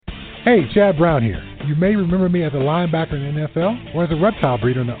Hey, Chad Brown here. You may remember me as a linebacker in the NFL or as a reptile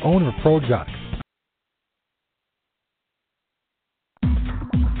breeder and the owner of Pro Exotics.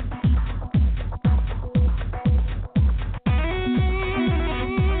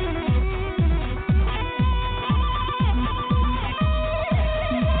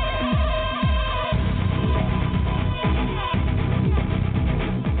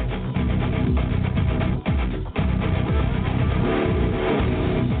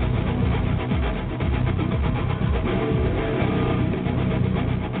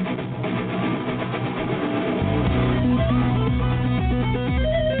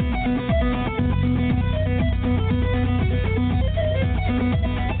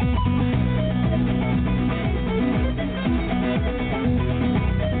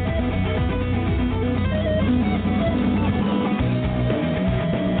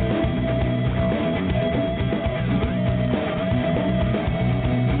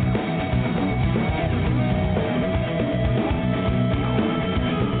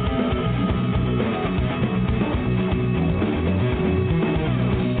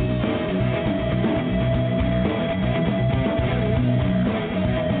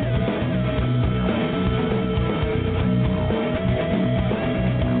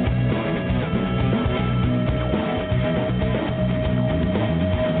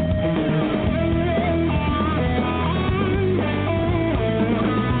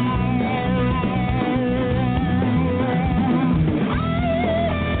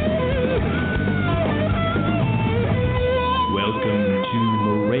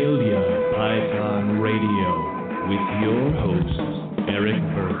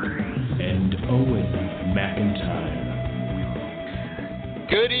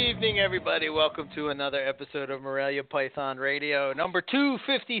 Everybody, welcome to another episode of Morelia Python Radio, number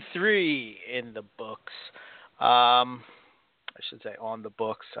 253 in the books. I should say on the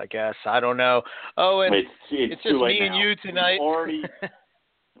books, I guess. I don't know. Oh, and it's just me and you tonight.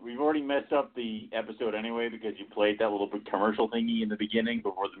 We've already messed up the episode anyway because you played that little commercial thingy in the beginning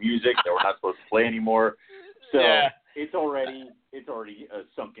before the music that we're not supposed to play anymore. So yeah. It's already a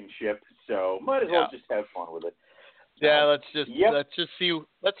sunken ship. So might as well just have fun with it. Yeah, let's just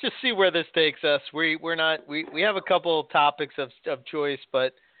see where this takes us. We have a couple topics of choice,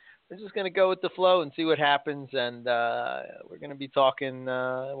 but we're just going to go with the flow and see what happens. And we're going to be talking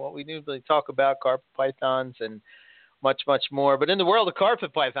what we usually talk about, carpet pythons and much more. But in the world of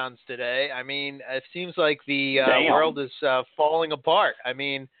carpet pythons today, I mean, it seems like the world is falling apart. I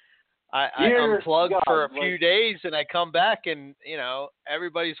mean, I unplugged for a few days and I come back and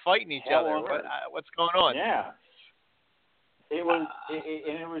everybody's fighting each other. What's going on? Yeah. It was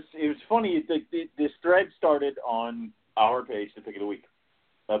funny. This thread started on our page, the pick of the week,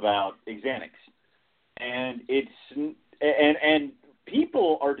 about Xanax, and and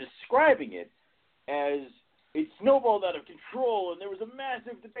people are describing it as it snowballed out of control, and there was a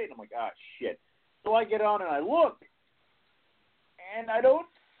massive debate. I'm like, shit. So I get on and I look, and I don't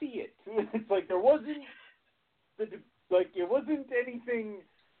see it. It's like there wasn't it wasn't anything.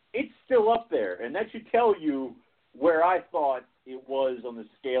 It's still up there, and that should tell you where I thought it was on the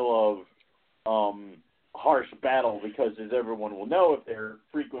scale of harsh battle, because as everyone will know if they're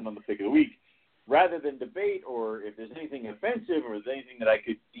frequent on the pick of the week, rather than debate or if there's anything offensive or there's anything that I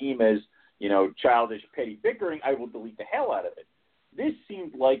could deem as, childish, petty bickering, I will delete the hell out of it. This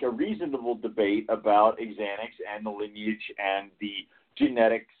seemed like a reasonable debate about Xanax and the lineage and the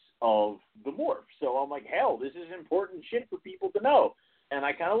genetics of the morph. So I'm like, hell, this is important shit for people to know. And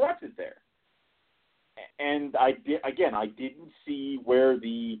I kind of left it there. And I didn't see where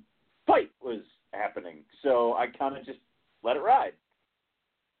the fight was happening, so I kind of just let it ride.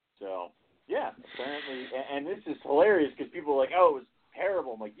 So, yeah, apparently, and this is hilarious because people are like, oh, it was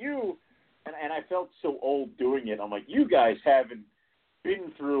terrible. I'm like, and I felt so old doing it. I'm like, you guys haven't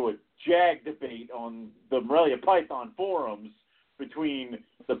been through a JAG debate on the Morelia Python forums between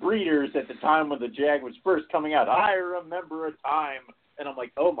the breeders at the time when the JAG was first coming out. I remember a time. And I'm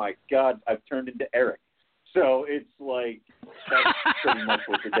like, oh, my God, I've turned into Eric. So it's like that's pretty much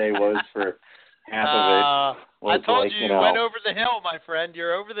what the day was for half of it. I told you went over the hill, my friend.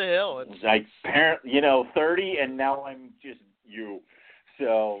 You're over the hill. It's like, 30, and now I'm just you.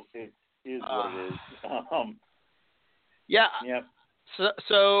 So it is what it is. Yeah. Yep.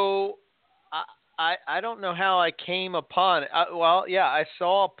 So I don't know how I came upon it. I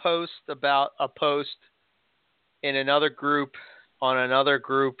saw a post in another group on another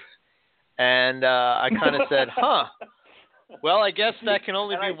group, and I kind of said, well, I guess that can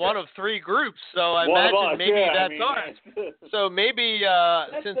only be one of three groups, so I imagine maybe that's ours. So maybe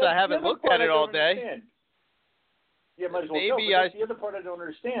since I haven't looked at it all day. Yeah, might as well maybe go. But that's the other part I don't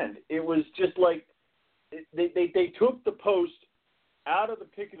understand. It was just like they took the post out of the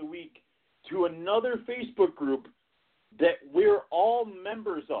pick of the week to another Facebook group that we're all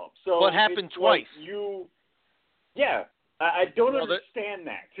members of. So what happened twice? Like I don't understand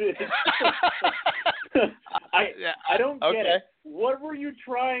that. I don't get it. What were you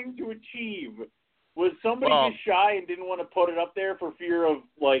trying to achieve? Was somebody just shy and didn't want to put it up there for fear of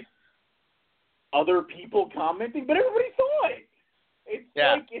like other people commenting? But everybody saw it.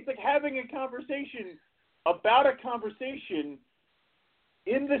 It's like having a conversation about a conversation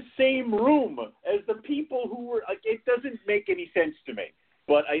in the same room as the people who were like. It doesn't make any sense to me.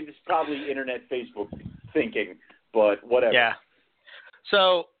 But it's probably internet Facebook thinking. But whatever. Yeah.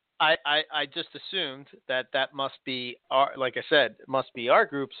 So I just assumed that must be our, like I said, it must be our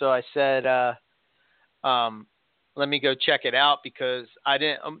group. So I said, let me go check it out because I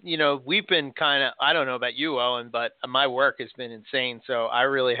didn't, we've been kind of, I don't know about you, Owen, but my work has been insane. So I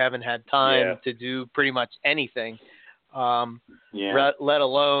really haven't had time to do pretty much anything, let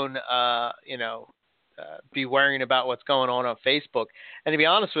alone, be worrying about what's going on Facebook. And to be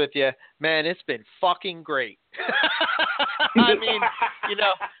honest with you, man, it's been fucking great. I mean,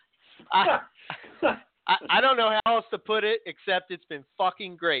 I don't know how else to put it except it's been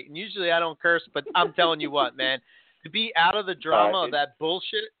fucking great. And usually I don't curse, but I'm telling you what, man, to be out of the drama of that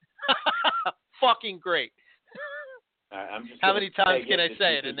bullshit, fucking great. How many times can I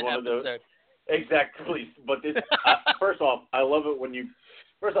say it in the episode? Exactly. But this, first off, I love it when you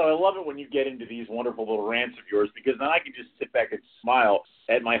get into these wonderful little rants of yours because then I can just sit back and smile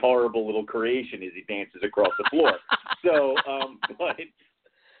at my horrible little creation as he dances across the floor. So, but.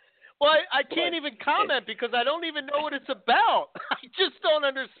 Well, I can't even comment because I don't even know what it's about. I just don't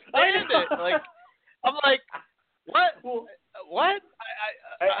understand it. Like, I'm like, what? Well, what?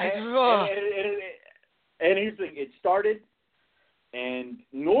 And here's the thing. It started, and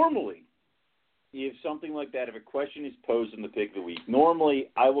normally, if something like that, if a question is posed in the pick of the week, normally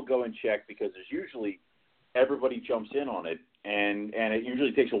I will go and check because there's usually everybody jumps in on it, and it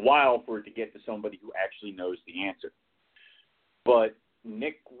usually takes a while for it to get to somebody who actually knows the answer. But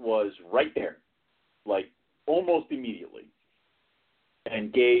Nick was right there, like almost immediately,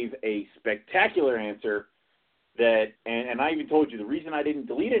 and gave a spectacular answer that, and I even told you the reason I didn't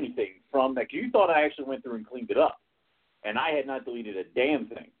delete anything from that, because you thought I actually went through and cleaned it up, and I had not deleted a damn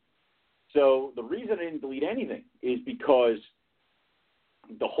thing. So the reason I didn't delete anything is because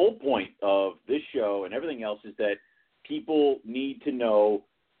the whole point of this show and everything else is that people need to know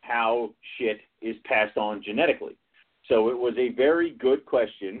how shit is passed on genetically. So it was a very good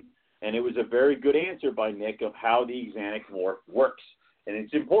question, and it was a very good answer by Nick of how the Xanax morph works. And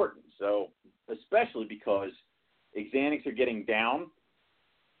it's important, so especially because Xanax are getting down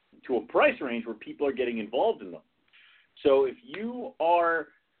to a price range where people are getting involved in them. So if you are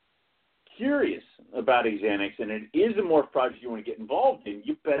curious about Xanax and it is a morph project you want to get involved in,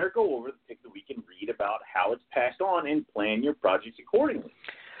 you better go over the pick of the week and read about how it's passed on and plan your projects accordingly.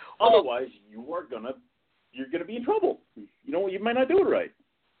 Otherwise, you're gonna be in trouble. You might not do it right.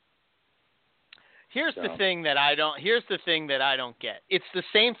 Here's the thing that I don't get. It's the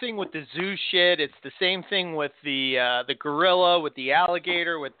same thing with the zoo shit. It's the same thing with the gorilla, with the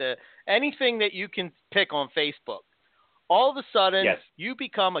alligator, with anything that you can pick on Facebook. All of a sudden, you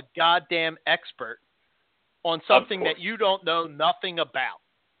become a goddamn expert on something that you don't know nothing about.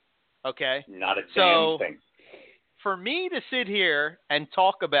 Okay? Not a damn thing. For me to sit here and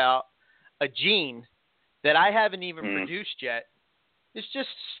talk about a gene that I haven't even produced yet is just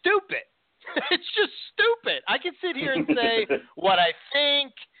stupid. It's just stupid. I can sit here and say what I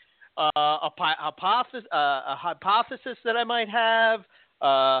think, a hypothesis that I might have,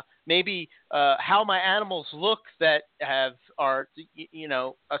 maybe how my animals look that are to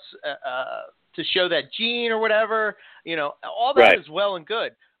show that gene or whatever. All that is well and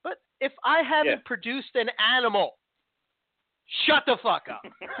good. But if I haven't produced an animal, shut the fuck up.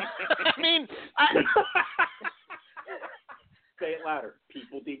 I mean, say it louder.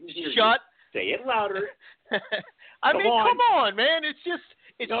 People didn't hear you. Say it louder. Come on, man. It's just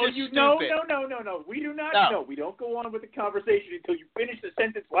stupid. No. We do not. No, we don't go on with the conversation until you finish the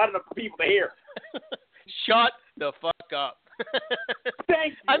sentence loud enough for people to hear. Shut the fuck up.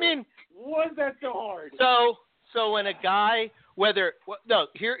 Thank you. I mean, was that so hard? So when a guy,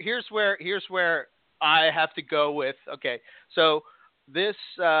 here's where I have to go with. Okay, so this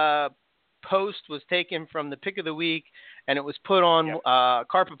post was taken from the pick of the week, and it was put on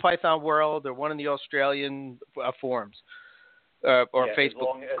Carpet Python World or one of the Australian forums or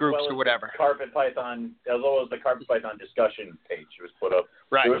Facebook groups or whatever. Carpet Python, as well as the Carpet Python discussion page was put up.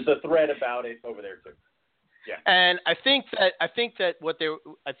 Right. There was a thread about it over there too. And I think that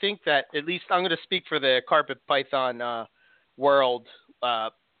at least I'm going to speak for the carpet python world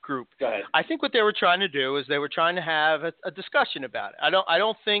group. Go ahead. I think what they were trying to do is they were trying to have a discussion about it. I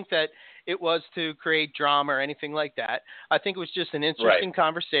don't think that it was to create drama or anything like that. I think it was just an interesting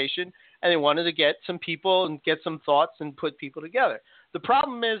conversation, and they wanted to get some people and get some thoughts and put people together. The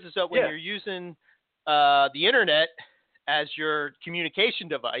problem is that when you're using the internet as your communication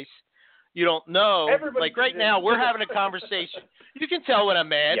device, you don't know. Like right now, we're having a conversation. You can tell when I'm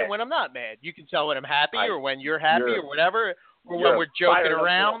mad and when I'm not mad. You can tell when I'm happy or when you're happy or whatever, or when we're joking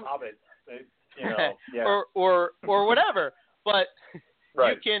around, or whatever. But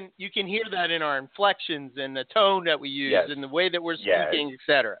you can hear that in our inflections and the tone that we use and the way that we're speaking,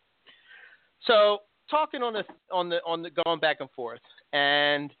 etc. So talking on the going back and forth,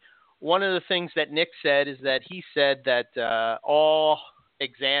 and one of the things that Nick said is that he said that all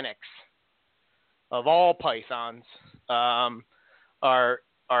Exanics of all pythons are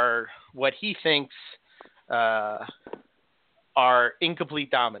what he thinks are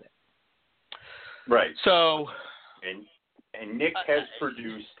incomplete dominant. Right. So, and Nick has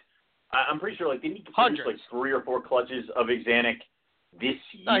produced, I'm pretty sure, like, didn't he produce like 3 or 4 clutches of Exanic this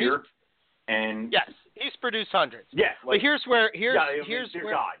year? And yes, he's produced hundreds. Yeah. Like, but here's where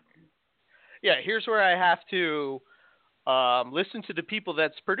I have to listen to the people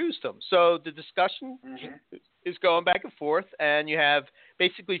that's produced them. So the discussion is going back and forth, and you have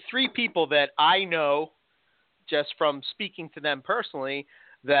basically 3 people that I know just from speaking to them personally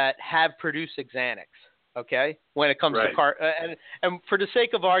that have produced Exanics. Okay, when it comes to and for the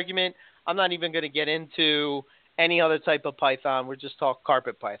sake of argument, I'm not even going to get into any other type of python. We're just talking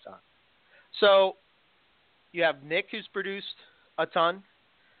carpet python. So you have Nick, who's produced a ton.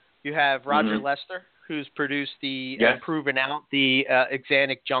 You have Roger Lester, who's produced the proven out the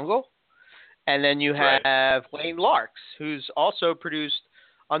Exanic Jungle, and then you have Wayne Larks, who's also produced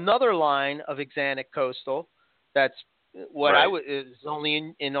another line of Exanic Coastal. That's what is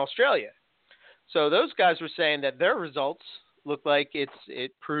only in Australia. So those guys were saying that their results look like it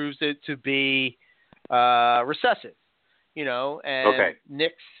proves it to be recessive, and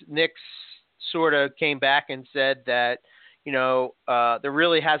Nick's sort of came back and said that, there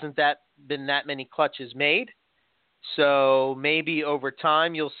really hasn't been that many clutches made. So maybe over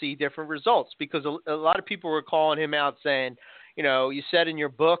time you'll see different results, because a lot of people were calling him out saying, you said in your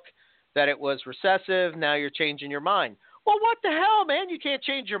book that it was recessive. Now you're changing your mind. Well, what the hell, man? You can't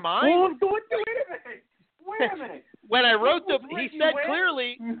change your mind. Well, wait a minute. When I wrote he said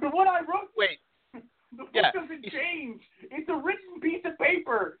clearly. What I wrote. Wait. The book doesn't change. It's a written piece of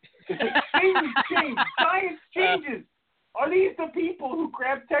paper. Things change. Science changes. Are these the people who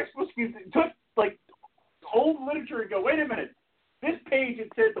grabbed textbooks and took like old literature and go, wait a minute, this page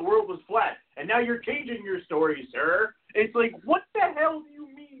it said the world was flat, and now you're changing your story, sir? It's like, what the hell do you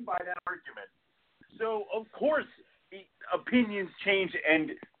mean by that argument? So of course opinions change,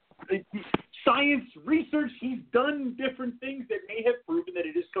 and science research, he's done different things that may have proven that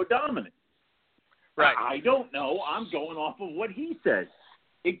it is codominant. Right. I don't know. I'm going off of what he says.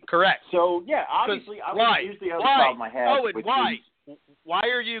 Correct. So, yeah, obviously, here's the other problem I have. Owen, why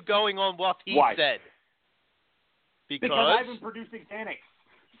are you going on what he said? Because I haven't produced Exanics.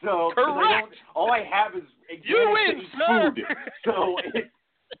 So, correct. All I have is Exanics food. So,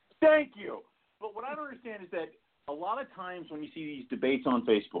 thank you. But what I don't understand is that a lot of times when you see these debates on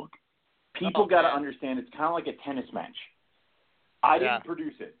Facebook, people got to understand it's kind of like a tennis match. I didn't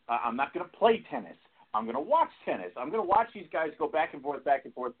produce it. I'm not going to play tennis. I'm going to watch tennis. I'm going to watch these guys go back and forth,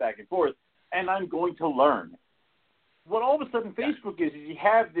 and I'm going to learn. What all of a sudden Facebook is you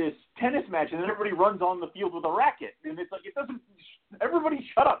have this tennis match, and then everybody runs on the field with a racket. And it's like, everybody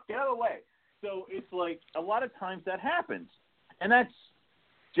shut up, get out of the way. So it's like a lot of times that happens. And that's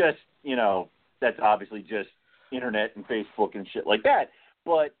just, that's obviously just internet and Facebook and shit like that.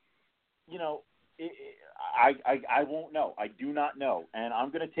 But, I won't know. I do not know. And I'm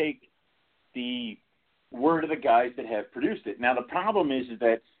going to take the word of the guys that have produced it. Now, the problem is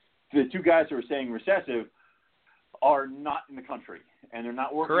that the 2 guys who are saying recessive are not in the country, and they're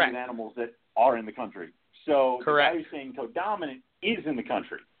not working with animals that are in the country. So the guy who's saying codominant is in the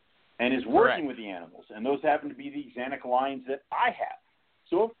country and is working with the animals, and those happen to be the Exanic lines that I have.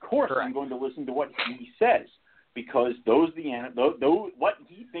 So, of course, I'm going to listen to what he says, because what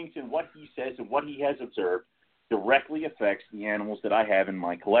he thinks and what he says and what he has observed directly affects the animals that I have in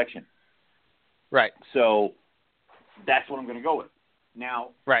my collection. Right. So that's what I'm going to go with.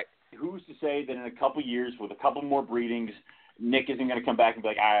 Now, who's to say that in a couple years, with a couple more breedings, Nick isn't going to come back and be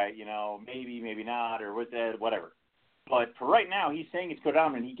like, maybe, maybe not, or whatever. But for right now, he's saying it's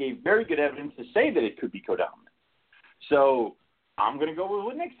codominant. He gave very good evidence to say that it could be codominant. So I'm going to go with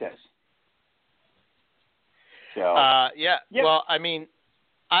what Nick says. So yeah. Well, I mean,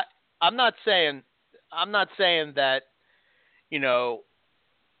 I'm not saying that, you know,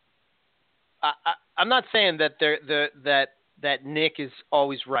 I'm not saying that that Nick is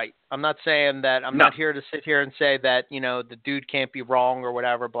always right. I'm not saying that. I'm not here to sit here and say that, you know, the dude can't be wrong or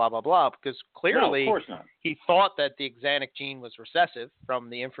whatever, blah, blah, blah, because clearly of course not. He thought that the Xanax gene was recessive from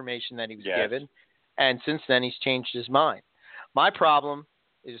the information that he was given, and since then he's changed his mind. My problem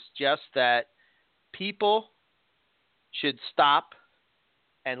is just that people should stop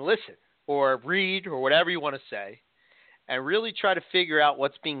and listen or read or whatever you want to say and really try to figure out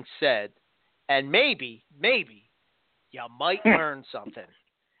what's being said, and maybe you might learn something.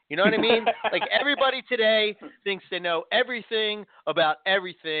 You know what I mean? Like, everybody today thinks they know everything about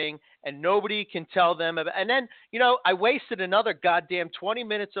everything, and nobody can tell them about. And then, you know, I wasted another goddamn 20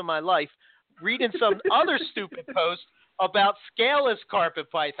 minutes of my life reading some other stupid post about scaleless carpet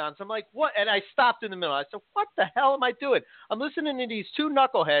pythons. I'm like, what? And I stopped in the middle. I said, what the hell am I doing? I'm listening to these two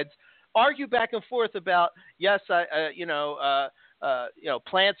knuckleheads argue back and forth about, yes,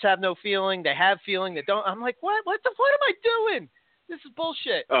 plants have no feeling. They have feeling. They don't. I'm like, what? What am I doing? This is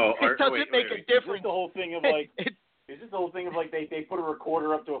bullshit. It doesn't make a difference. Is this the whole thing of like? Is this the whole thing of like they put a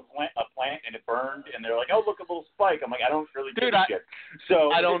recorder up to a plant and it burned and they're like, oh, look, a little spike. I'm like, I don't really give a shit.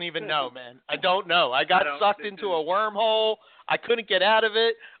 So I don't even know, man. I don't know. I got sucked into a wormhole. I couldn't get out of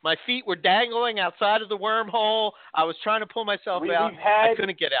it. My feet were dangling outside of the wormhole. I was trying to pull myself out. I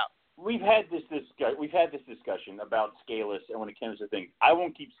couldn't get out. We've had this discussion about scaleless, and when it comes to things, I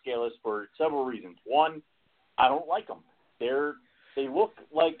won't keep scaleless for several reasons. One, I don't like them. They look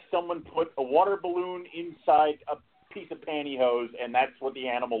like someone put a water balloon inside a piece of pantyhose, and that's what the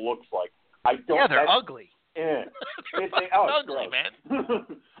animal looks like. Yeah, they're ugly. Yeah. It's ugly, man.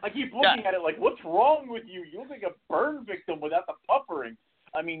 I keep looking at it like, what's wrong with you? You look like a burn victim without the puffering.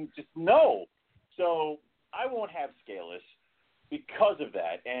 I mean, just no. So I won't have scaleless because of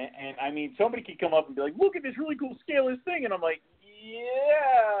that. And I mean, somebody could come up and be like, look at this really cool scaleless thing. And I'm like,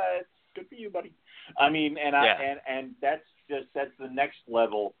 yeah, it's good for you, buddy. I mean, and that's the next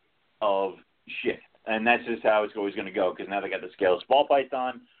level of shit. And that's just how it's always going to go, because now they got the scaleless ball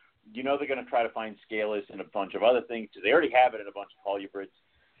python. You know they're going to try to find scaleless in a bunch of other things, because they already have it in a bunch of colubrids.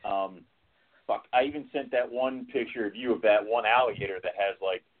 I even sent that one picture of you of that one alligator that has,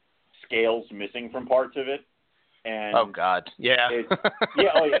 like, scales missing from parts of it. And oh, God. Yeah.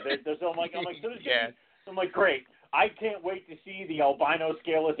 So I'm like, great. I can't wait to see the albino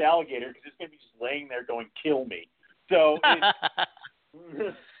scaleless alligator, because it's going to be just laying there going, kill me. So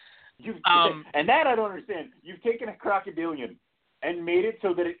and that I don't understand. You've taken a crocodilian and made it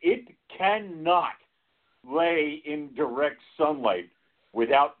so that it cannot lay in direct sunlight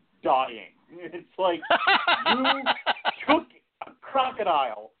without dying. It's like you took a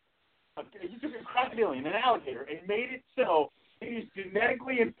crocodile, you took a crocodilian, an alligator, and made it so it is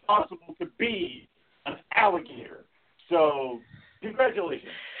genetically impossible to be an alligator. So,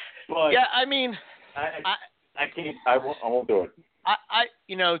 congratulations. But yeah, I mean, I can't. I won't do it.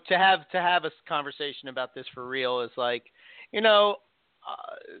 To have a conversation about this for real is like,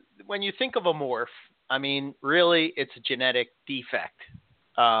 when you think of a morph, I mean, really, it's a genetic defect.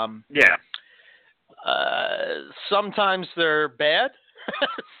 Sometimes they're bad.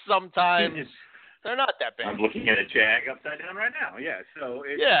 Sometimes they're not that bad. I'm looking at a jag upside down right now. Yeah. So.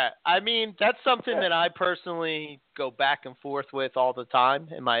 I mean, that's something that I personally go back and forth with all the time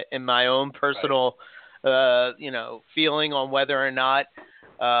in my own personal. Feeling on whether or not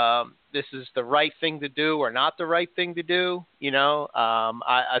this is the right thing to do or not the right thing to do.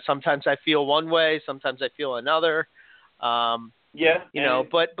 I sometimes I feel one way, sometimes I feel another. But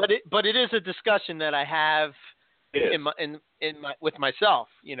it is a discussion that I have with myself.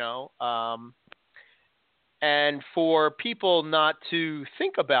 And for people not to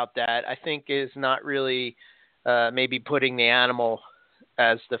think about that, I think is not really maybe putting the animal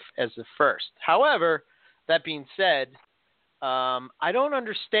as the first. However, that being said, I don't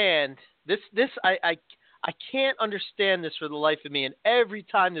understand this. I can't understand this for the life of me. And every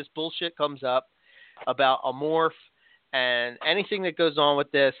time this bullshit comes up about a morph and anything that goes on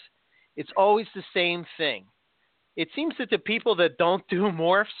with this, it's always the same thing. It seems that the people that don't do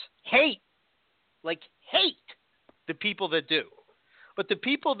morphs hate the people that do. But the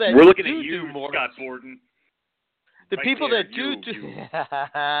people that we're looking at do you, morphs, Scott Borden. The people that do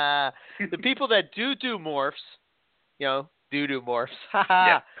the people that do morphs, do morphs.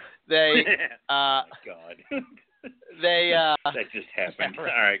 They oh my God. They that just happened. Yeah,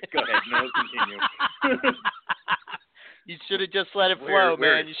 right. All right, go ahead. No, continue. You should have just let it flow,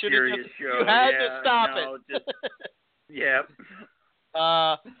 man. You should have just. Show. You had to stop it. Yeah.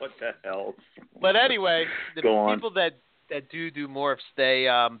 What the hell? But anyway, the people that do morphs, they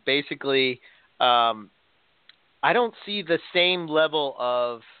basically, I don't see the same level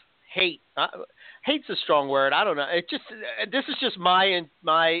of hate. Hate's a strong word. I don't know. This is just my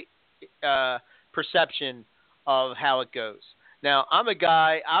perception of how it goes. Now, I'm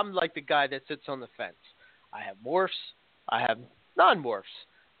like the guy that sits on the fence. I have morphs. I have non-morphs.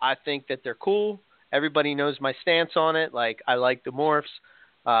 I think that they're cool. Everybody knows my stance on it. Like, I like the morphs.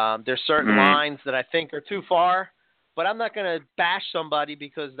 There's certain lines that I think are too far, but I'm not going to bash somebody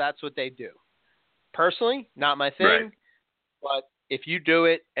because that's what they do. Personally, not my thing, right. But if you do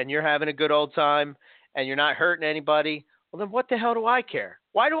it and you're having a good old time and you're not hurting anybody, well, then what the hell do I care?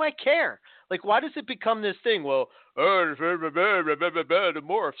 Why do I care? Like, why does it become this thing? Well, the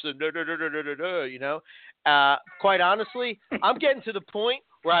morphs and you know. Quite honestly, I'm getting to the point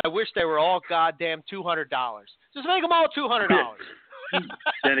where I wish they were all goddamn $200. Just make them all $200.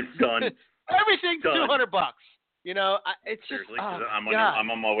 Then it's done. Everything's $200. You know, it's just. Seriously, I'm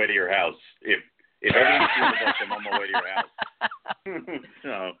I'm on my way to your house. If everyone's $200, I'm on my way to your house.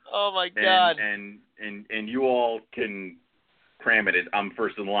 So, oh my God! And you all can cram it. I'm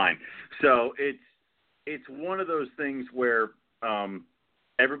first in line. So it's one of those things where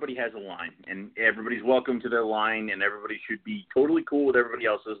everybody has a line, and everybody's welcome to their line, and everybody should be totally cool with everybody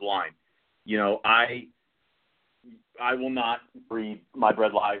else's line. You know, I will not breed my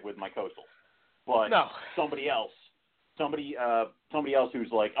bred live with my coastal, but somebody else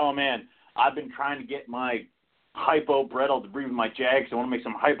who's like, oh man, I've been trying to get my hypo bredel to breed with my jags. I want to make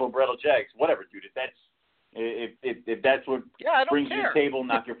some hypo bredel jags. Whatever, dude. If that's what brings you to the table,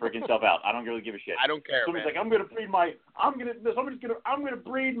 knock your freaking self out. I don't really give a shit. I don't care. Somebody's like, I'm gonna breed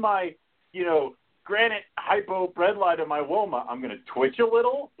my, granite hypo bredli to my Woma. I'm gonna twitch a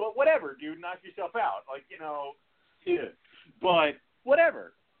little, but whatever, dude. Knock yourself out. Like, yeah. But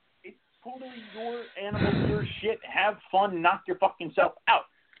whatever. It's totally your animal, your shit. Have fun. Knock your fucking self out.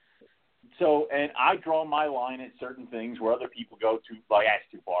 So, and I draw my line at certain things where other people go to, like, that's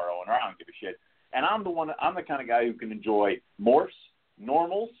too far, Owen, or I don't give a shit. And I'm the kind of guy who can enjoy morphs,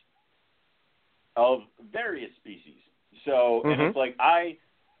 normals of various species. So, and it's like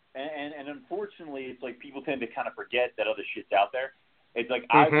and unfortunately, it's like people tend to kind of forget that other shit's out there. It's like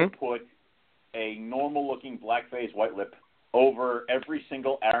I would put a normal-looking black-faced white lip over every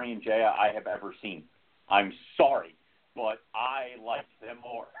single Aryan Jaya I have ever seen. I'm sorry, but I like them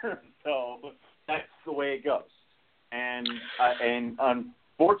more. So that's the way it goes. And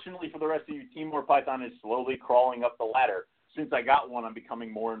unfortunately for the rest of you, Timor Python is slowly crawling up the ladder. Since I got one, I'm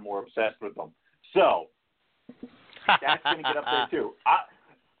becoming more and more obsessed with them. So that's going to get up there too.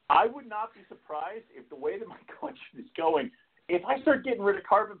 I would not be surprised if the way that my collection is going, if I start getting rid of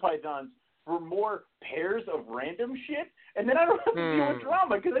carpet pythons for more pairs of random shit, and then I don't have to deal with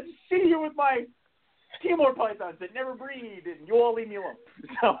drama because I just sit here with my Timor pythons that never breed, and you all leave me alone.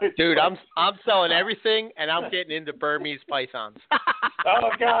 So dude, I'm selling everything, and I'm getting into Burmese pythons. Oh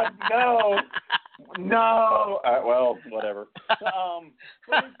God, no. Well, whatever.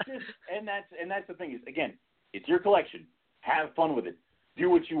 But it's just, and that's the thing is, again, it's your collection. Have fun with it. Do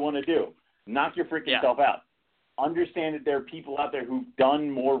what you want to do. Knock your freaking self out. Understand that there are people out there who've done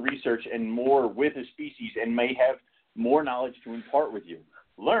more research and more with a species and may have more knowledge to impart with you.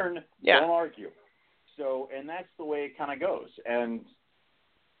 Learn, don't argue. So, and that's the way it kind of goes. And,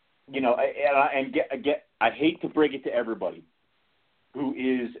 I hate to break it to everybody who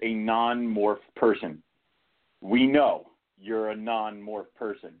is a non-morph person. We know you're a non-morph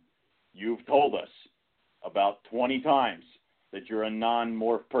person. You've told us about 20 times that you're a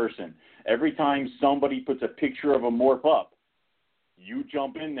non-morph person. Every time somebody puts a picture of a morph up, you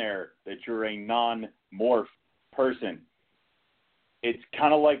jump in there that you're a non-morph person. It's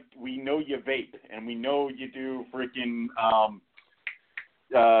kind of like we know you vape and we know you do freaking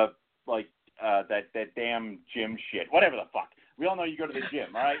that damn gym shit. Whatever the fuck. We all know you go to the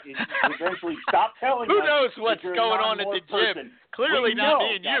gym, all right? Eventually stop telling us. Who knows what's going on at the gym? Clearly not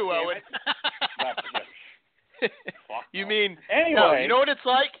me and you, Owen. You mean anyway? No, you know what it's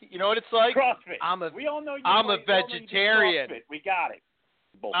like? CrossFit. We all know I'm a vegetarian. We got it.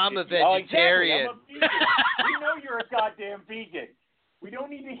 Bullshit. I'm a vegetarian. Oh, exactly. I'm a vegan. We know you're a goddamn vegan. We don't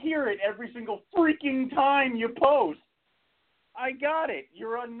need to hear it every single freaking time you post. I got it.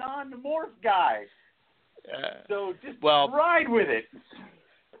 You're a non-morph guy. So just ride with it.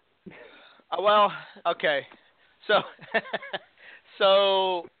 Well, okay. So,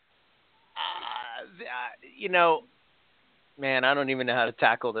 man, I don't even know how to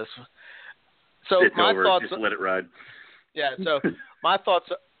tackle this. So it's my over. thoughts. Just let it ride. Yeah. So my thoughts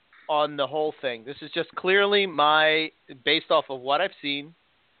on the whole thing. This is just clearly based off of what I've seen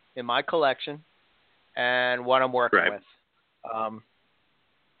in my collection and what I'm working with.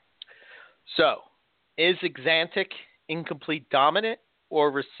 So, is Exantic incomplete dominant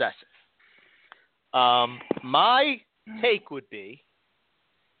or recessive? My take would be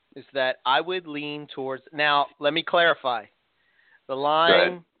is that I would lean towards. Now, let me clarify. The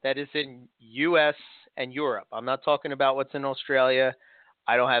line that is in U.S. and Europe. I'm not talking about what's in Australia.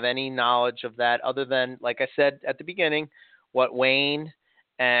 I don't have any knowledge of that other than, like I said at the beginning, what Wayne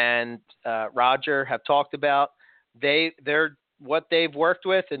and Roger have talked about. They're what they've worked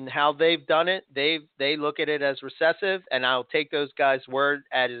with and how they've done it. They look at it as recessive, and I'll take those guys' word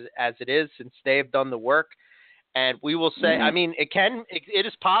as it is since they've done the work. And we will say, I mean, it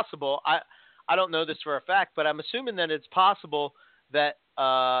is possible. I don't know this for a fact, but I'm assuming that it's possible that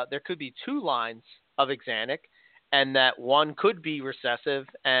there could be two lines of Exanic, and that one could be recessive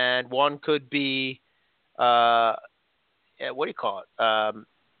and one could be, what do you call it?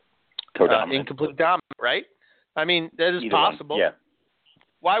 Incomplete dominant, right? I mean, that is possible. Yeah.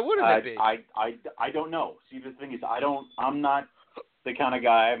 Why wouldn't it be? I don't know. See, the thing is, I'm not the kind of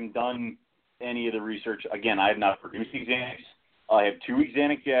guy. I haven't done any of the research. Again, I have not produced Exanics. I have 2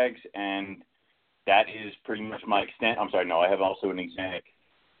 Exanic Jags, and that is pretty much my extent. I'm sorry, no, I have also an Exanic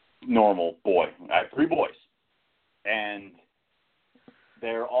normal boy. I have 3 boys, and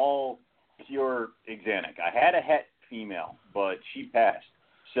they're all pure Exanic. I had a het female, but she passed.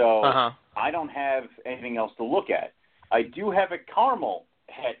 So I don't have anything else to look at. I do have a caramel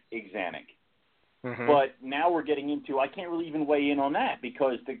het Exanic. But now we're getting into, I can't really even weigh in on that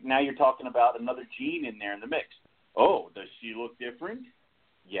because now you're talking about another gene in there in the mix. Oh, does she look different?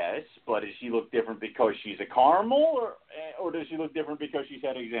 Yes, but does she look different because she's a caramel or does she look different because she's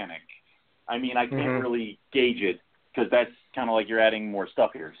het Exanic? I mean, I can't really gauge it because that's kind of like you're adding more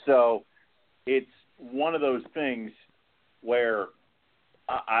stuff here. So it's one of those things where,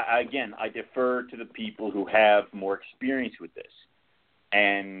 I defer to the people who have more experience with this.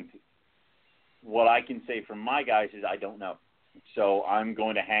 And what I can say from my guys is I don't know. So I'm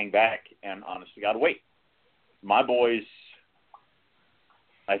going to hang back and honestly got to wait. My boys,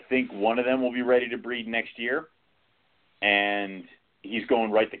 I think one of them will be ready to breed next year, and he's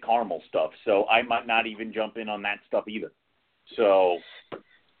going right to caramel stuff. So I might not even jump in on that stuff either. So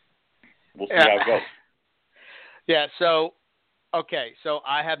we'll see how it goes. Yeah, so, okay, so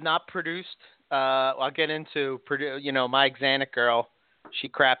I have not produced, I'll get into, my Exanic girl, she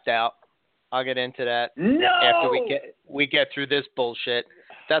crapped out. I'll get into that after we get through this bullshit.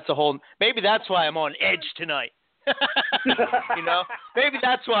 That's maybe that's why I'm on edge tonight. Maybe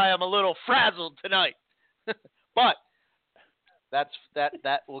that's why I'm a little frazzled tonight. But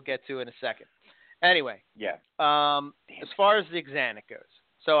that we'll get to in a second. Anyway, as far as the Exanic goes,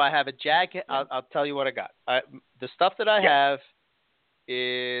 so I have a Jag. I'll tell you what I got. The stuff that I have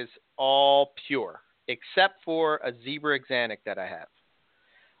is all pure, except for a zebra Exanic that I have.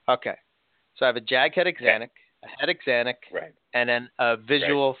 Okay. So I have a Jag head Exanic, a head Exanic, and then a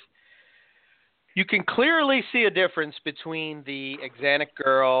visual. You can clearly see a difference between the Exanic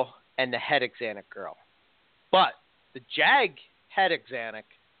girl and the head Exanic girl. But the Jag head Exanic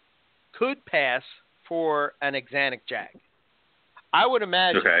could pass for an Exanic Jag. I would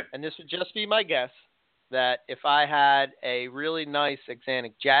imagine, and this would just be my guess, that if I had a really nice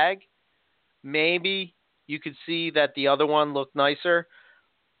Exanic Jag, maybe you could see that the other one looked nicer.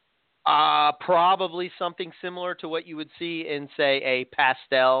 Probably something similar to what you would see in, say, a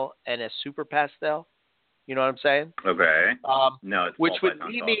pastel and a super pastel. You know what I'm saying? Okay. No, it's which would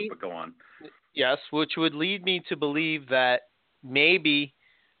lead me. But go on. Yes, which would lead me to believe that maybe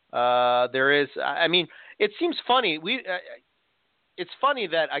there is. I mean, it seems funny. It's funny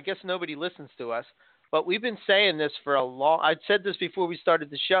that I guess nobody listens to us. But we've been saying this for a long. I said this before we started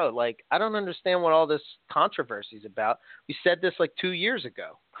the show. Like, I don't understand what all this controversy is about. We said this like 2 years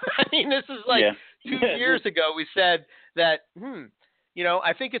ago. I mean, this is like 2 years ago. We said that.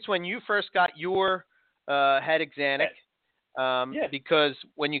 I think it's when you first got your head Exanic. Because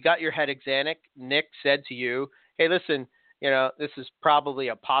when you got your head Exanic, Nick said to you, "Hey, listen, this is probably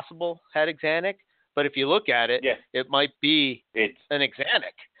a possible head Exanic. But if you look at it, it might be an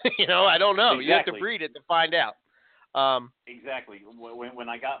Exanic. I don't know. Exactly. You have to breed it to find out." Exactly. When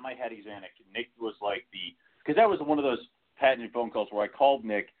I got my head Exanic, Nick was like because that was one of those patented phone calls where I called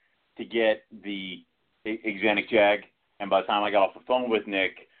Nick to get the Exanic Jag, and by the time I got off the phone with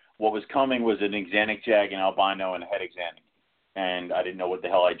Nick, what was coming was an Exanic Jag, an albino, and a head Exanic, and I didn't know what the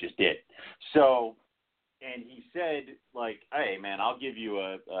hell I just did. So, and he said, like, "Hey, man, I'll give you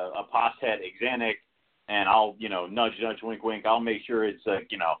a pos head Exanic, and I'll, nudge, nudge, wink, wink. I'll make sure it's,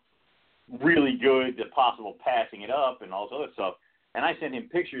 really good, the possible passing it up and all this other stuff. And I sent him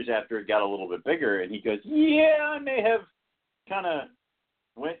pictures after it got a little bit bigger, and he goes, yeah, I may have kind of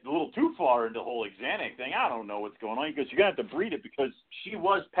went a little too far into the whole Xanax thing. I don't know what's going on. He goes, you're going to have to breed it because she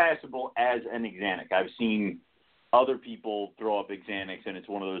was passable as an Xanax. I've seen other people throw up Xanax, and it's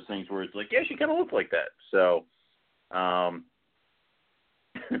one of those things where it's like, yeah, she kind of looked like that. So,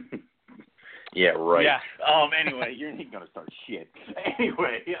 yeah, right. Yeah. Anyway, you're not going to start shit.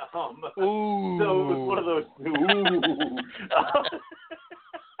 Anyway, ooh. So it was one of those, ooh.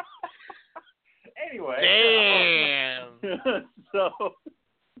 Anyway. Damn. So,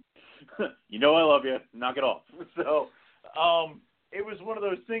 I love you. Knock it off. So, it was one of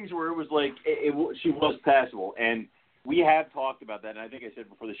those things where it was like, she was passable. And we have talked about that, and I think I said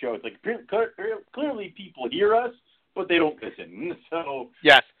before the show, it's like, clearly people hear us, but they don't listen. So,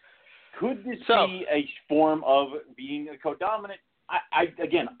 yes. Could this be a form of being a codominant?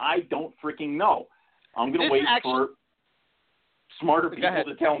 I don't freaking know. I'm going to wait for smarter people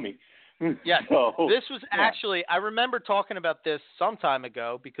to tell me. Yes. So, this was actually, I remember talking about this some time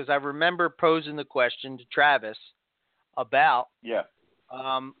ago because I remember posing the question to Travis about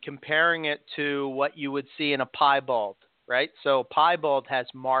comparing it to what you would see in a piebald, right? So a piebald has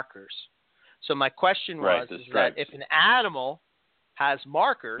markers. So my question was that if an animal has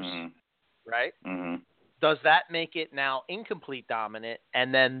markers, right, does that make it now incomplete dominant,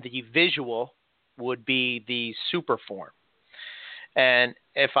 and then the visual would be the super form? And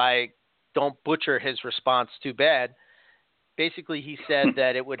if I don't butcher his response too bad, basically he said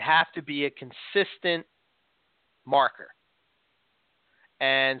that it would have to be a consistent marker.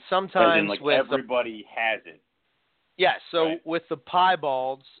 And sometimes with everybody has it. Yeah, so with the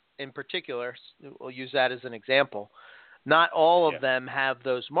piebalds in particular, we'll use that as an example, not all of them have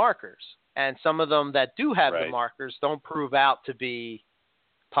those markers. And some of them that do have the markers don't prove out to be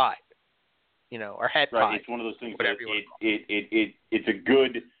pied, or head pied. Right, it's one of those things that it's a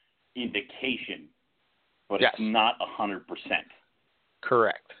good indication, but it's not 100%.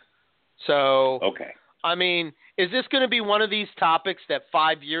 Correct. So, okay. I mean, is this going to be one of these topics that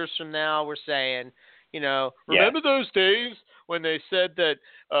 5 years from now we're saying, remember those days when they said that,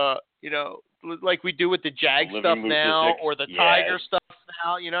 like we do with the Jag stuff now or the Tiger stuff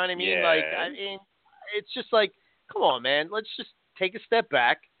now, you know what I mean? Yes. Like, I mean, it's just like, come on, man, let's just take a step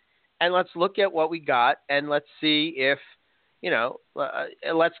back and let's look at what we got and let's see if,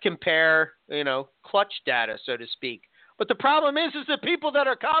 let's compare, clutch data, so to speak. But the problem is the people that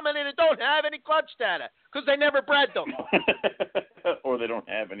are commenting and don't have any clutch data because they never bred them. Or they don't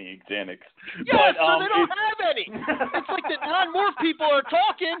have any Xanax. Yes, so they don't have any. It's like the non-morph people are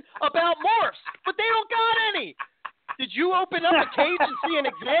talking about morphs, but they don't got any. Did you open up a cage and see an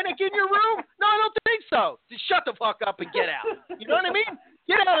Xanax in your room? No, I don't think so. Just shut the fuck up and get out. You know what I mean?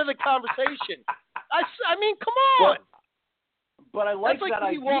 Get out of the conversation. I mean, come on. But I like that idea. That's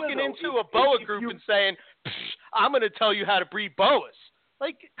like me walking into a boa group and saying, I'm going to tell you how to breed boas.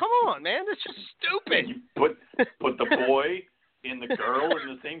 Like, come on, man. That's just stupid. You put the boy and the girl in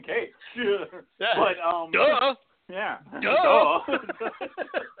the same cage. But, duh. Yeah. Duh.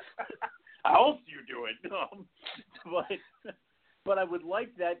 How else do you do it? But I would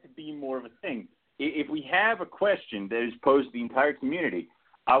like that to be more of a thing. If we have a question that is posed to the entire community,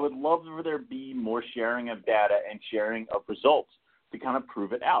 I would love for there be more sharing of data and sharing of results to kind of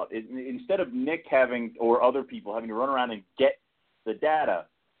prove it out. Instead of Nick having or other people having to run around and get the data,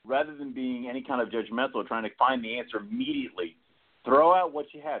 rather than being any kind of judgmental, trying to find the answer immediately, throw out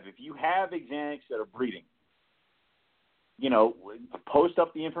what you have. If you have Xanax that are breeding, post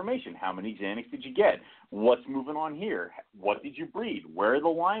up the information. How many Xanax did you get? What's moving on here? What did you breed? Where are the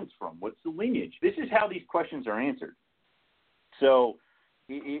lines from? What's the lineage? This is how these questions are answered. So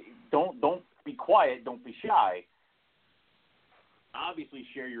don't be quiet. Don't be shy. Obviously,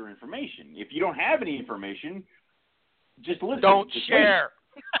 share your information. If you don't have any information, just listen. Don't share.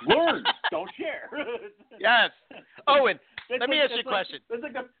 Learn. Don't share. Yes. Owen, let me ask you a question.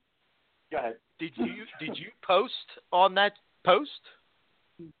 Go ahead. Did you post on that post?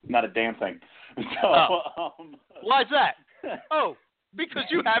 Not a damn thing. So, why's that? Oh, because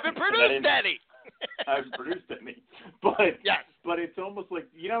you haven't produced any. I haven't produced any. But but it's almost like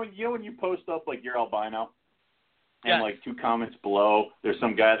you know when you post up like you're albino, and like 2 comments below, there's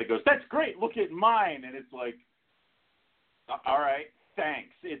some guy that goes, "That's great. Look at mine," and it's like, all right,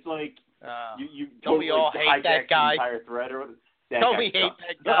 thanks. It's like you don't we all hate that guy? The entire thread or don't we hate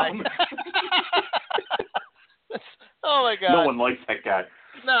that guy? Oh my God! No one likes that guy.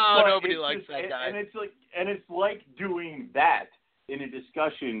 No, nobody likes that guy. And it's like doing that. in a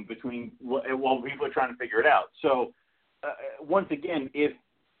discussion between while people are trying to figure it out. So once again, if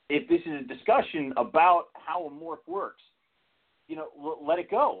this is a discussion about how a morph works, let it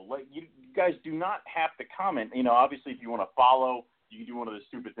go. Like you guys do not have to comment. Obviously, if you want to follow, you can do one of the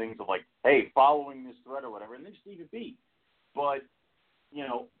stupid things of like, hey, following this thread or whatever, and then just leave it be. But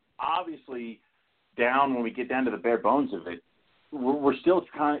obviously, when we get down to the bare bones of it, we're still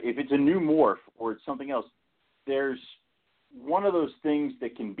trying. If it's a new morph or it's something else, there's one of those things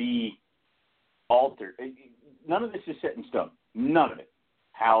that can be altered. None of this is set in stone. None of it.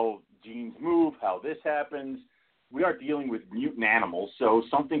 How genes move, how this happens. We are dealing with mutant animals, so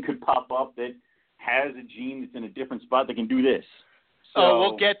something could pop up that has a gene that's in a different spot that can do this. So,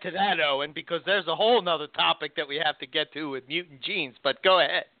 we'll get to that, Owen, because there's a whole other topic that we have to get to with mutant genes. But go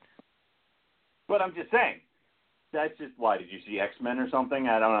ahead. But I'm just saying. That's just why. Did you see X-Men or something?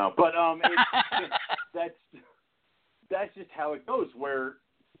 I don't know. But that's just how it goes. Where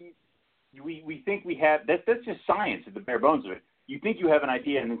we think we have that's just science at the bare bones of it. You think you have an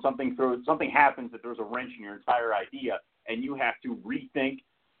idea, and then something happens that throws a wrench in your entire idea, and you have to rethink,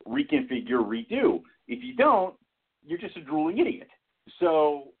 reconfigure, redo. If you don't, you're just a drooling idiot.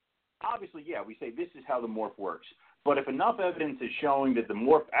 So obviously, yeah, we say this is how the morph works. But if enough evidence is showing that the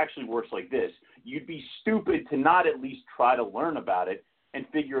morph actually works like this, you'd be stupid to not at least try to learn about it and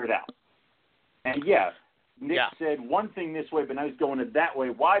figure it out. And Nick said one thing this way, but now he's going it that way.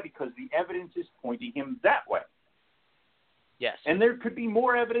 Why? Because the evidence is pointing him that way. Yes. And there could be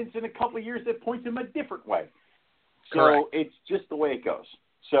more evidence in a couple of years that points him a different way. So Correct. It's just the way it goes.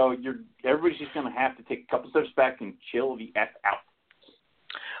 So everybody's just going to have to take a couple steps back and chill the F out.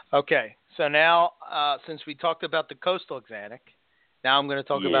 Okay. So now, since we talked about the coastal axanthic, now I'm going to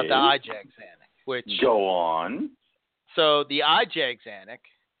talk about the IJ axanthic. Which go on. So the IJ axanthic.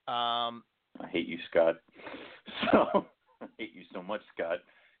 I hate you, Scott. I hate you so much, Scott.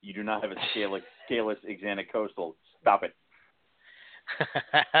 You do not have a scaleless axanthic coastal. Stop it.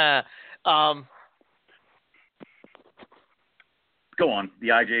 Go on. The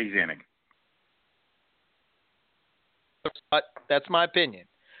IJ axanthic. But that's my opinion.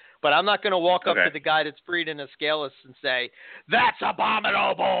 But I'm not going to walk up Okay. to the guy that's breeding a scaleless and say, that's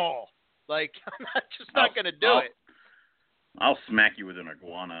abominable. Like, I'm not going to do it. I'll smack you with an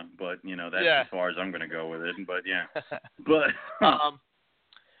iguana, but, that's as far as I'm going to go with it. But, yeah.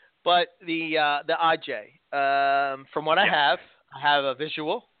 But the IJ, from what I have a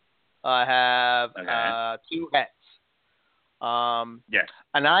visual. I have 2 hets. Yes.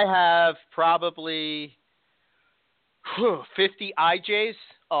 And I have probably 50 IJs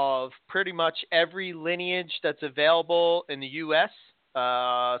of pretty much every lineage that's available in the U.S.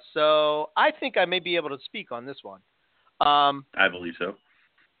 So I think I may be able to speak on this one. I believe so.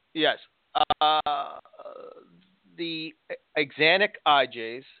 Yes. The axanthic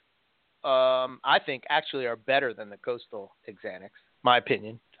IJs, I think, actually are better than the coastal axanthics, my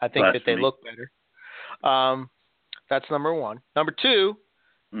opinion. I think that they look better. That's number one. Number two,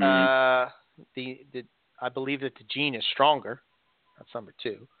 I believe that the gene is stronger. That's number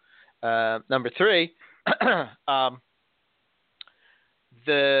two. Number three,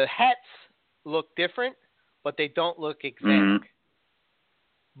 the hets look different, but they don't look axanthic.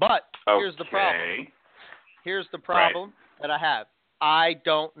 But here's the problem. Here's the problem that I have. I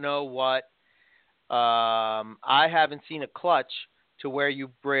don't know what I haven't seen a clutch to where you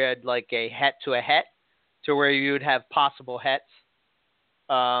bred like a het to a het to where you would have possible hets.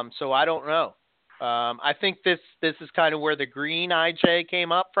 So I don't know. I think this is kind of where the green IJ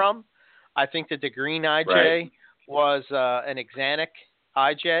came up from. I think that the green IJ was an axanthic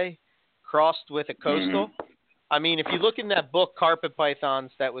IJ crossed with a coastal. I mean, if you look in that book, Carpet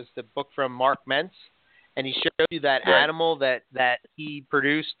Pythons, that was the book from Mark Mentz, and he showed you that animal that he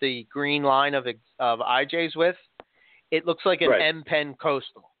produced the green line of IJs with, it looks like an M-Pen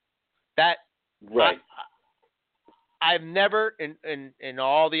coastal. That I've never, in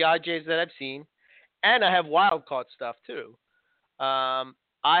all the IJs that I've seen, and I have wild caught stuff too, I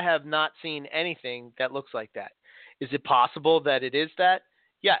have not seen anything that looks like that. Is it possible that it is that?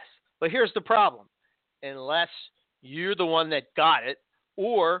 Yes. But here's the problem. Unless you're the one that got it,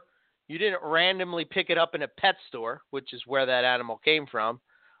 or you didn't randomly pick it up in a pet store, which is where that animal came from,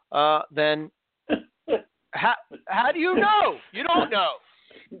 then how do you know? You don't know.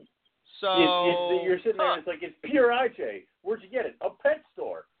 So you're sitting there and it's like, it's pure IJ. Where'd you get it? A pet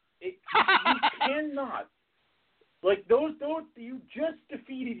store. You cannot. Like, those, you just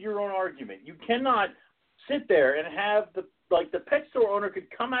defeated your own argument. You cannot sit there and have the pet store owner could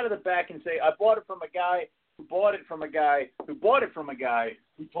come out of the back and say, I bought it from a guy who bought it from a guy who bought it from a guy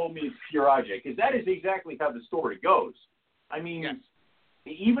who told me it's pure IJ. Because that is exactly how the story goes. I mean,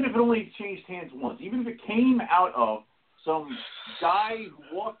 even if it only changed hands once, even if it came out of some guy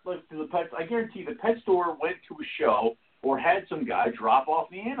who walked to the pet, I guarantee the pet store went to a show or had some guy drop off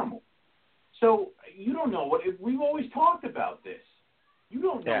the animal. So you don't know what. We've always talked about this. You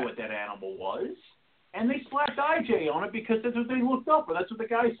don't know what that animal was. And they slapped IJ on it because that's what they looked up, or that's what the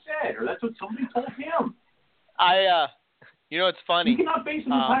guy said, or that's what somebody told him. It's funny. You cannot base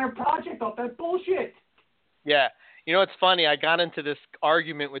an entire project off that bullshit. Yeah. It's funny. I got into this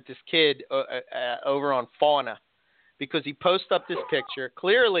argument with this kid over on Fauna because he posted up this picture.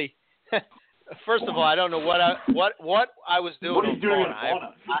 Clearly, first of all, I don't know what I was doing. What are you doing on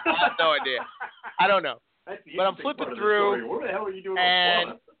Fauna? I have no idea. I don't know. But I'm flipping through. What the hell are you doing on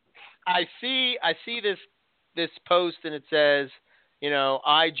Fauna? I see this post, and it says,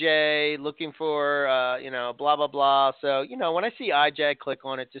 IJ looking for, blah, blah, blah. So, when I see IJ, I click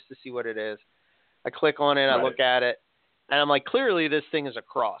on it just to see what it is. I click on it, I look at it, and I'm like, clearly this thing is a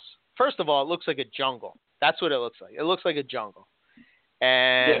cross. First of all, it looks like a jungle. That's what it looks like. It looks like a jungle.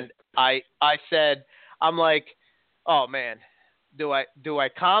 And I said, I'm like, oh, man, do I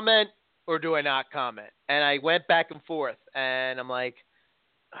comment or do I not comment? And I went back and forth, and I'm like,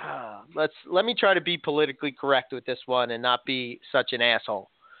 let me try to be politically correct with this one and not be such an asshole.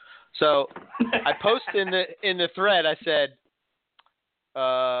 So I posted in the thread, I said,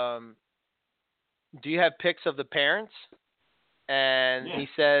 do you have pics of the parents? And he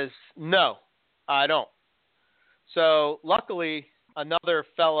says, no, I don't. So luckily, another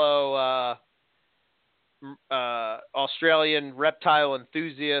fellow Australian reptile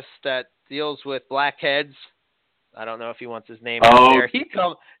enthusiast that deals with blackheads, I don't know if he wants his name out there. He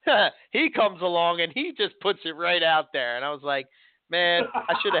comes along and he just puts it right out there, and I was like, man,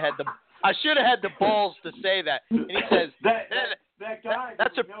 I should have had the balls to say that. And he says that guy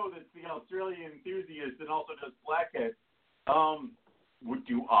that's know that's the Australian enthusiast and also does blackhead.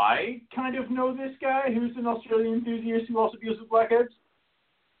 Do I kind of know this guy who's an Australian enthusiast who also deals with blackheads?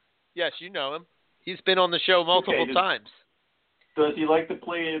 Yes, you know him. He's been on the show multiple times. Does he like to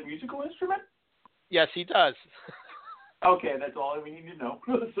play a musical instrument? Yes, he does. Okay, that's all we need to know.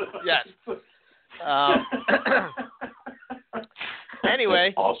 Yes.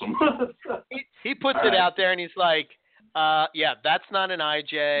 Anyway, awesome. he puts it out there, and he's like, that's not an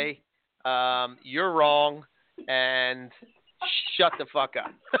IJ. You're wrong, and shut the fuck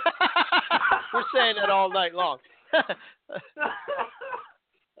up. We're saying that all night long.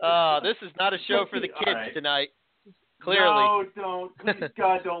 This is not a show for the kids tonight. Clearly. No, don't. Please,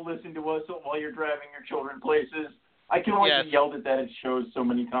 God, don't listen to us while you're driving your children places. I can only be yelled at that at shows so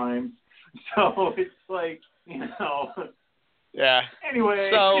many times. So it's like, Yeah.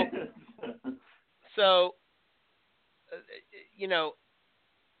 Anyway. So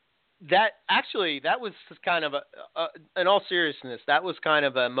that was kind of in all seriousness, that was kind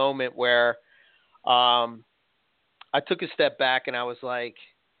of a moment where I took a step back and I was like,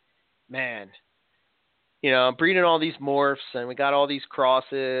 man, I'm breeding all these morphs and we got all these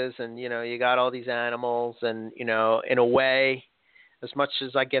crosses and, you got all these animals and, in a way, as much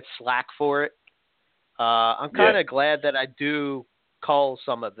as I get slack for it, I'm kind of glad that I do cull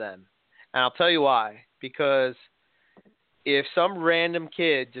some of them. And I'll tell you why. Because if some random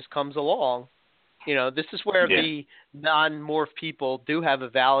kid just comes along, this is where the non-morph people do have a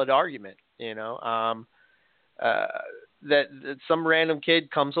valid argument, that some random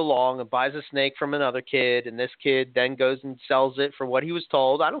kid comes along and buys a snake from another kid, and this kid then goes and sells it for what he was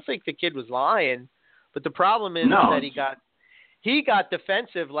told. I don't think the kid was lying, but the problem is that he got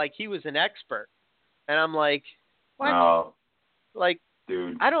defensive like he was an expert. And I'm like, what? No. Like,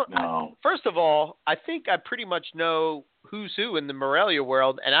 dude, I don't know. First of all, I think I pretty much know who's who in the Morelia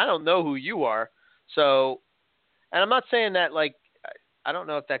world, and I don't know who you are. So, and I'm not saying that, like, I don't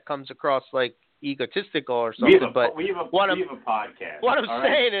know if that comes across like egotistical or something, but we have a podcast. What I'm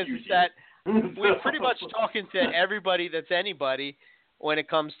saying is that we're pretty much talking to everybody that's anybody when it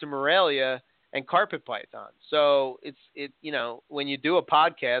comes to Morelia and carpet python. So when you do a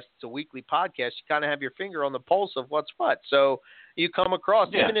podcast, it's a weekly podcast, you kind of have your finger on the pulse of what's what. So you come across,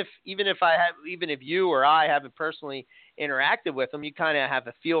 even if you or I haven't personally interacted with them, you kind of have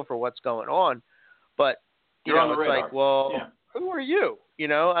a feel for what's going on. But You're on the radar. like, well, who are you?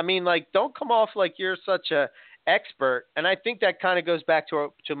 I mean, like, don't come off like you're such a expert. And I think that kind of goes back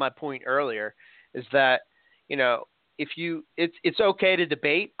to my point earlier, is that, it's okay to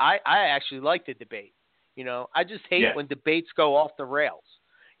debate. I actually like to debate. I just hate when debates go off the rails.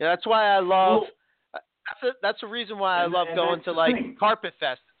 That's why I love. That's the reason why I love going to like Carpet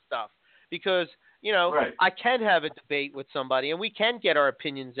Fest and stuff, because I can have a debate with somebody and we can get our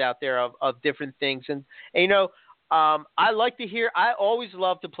opinions out there of different things. And I like to hear. I always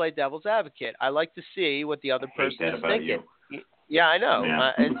love to play devil's advocate. I like to see what the other person is thinking. Yeah, I know.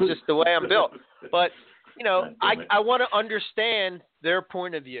 Yeah. It's just the way I'm built. But I want to understand their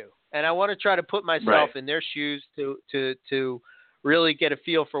point of view, and I want to try to put myself in their shoes to really get a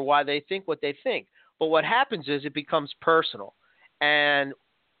feel for why they think what they think. But what happens is it becomes personal, and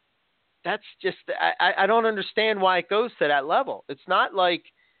that's just I don't understand why it goes to that level. It's not like.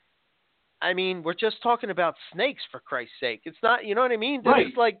 I mean, we're just talking about snakes, for Christ's sake. It's not, you know what I mean? This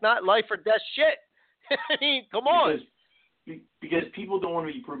is like not life or death shit. I mean, come on. Because people don't want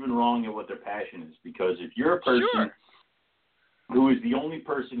to be proven wrong at what their passion is. Because if you're a person who is the only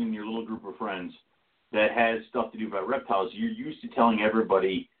person in your little group of friends that has stuff to do about reptiles, you're used to telling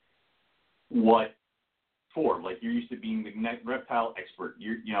everybody what for. Like, you're used to being the reptile expert.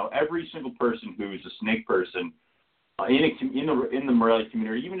 Every single person who's a snake person in the Morelia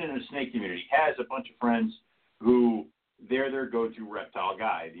community, even in a snake community, has a bunch of friends who they're their go-to reptile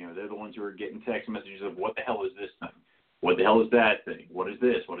guide. They're the ones who are getting text messages of what the hell is this thing? What the hell is that thing? What is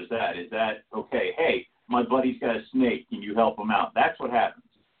this? What is that? Is that okay? Hey, my buddy's got a snake. Can you help him out? That's what happens.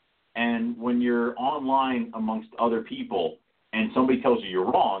 And when you're online amongst other people and somebody tells you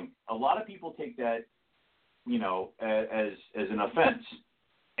you're wrong, a lot of people take that, as an offense,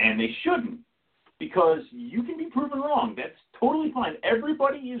 and they shouldn't. Because you can be proven wrong. That's totally fine.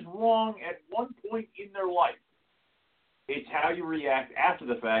 Everybody is wrong at one point in their life. It's how you react after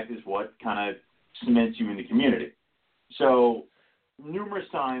the fact is what kind of cements you in the community. So numerous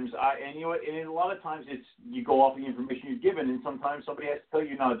times, and a lot of times it's you go off the information you're given, and sometimes somebody has to tell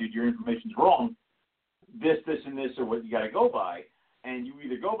you, no, dude, your information's wrong. This, and this are what you got to go by. And you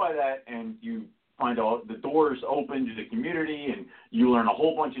either go by that and you find out the doors open to the community and you learn a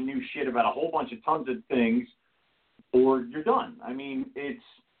whole bunch of new shit about a whole bunch of tons of things, or you're done. I mean,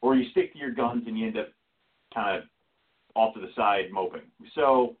 or you stick to your guns and you end up kind of off to the side moping.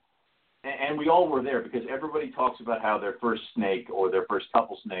 So, and we all were there because everybody talks about how their first snake or their first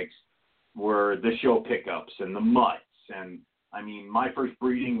couple snakes were the show pickups and the mutts. And I mean, my first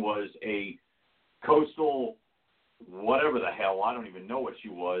breeding was a coastal, whatever the hell, I don't even know what she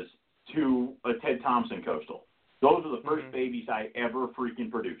was, to a Ted Thompson coastal. Those are the first babies I ever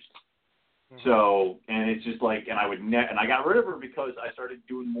freaking produced. So, and it's just like, and I got rid of her because I started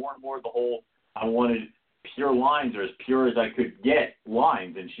doing more and more of the whole, I wanted pure lines or as pure as I could get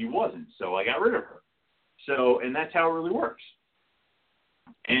lines, and she wasn't. So I got rid of her. So, and that's how it really works.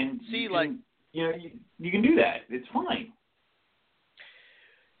 And you can do that. It's fine.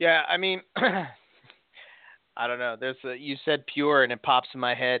 Yeah, I mean, I don't know. You said pure, and it pops in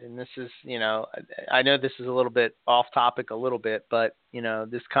my head. And this is, I know this is a little bit off topic, but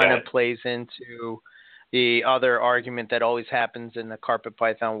this kind of plays into the other argument that always happens in the carpet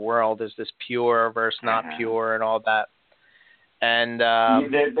python world: is this pure versus not pure, and all that. And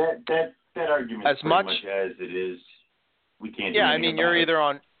that argument, as much as it is, we can't. Yeah, I mean, you're either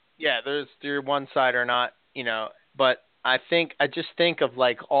on. Yeah, you're one side or not. But I just think of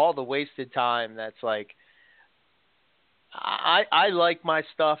like all the wasted time. That's like. I like my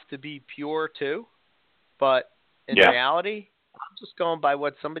stuff to be pure too, but in reality, I'm just going by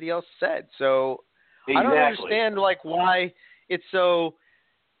what somebody else said. So I don't understand like why it's so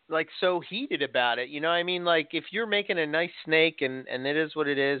heated about it. I mean, like if you're making a nice snake and it is what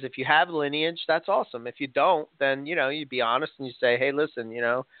it is, if you have lineage, that's awesome. If you don't, then you be honest and you say, hey, listen,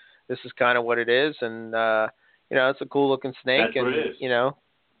 this is kind of what it is, and it's a cool looking snake, that's what it is.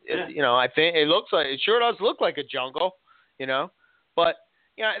 I think it sure does look like a jungle. But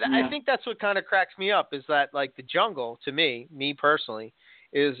I think that's what kind of cracks me up is that like the jungle to me personally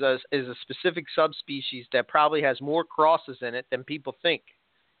is a specific subspecies that probably has more crosses in it than people think.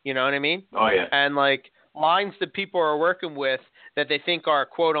 You know what I mean? Oh yeah. And like lines that people are working with that they think are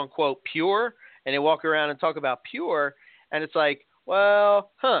quote unquote pure, and they walk around and talk about pure, and it's like, well,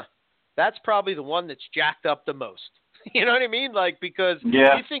 that's probably the one that's jacked up the most. You know what I mean? Like, because you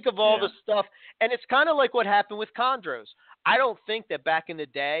think of all the stuff, and it's kind of like what happened with chondros. I don't think that back in the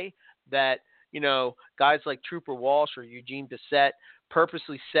day that, guys like Trooper Walsh or Eugene Bissett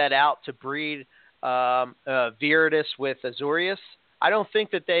purposely set out to breed Viridis with Azorius. I don't think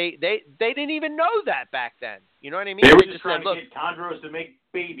that they didn't even know that back then. You know what I mean? They were just trying to get chondros to make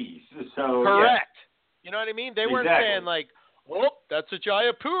babies. So correct. Yeah. You know what I mean? They weren't saying like, oh, that's a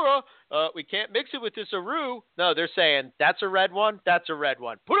Jayapura. We can't mix it with this Aru. No, they're saying that's a red one. That's a red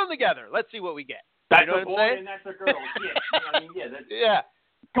one. Put them together. Let's see what we get. That's you know a boy and that's a girl.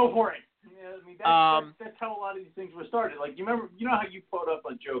 Go for it. That's how a lot of these things were started. Like you know how you put up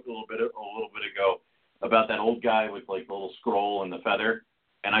a joke a little bit ago about that old guy with like the little scroll and the feather.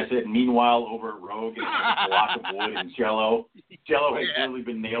 And I said, meanwhile, over at Rogue, it's like a block of wood and Jell-O. Jell-O has clearly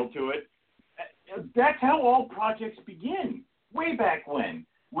been nailed to it. That's how all projects begin, way back when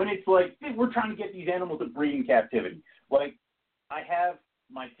it's like, we're trying to get these animals to breed in captivity. Like, I have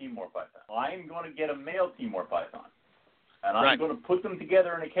my Timor python. I am going to get a male Timor python, and I'm going to put them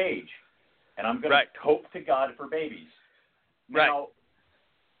together in a cage, and I'm going to hope to God for babies. Now,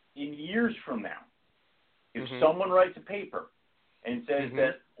 in years from now, if someone writes a paper and says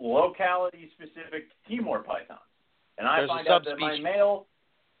that locality-specific Timor pythons, and I find out that my male,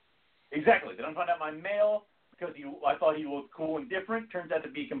 then I find out my male, because I thought he looked cool and different, turns out to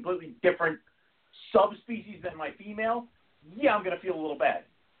be a completely different subspecies than my female, I'm going to feel a little bad.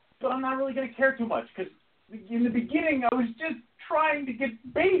 But I'm not really going to care too much, because in the beginning, I was just trying to get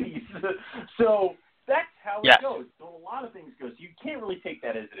babies. So that's how it goes. So a lot of things go. So you can't really take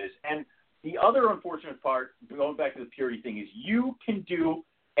that as it is. And the other unfortunate part, going back to the purity thing, is you can do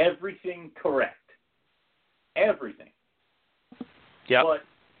everything correct. Everything. Yeah. But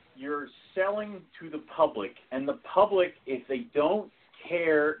you're selling to the public, and the public, if they don't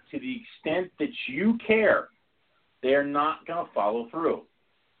care to the extent that you care, they're not going to follow through.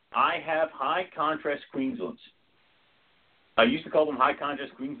 I have high contrast Queenslands. I used to call them high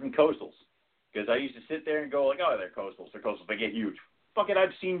contrast Queensland coastals, because I used to sit there and go like, oh, they're coastals. They get huge. Fuck it,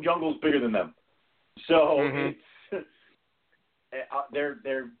 I've seen jungles bigger than them. So it's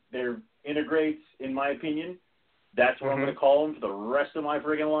they're integrates, in my opinion. That's what I'm going to call them for the rest of my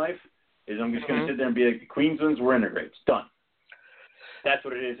friggin' life. Is I'm just going to sit there and be like, the Queenslands were integrates. Done. That's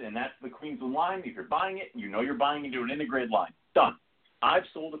what it is, and that's the Queensland line. If you're buying it, you know you're buying into an integrated line. Done. I've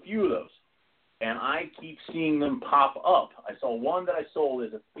sold a few of those, and I keep seeing them pop up. I saw one that I sold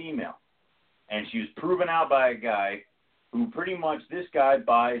as a female, and she was proven out by a guy who pretty much, this guy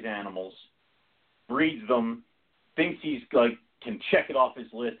buys animals, breeds them, thinks he's like can check it off his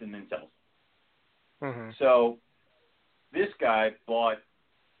list, and then sells them. So this guy bought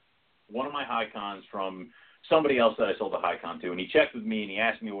one of my Hycons from somebody else that I sold the Hycon to, and he checked with me, and he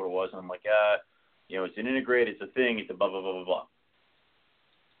asked me what it was, and I'm like, it's an integrate, it's a thing, it's a blah, blah, blah, blah, blah.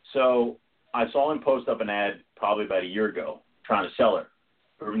 So I saw him post up an ad probably about a year ago trying to sell her,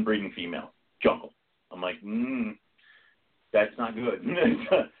 urban breeding female, jungle. I'm like, that's not good.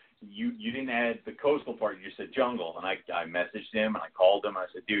 You didn't add the coastal part, you just said jungle. And I messaged him, and I called him, and I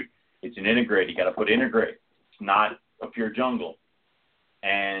said, dude, it's an integrate. You got to put integrate. It's not a pure jungle.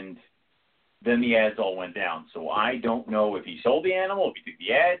 And then the ads all went down. So I don't know if he sold the animal, if he took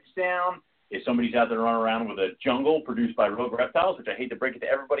the ads down, if somebody's out there running around with a jungle produced by Rogue Reptiles, which I hate to break it to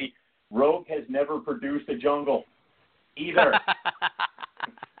everybody. Rogue has never produced a jungle either.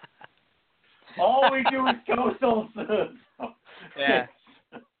 All we do is coastals. Yeah.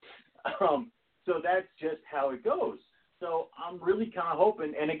 So that's just how it goes. So I'm really kind of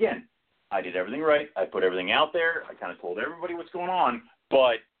hoping, and again, I did everything right. I put everything out there. I kind of told everybody what's going on,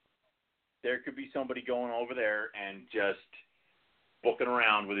 but there could be somebody going over there and just booking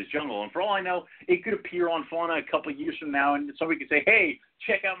around with his jungle. And for all I know, it could appear on Fauna a couple of years from now, and somebody could say, hey,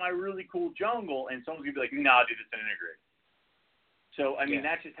 check out my really cool jungle, and someone's going to be like, nah, dude, it's an integrate. So, I mean,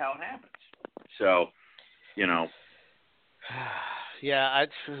 that's just how it happens. So, Yeah,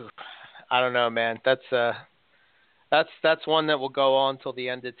 I don't know, man. That's one that will go on till the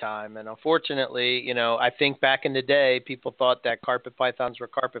end of time. And unfortunately, I think back in the day, people thought that carpet pythons were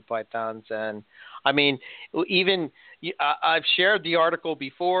carpet pythons. And I mean, even I've shared the article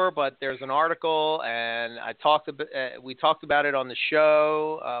before, but there's an article, and we talked about it on the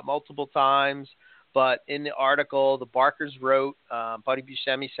show multiple times. But in the article, the Barkers wrote, Buddy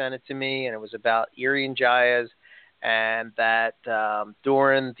Buscemi sent it to me, and it was about Irian Jayas, and that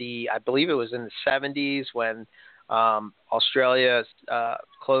during I believe it was in the 70s when Australia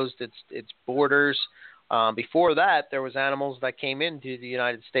closed its borders. Before that, there was animals that came into the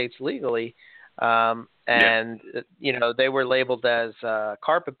United States legally, and they were labeled as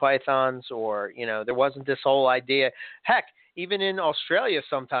carpet pythons, or there wasn't this whole idea. Heck, even in Australia,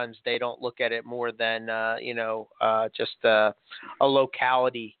 sometimes they don't look at it more than just a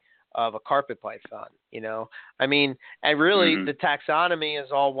locality of a carpet python. I mean, and really the taxonomy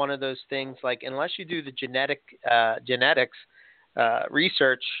is all one of those things, like, unless you do the genetics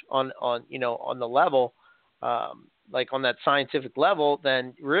research on the level, like on that scientific level,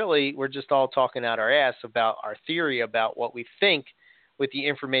 then really we're just all talking out our ass about our theory about what we think with the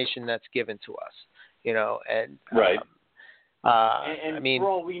information that's given to us, and right. I mean, for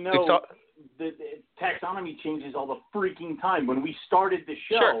all we know, the taxonomy changes all the freaking time. When we started the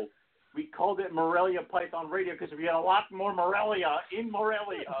show, we called it Morelia Python Radio because we had a lot more Morelia in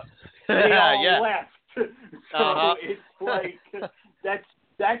Morelia. They all left. So it's like, that's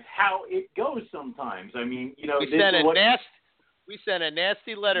times. I mean, we sent a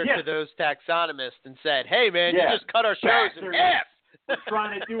nasty letter Yes. to those taxonomists and said, "Hey, man, you Yeah. just cut our shows in half." We're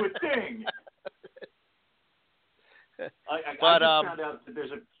trying to do a thing. I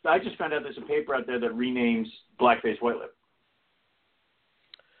just found out there's a paper out there that renames blackface white lip.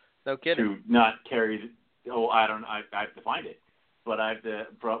 No kidding. To not carry. I have to find it, but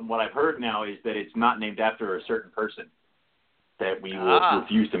from what I've heard now is that it's not named after a certain person that we will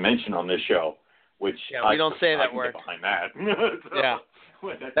refuse to mention on this show. Which we don't say that I word. Get behind that. So, yeah,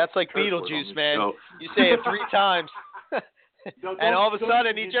 that's like Beetlejuice, man. Show. You say it 3 times, and all of a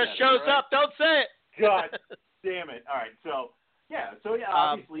sudden he just shows up. Don't say it. God damn it! All right, so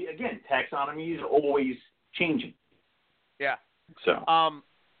obviously, again, taxonomy is always changing. Yeah. So. I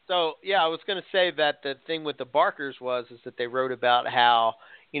was going to say that the thing with the Barkers is that they wrote about how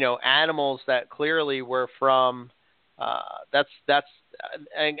animals that clearly were from. And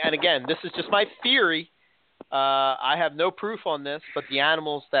again, this is just my theory. I have no proof on this, but the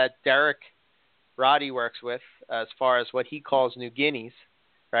animals that Derek Roddy works with, as far as what he calls New Guineas,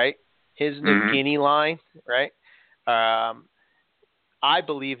 right? His New Guinea line, right? I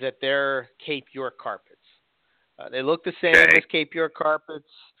believe that they're Cape York carpets. They look the same as Cape York carpets,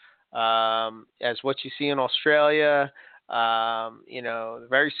 as what you see in Australia.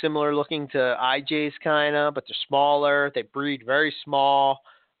 Very similar looking to IJs kind of, but they're smaller. They breed very small.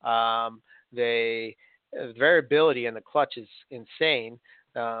 The variability in the clutch is insane.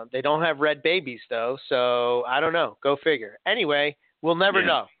 They don't have red babies though, so I don't know. Go figure. Anyway, we'll never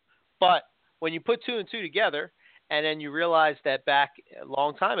know. But when you put 2 and 2 together, and then you realize that back a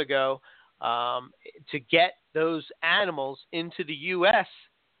long time ago, to get those animals into the U.S.,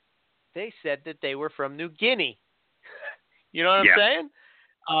 they said that they were from New Guinea. You know what I'm saying?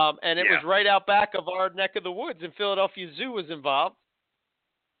 And it was right out back of our neck of the woods, and Philadelphia Zoo was involved.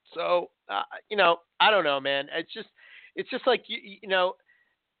 So, I don't know, man. It's just like,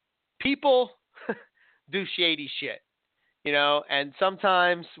 people do shady shit, and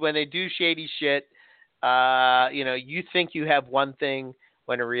sometimes when they do shady shit, you think you have one thing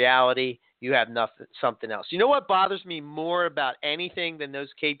when in reality you have something else. You know what bothers me more about anything than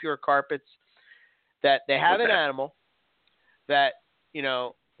those Cape York carpets? That they have an animal that,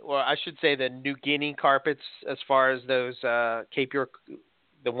 or I should say the New Guinea carpets, as far as those Cape York,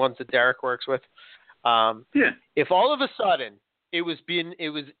 the ones that Derek works with. If all of a sudden it was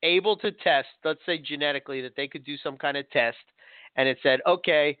able to test, let's say genetically, that they could do some kind of test, and it said,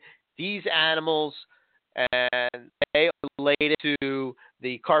 okay, these animals and they are related to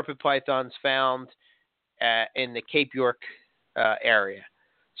the carpet pythons found in the Cape York area.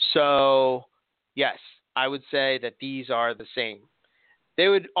 So, yes, I would say that these are the same. They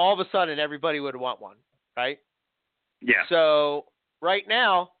would, all of a sudden, everybody would want one, right? Yeah. So right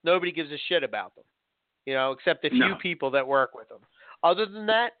now, nobody gives a shit about them, except a few people that work with them. Other than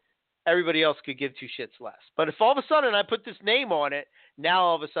that, everybody else could give 2 shits less. But if all of a sudden I put this name on it, now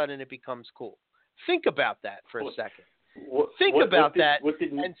all of a sudden it becomes cool. Think about that for a second. Think about that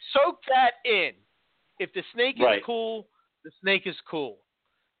and soak that in. If the snake is cool, the snake is cool.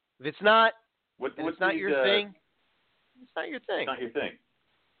 If it's not, it's not your thing. It's not your thing. It's not your thing.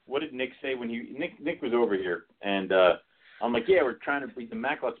 What did Nick say when Nick was over here? And I'm like, we're trying to breed the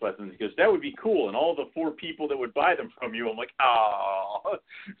Macklot's pythons. He goes, that would be cool. And all the 4 people that would buy them from you, I'm like, oh.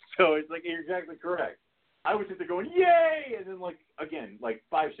 So it's like, you're exactly correct. I would sit there going, yay! And then,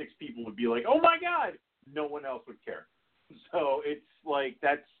 5, 6 people would be like, oh, my God. No one else would care. So it's like,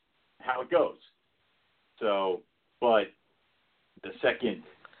 that's how it goes. So, but the second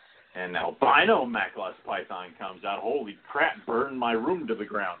an albino Macklot's python comes out, holy crap, burn my room to the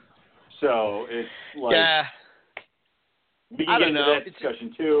ground. So it's like, we can get into that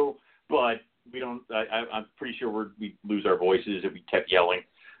discussion too, but we don't. I'm pretty sure we lose our voices if we kept yelling.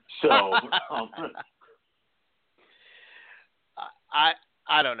 So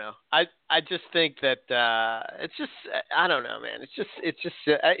I don't know. I just think that it's just, I don't know, man. It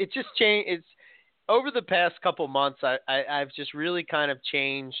just changed. It's over the past couple months. I've just really kind of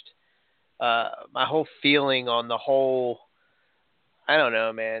changed my whole feeling on the whole. I don't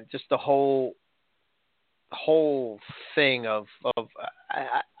know, man. Just the whole thing of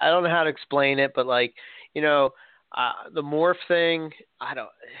I don't know how to explain it, but the morph thing.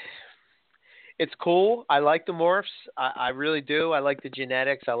 It's cool. I like the morphs. I really do. I like the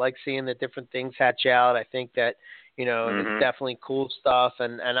genetics. I like seeing the different things hatch out. I think that, it's definitely cool stuff,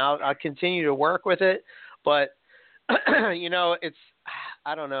 and I'll continue to work with it. But, it's,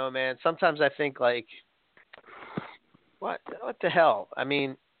 I don't know, man. Sometimes I think what the hell? I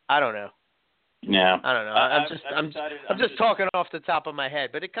mean, I don't know. Yeah. I don't know. I'm just talking off the top of my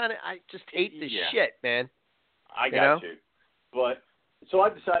head, but I just hate this shit, man. I got you. But so I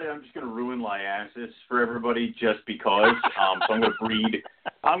decided I'm just going to ruin liasis for everybody just because. So I'm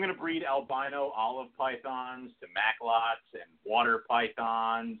going to breed albino olive pythons to maclots and water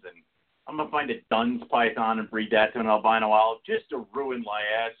pythons, and I'm going to find a Dunn's python and breed that to an albino olive just to ruin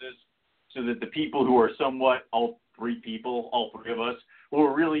liasis, so that the people who are somewhat, all three of us, who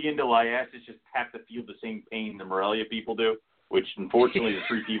are really into liasis just have to feel the same pain the Morelia people do, which unfortunately the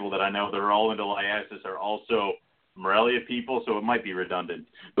three people that I know that are all into liasis are also Morelia people, so it might be redundant.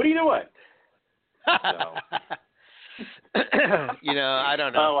 But either way. So. I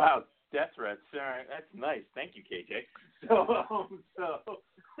don't know. Oh, wow. Death threats. All right. That's nice. Thank you, KJ.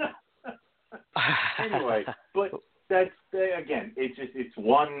 So anyway, but that's, again, it's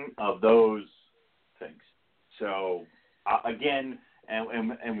one of those things. So, again,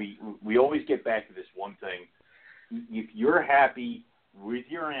 and we always get back to this one thing. If you're happy with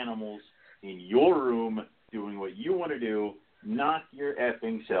your animals in your room doing what you want to do, knock your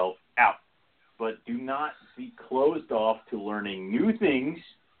effing self out. But do not be closed off to learning new things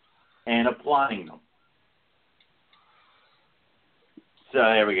and applying them. So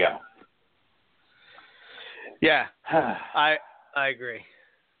there we go. Yeah, I agree.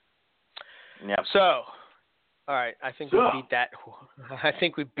 Yep. So, all right, I think we beat that. I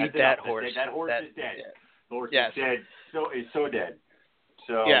think we beat that horse. That horse is dead. Yeah. The horse is dead. So dead.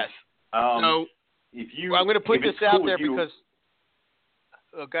 So yes. So if you, I'm going to put this out there because.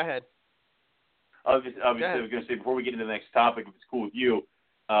 Oh, go ahead. I was going to say, before we get into the next topic, if it's cool with you,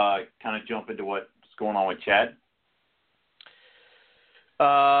 kind of jump into what's going on with Chad.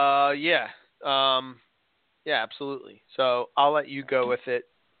 Yeah. Yeah, absolutely. So I'll let you go with it.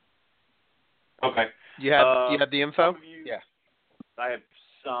 Okay. You have the info? Yeah. I have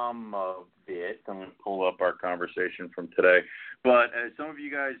some of it. I'm going to pull up our conversation from today. But as some of you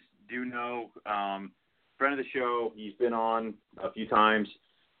guys do know, friend of the show, he's been on a few times.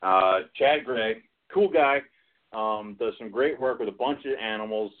 Chad Gray, cool guy, does some great work with a bunch of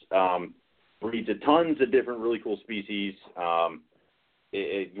animals, breeds a tons of different really cool species,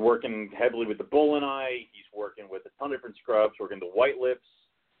 working heavily with the bull and he's working with a ton of different scrubs, working the white lips,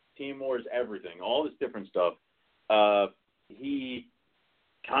 Timors, everything, all this different stuff. He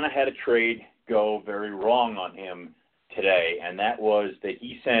kind of had a trade go very wrong on him today, and that was that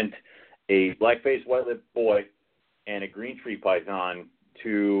he sent a black-faced white-lipped boy and a green tree python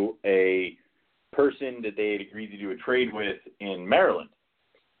to a person that they had agreed to do a trade with in Maryland.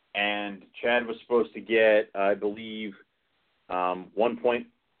 And Chad was supposed to get, I believe,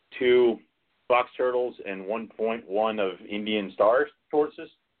 1.2 box turtles and 1.1 of Indian star tortoises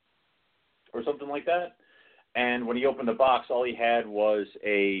or something like that. And when he opened the box, all he had was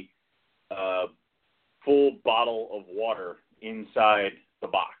a full bottle of water inside the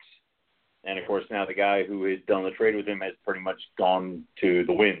box. And, of course, now the guy who has done the trade with him has pretty much gone to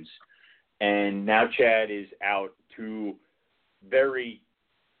the winds. And now Chad is out to very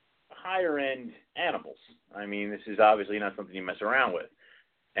higher-end animals. I mean, this is obviously not something you mess around with.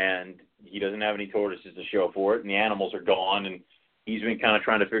 And he doesn't have any tortoises to show for it, and the animals are gone. And he's been kind of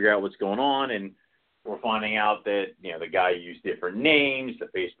trying to figure out what's going on. And we're finding out that, the guy used different names. The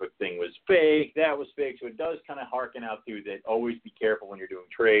Facebook thing was fake. That was fake. So it does kind of harken out to that always be careful when you're doing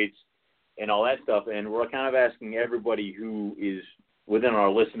trades and all that stuff. And we're kind of asking everybody who is within our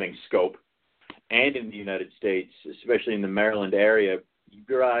listening scope and in the United States, especially in the Maryland area, keep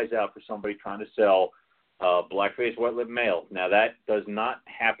your eyes out for somebody trying to sell black-faced white-lipped male. Now, that does not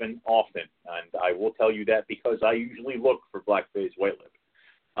happen often, and I will tell you that because I usually look for black-faced white-lipped.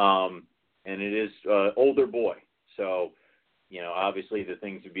 And it is older boy. So, obviously the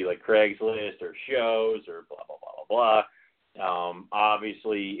things would be like Craigslist or shows or blah, blah, blah, blah, blah.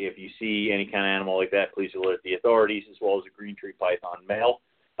 Obviously, if you see any kind of animal like that, please alert the authorities, as well as a green tree python male.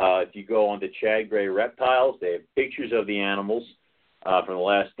 If you go on to Chad Gray Reptiles, they have pictures of the animals from the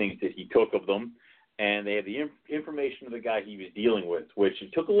last things that he took of them, and they have the information of the guy he was dealing with, which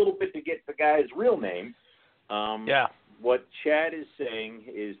it took a little bit to get the guy's real name. What Chad is saying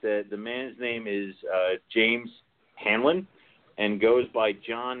is that the man's name is James Hanlon and goes by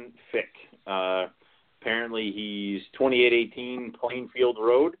John Fick. Apparently, he's 2818 Plainfield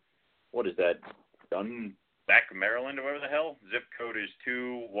Road. What is that? Back Maryland, or whatever the hell. Zip code is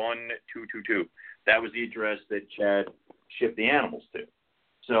 21222. That was the address that Chad shipped the animals to.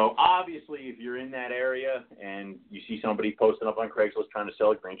 So, obviously, if you're in that area and you see somebody posting up on Craigslist trying to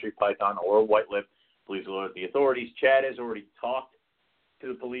sell a green tree python or a white lip, please alert the authorities. Chad has already talked to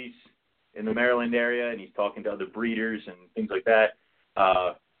the police in the Maryland area, and he's talking to other breeders and things like that.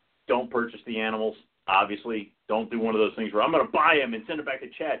 don't purchase the animals. Obviously, don't do one of those things where I'm going to buy them and send it back to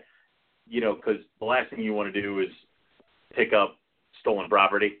Chad. Because the last thing you want to do is pick up stolen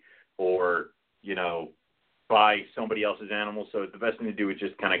property or, buy somebody else's animals. So the best thing to do is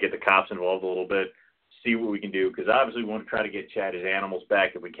just kind of get the cops involved a little bit, see what we can do. Because obviously we want to try to get Chad his animals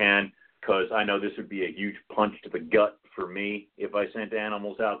back if we can, because I know this would be a huge punch to the gut for me if I sent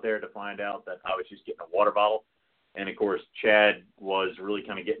animals out there to find out that I was just getting a water bottle. And, of course, Chad was really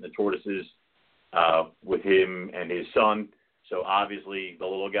kind of getting the tortoises with him and his son. So obviously the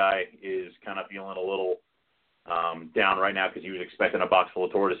little guy is kind of feeling a little down right now because he was expecting a box full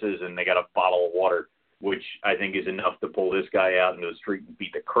of tortoises and they got a bottle of water, which I think is enough to pull this guy out into the street and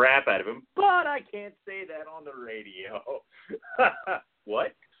beat the crap out of him. But I can't say that on the radio.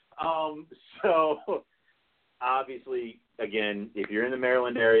 What? So obviously, again, if you're in the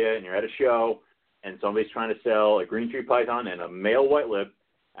Maryland area and you're at a show and somebody's trying to sell a green tree python and a male white lip,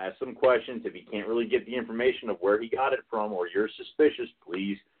 ask some questions. If you can't really get the information of where he got it from or you're suspicious,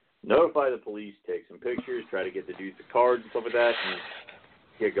 please notify the police, take some pictures, try to get the dudes the cards and stuff like that, and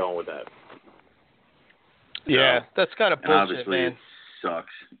get going with that. Yeah, that's kind of bullshit, obviously man. It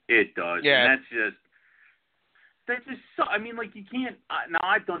sucks. It does. Yeah. And that's just I mean, like, you can't now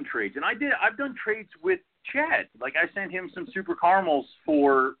I've done trades, and I've done trades with Chad. Like, I sent him some super caramels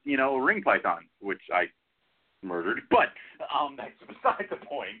for, a ring python, which I murdered, but that's beside the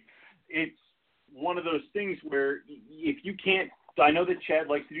point. It's one of those things where if you can't, I know that Chad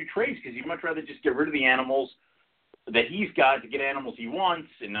likes to do trades because he'd much rather just get rid of the animals that he's got to get animals he wants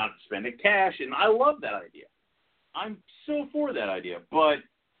and not spend the cash, and I love that idea. I'm so for that idea, but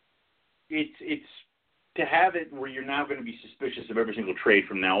it's to have it where you're now going to be suspicious of every single trade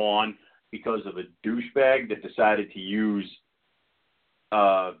from now on because of a douchebag that decided to use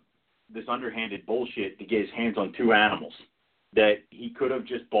this underhanded bullshit to get his hands on two animals that he could have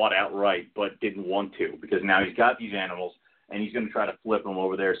just bought outright but didn't want to, because now he's got these animals and he's going to try to flip them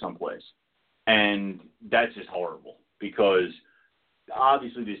over there someplace. And that's just horrible because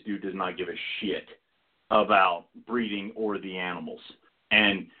obviously this dude does not give a shit about breeding or the animals.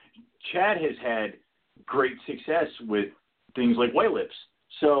 And Chad has had great success with things like white lips.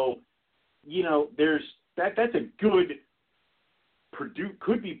 So, there's that's a good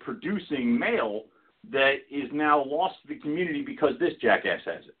could be producing male that is now lost to the community because this jackass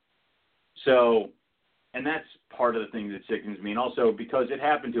has it. So, and that's part of the thing that sickens me. And also because it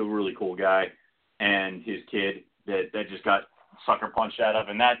happened to a really cool guy and his kid that just got sucker punched out of,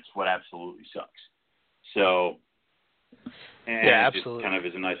 and that's what absolutely sucks. So, and yeah, it just absolutely. kind of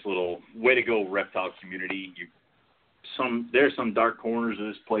is a nice little way to go, reptile community. There's some dark corners of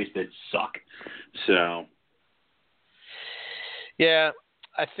this place that suck. So, yeah,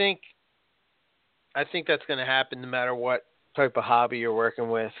 I think that's going to happen no matter what type of hobby you're working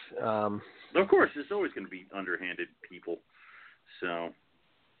with. Of course, there's always going to be underhanded people. So,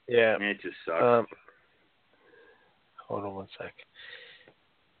 yeah, it just sucks. Hold on one sec.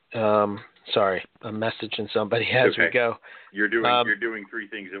 Sorry, I'm messaging somebody as we go. You're doing three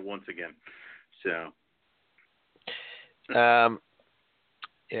things at once again. So.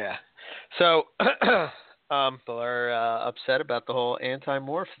 Yeah. So, people are upset about the whole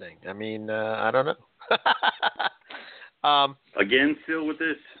anti-morph thing. I mean, I don't know. Again, still with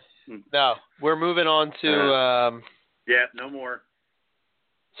this? No, we're moving on to. Yeah, no more.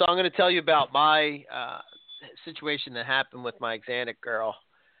 So I'm going to tell you about my situation that happened with my Xanax girl.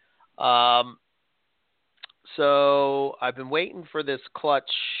 So I've been waiting for this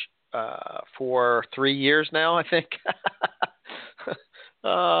clutch for 3 years now, I think.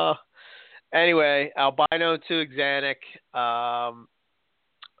 Anyway, albino to Xanax.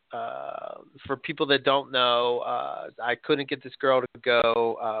 For people that don't know, I couldn't get this girl to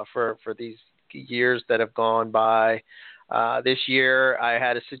go for these years that have gone by. This year, I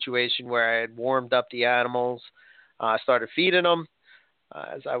had a situation where I had warmed up the animals. I started feeding them.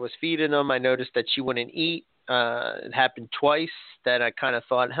 As I was feeding them, I noticed that she wouldn't eat. It happened twice. Then I kind of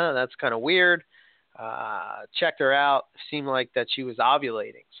thought, that's kind of weird. Checked her out. Seemed like that she was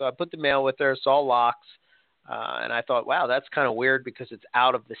ovulating. So I put the male with her, saw locks, and I thought, wow, that's kind of weird because it's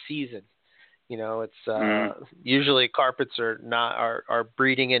out of the season. It's usually carpets are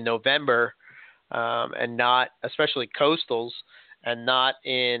breeding in November, and not, especially coastals, and not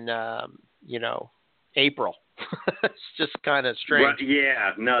in April. It's just kind of strange. Well,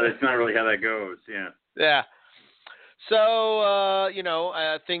 yeah, no, that's not really how that goes. Yeah. Yeah. So,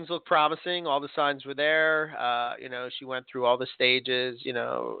 things look promising. All the signs were there. She went through all the stages,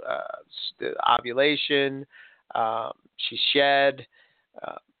 the ovulation. She shed,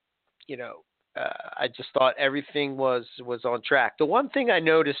 I just thought everything was on track. The one thing I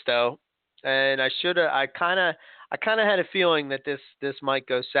noticed though, and I kind of had a feeling that this might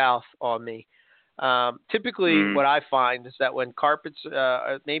go south on me. Typically, what I find is that when carpets,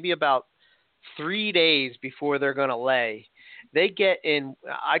 maybe about 3 days before they're going to lay, they get in.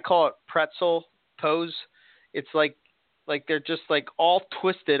 I call it pretzel pose. It's like they're just like all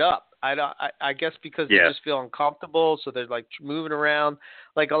twisted up. I guess because they just feel uncomfortable, so they're like moving around.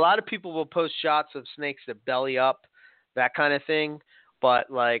 Like a lot of people will post shots of snakes that belly up, that kind of thing. But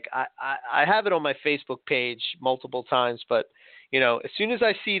like I have it on my Facebook page multiple times. But as soon as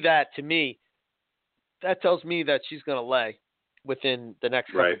I see that, to me, that tells me that she's going to lay within the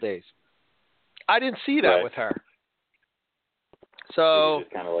next couple of days. I didn't see that with her. So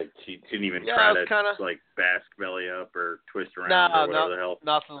just kind of like she didn't even try to like bask belly up or twist around or whatever the hell.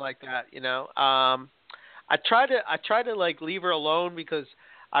 Nothing like that. I tried to like leave her alone because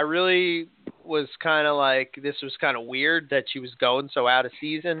I really was kind of like, this was kind of weird that she was going so out of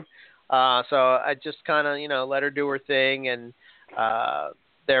season. So I just kind of let her do her thing, and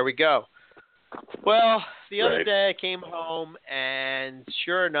there we go. Well, the other day I came home, and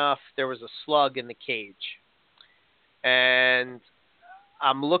sure enough, there was a slug in the cage. And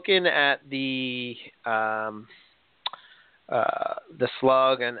I'm looking at the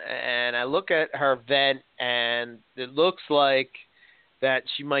slug, and I look at her vent, and it looks like that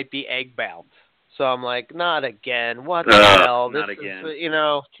she might be egg bound. So I'm like, not again. What the hell? Not again.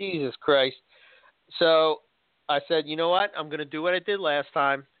 Jesus Christ. So I said, you know what? I'm going to do what I did last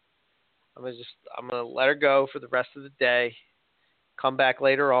time. I'm going to let her go for the rest of the day. Come back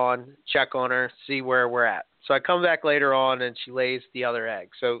later on, check on her, see where we're at. So I come back later on, and she lays the other egg.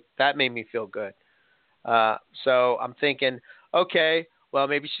 So that made me feel good. So I'm thinking, okay, well,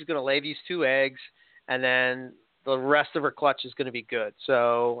 maybe she's going to lay these 2 eggs, and then the rest of her clutch is going to be good.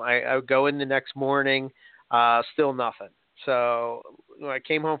 So I go in the next morning, still nothing. So when I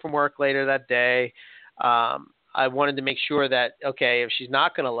came home from work later that day, I wanted to make sure that, okay, if she's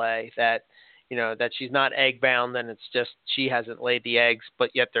not going to lay, that that she's not egg bound, then it's just she hasn't laid the eggs,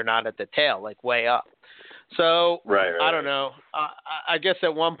 but yet they're not at the tail, like way up. So I don't know. I guess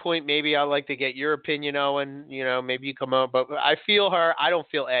at one point maybe I'd like to get your opinion, Owen. Maybe you come out, but I feel her. I don't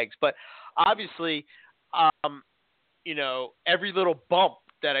feel eggs, but obviously, every little bump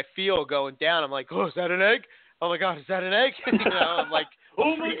that I feel going down, I'm like, oh, is that an egg? Oh my God, is that an egg? I'm like,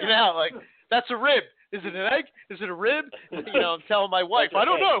 freaking out, like that's a rib. Is it an egg? Is it a rib? I'm telling my wife, I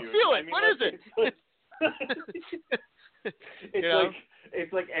don't know. Feel it. What is it?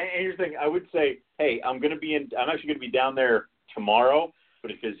 It's like, and here's the thing. I would say, hey, I'm actually going to be down there tomorrow,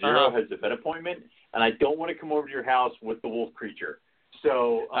 but it's because Zero has a vet appointment, and I don't want to come over to your house with the wolf creature.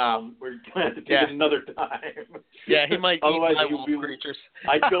 So we're going to have to do it another time. Yeah, he might eat my wolf creatures.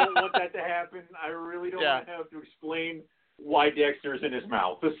 I don't want that to happen. I really don't want to have to explain why Dexter's in his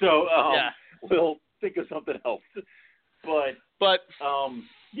mouth. So we'll think of something else. But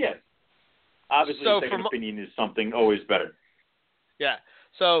yes. Obviously, second opinion is something always better. Yeah.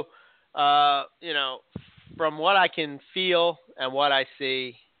 So, from what I can feel and what I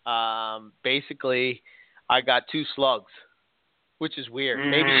see, basically, I got 2 slugs, which is weird.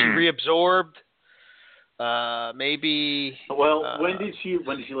 Maybe she reabsorbed. Maybe. Well, when did she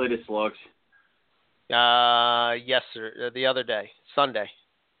lay the slugs? Yesterday, the other day, Sunday.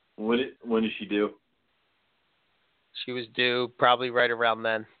 When did she do? She was due probably right around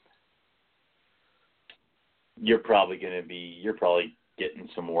then. You're probably getting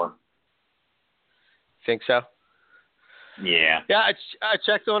some more. Think so? Yeah. Yeah, I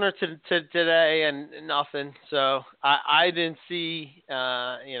checked on her today and nothing. So I didn't see,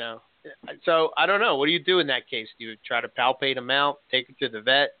 So I don't know. What do you do in that case? Do you try to palpate them out, take her to the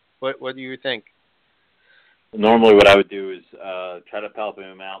vet? What do you think? Normally what I would do is try to palpate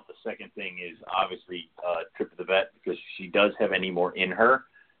them out. The second thing is obviously trip to the vet because she does have any more in her.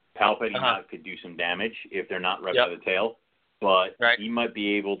 Palpating out could do some damage if they're not right by the tail. But he might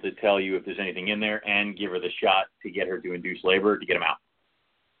be able to tell you if there's anything in there and give her the shot to get her to induce labor to get them out.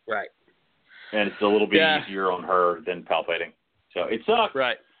 Right. And it's a little bit easier on her than palpating. So it sucks.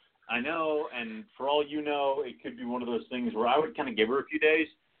 Right. I know, and for all you know, it could be one of those things where I would kind of give her a few days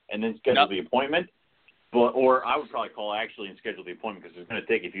and then schedule the appointment. Or I would probably call actually and schedule the appointment because it's going to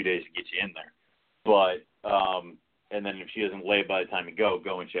take a few days to get you in there. But and then if she doesn't lay by the time you go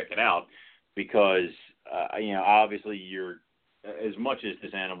and check it out because obviously you're as much as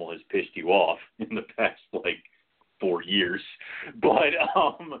this animal has pissed you off in the past 4 years, but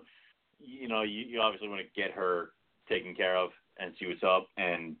you obviously want to get her taken care of and see what's up.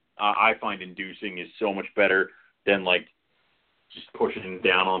 And I find inducing is so much better than just pushing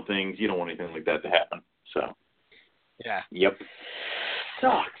down on things. You don't want anything like that to happen. So, yeah. Yep.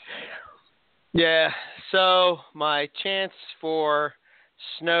 Sucks. Yeah. So my chance for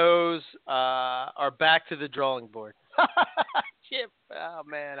snows are back to the drawing board. Chip. Oh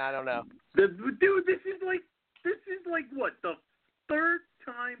man, I don't know. Dude, this is like what, the fourth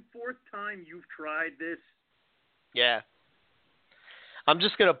time you've tried this? Yeah. I'm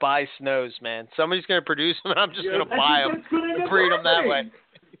just gonna buy snows, man. Somebody's gonna produce them, and I'm just gonna buy them and breed them that way.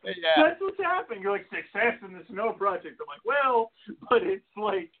 Yeah. That's what's happening. You're like, success in the snow project. I'm like, well, but it's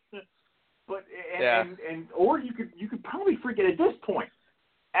like, or you could probably forget at this point.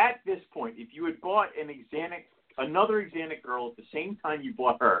 At this point, if you had bought another Xanac girl at the same time you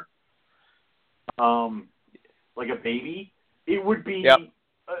bought her, like a baby, it would be an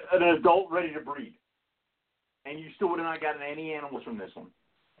adult ready to breed. And you still would have not gotten any animals from this one.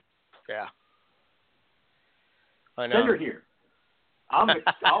 Yeah. I know. Send her here. I'll do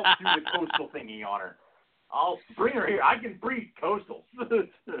the coastal thingy on her. I'll bring her here. I can breed coastals.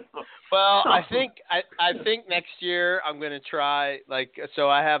 Well, I think next year I'm going to try, so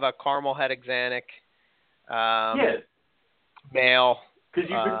I have a caramel head Xanac male. Because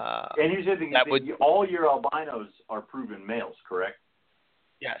and you said that all your albinos are proven males, correct?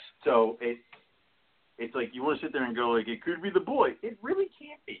 Yes. So it's like you want to sit there and go like, it could be the boy. It really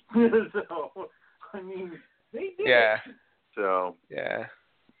can't be. So I mean, they did. Yeah. It. So yeah.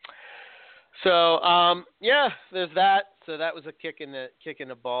 So there's that. So that was a kick in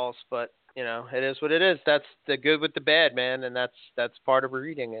the balls, but it is what it is. That's the good with the bad, man, and that's part of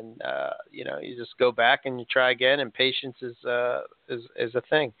breeding. And you just go back and you try again, and patience is a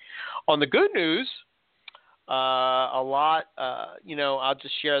thing. On the good news, a lot. I'll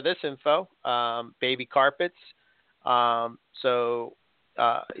just share this info. Baby carpets. So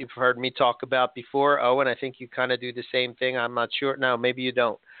you've heard me talk about before, Owen. I think you kind of do the same thing. I'm not sure. No, maybe you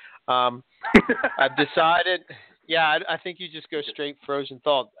don't. I've decided. Yeah, I think you just go straight frozen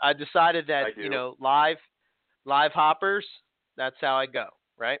thawed. I decided that live hoppers. That's how I go,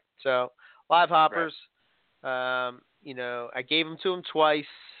 right? So live hoppers. Right. I gave them to him twice,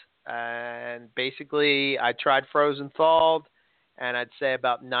 and basically I tried frozen thawed, and I'd say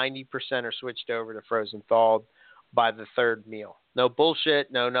about 90% are switched over to frozen thawed by the third meal. No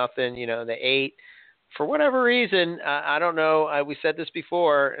bullshit, no nothing. They ate. For whatever reason, I don't know. We said this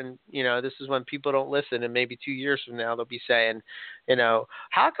before, and this is when people don't listen. And maybe 2 years from now, they'll be saying,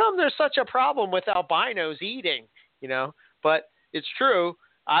 how come there's such a problem with albinos eating? But it's true.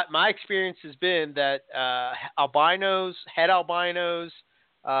 My experience has been that head albinos,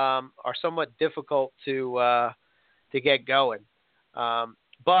 are somewhat difficult to get going,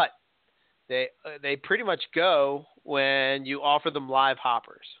 but they pretty much go when you offer them live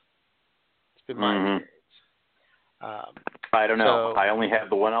hoppers. It's been my experience. I don't know. I only have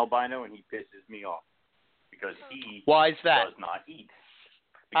the one albino, and he pisses me off because he why is that? Does not eat.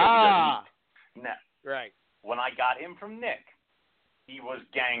 Because he doesn't eat. Now, right. When I got him from Nick, he was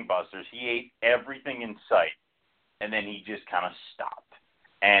gangbusters. He ate everything in sight, and then he just kind of stopped.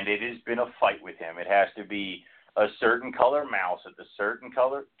 And it has been a fight with him. It has to be a certain color mouse at the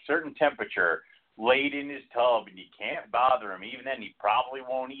certain temperature laid in his tub, and you can't bother him. Even then, he probably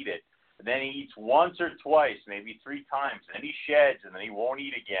won't eat it. And then he eats once or twice, maybe 3 times, and then he sheds, and then he won't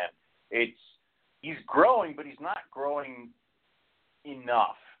eat again. He's growing, but he's not growing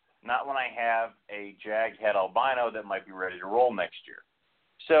enough. Not when I have a jag head albino that might be ready to roll next year.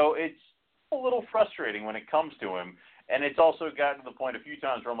 So it's a little frustrating when it comes to him. And it's also gotten to the point a few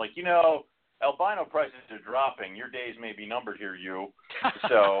times where I'm like, albino prices are dropping. Your days may be numbered here, you.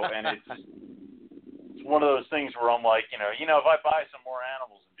 So, and it's one of those things where I'm like, if I buy some more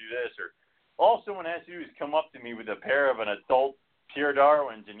animals and do this, or all someone has to do is come up to me with a pair of an adult pure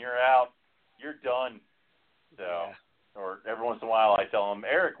Darwins and you're out, you're done. So, or every once in a while I tell them,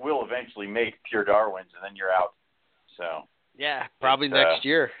 Eric will eventually make pure Darwins and then you're out. So. Yeah, probably next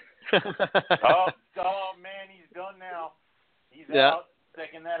year. oh man, he's done now. He's out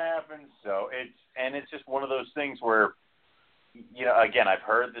second that happens. So it's just one of those things where, again, I've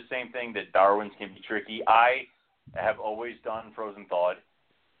heard the same thing that Darwins can be tricky. I have always done frozen thawed,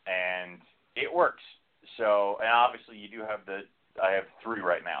 and it works. So, and obviously you do have I have 3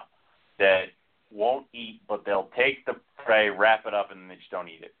 right now that won't eat, but they'll take the prey, wrap it up, and then they just don't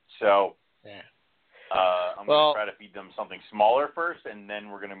eat it. So. Yeah. I'm going to try to feed them something smaller first, and then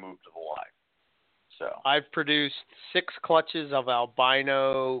we're going to move to the live. So I've produced 6 clutches of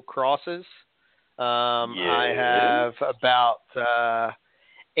albino crosses. I have about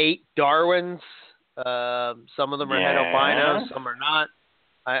 8 Darwins. Some of them are head albino, some are not.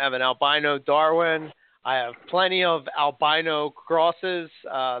 I have an albino Darwin. I have plenty of albino crosses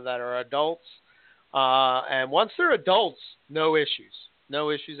that are adults. And once they're adults, no issues. No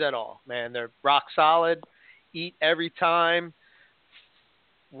issues at all, man. They're rock solid, eat every time,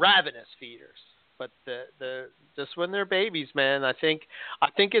 ravenous feeders. But the just when they're babies, man, I think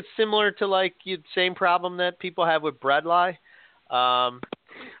it's similar to like the same problem that people have with bredli. I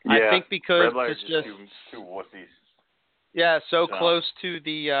think because it's just two wussies. Yeah, so close to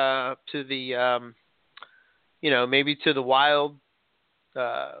the maybe to the wild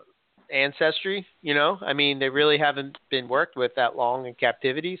ancestry, I mean, they really haven't been worked with that long in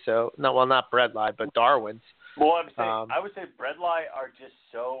captivity. So, not bredli, but Darwin's. Well, I would say bredli are just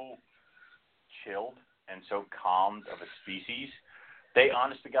so chilled and so calmed of a species. They,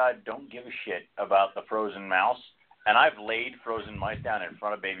 honest to God, don't give a shit about the frozen mouse. And I've laid frozen mice down in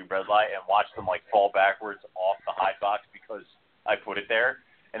front of baby bredli and watched them like fall backwards off the hide box because I put it there.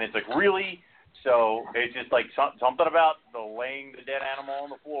 And it's like, really? So it's just like something about the laying the dead animal on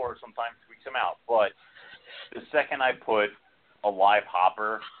the floor sometimes tweaks them out. But the second I put a live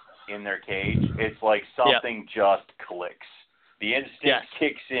hopper in their cage, it's like something just clicks. The instinct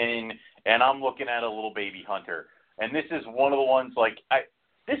kicks in, and I'm looking at a little baby hunter. And this is one of the ones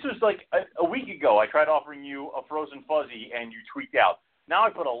this was like a week ago. I tried offering you a frozen fuzzy, and you tweaked out. Now I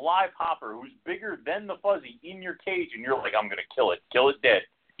put a live hopper who's bigger than the fuzzy in your cage, and you're like, I'm going to kill it. Kill it dead.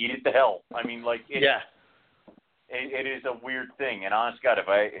 Eat it to hell. I mean, like, it is a weird thing. And honest God,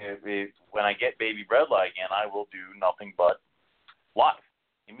 when I get baby bredli again, I will do nothing but live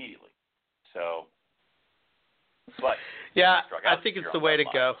immediately. So, but I think it's the way to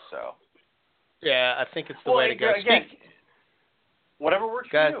go. So, yeah, I think it's the way to go. Again, whatever works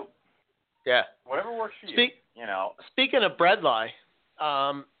for you. Yeah. Whatever works for you. Speaking of bredli,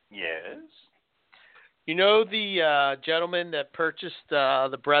 yes. You know the gentleman that purchased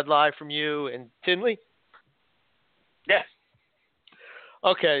the bredli from you in Tinley? Yes.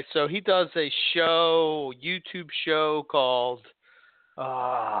 Okay, so he does a YouTube show called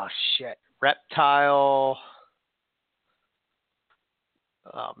Reptile.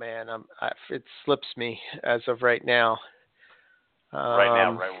 Oh man, it slips me as of right now.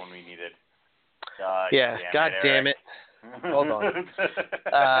 Right when we need it. God damn it. Hold on.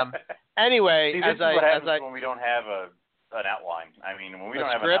 Anyway, see, this is what happens when we don't have an outline. I mean, when we don't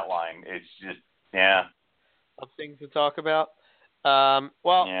have an outline, it's just of things to talk about.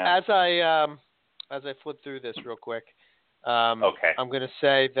 As I flip through this real quick, okay. I'm going to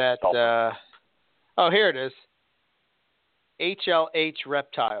say that. Here it is. HLH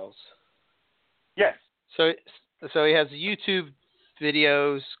Reptiles. Yes. So he has YouTube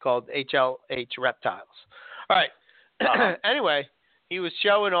videos called HLH Reptiles. All right. Anyway, he was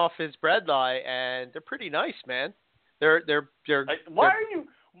showing off his bredli, and they're pretty nice, man. They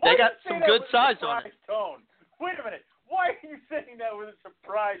got some good size on it. Tone. Wait a minute. Why are you saying that with a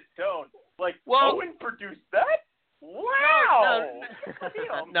surprised tone? Like, Owen produced that? Wow.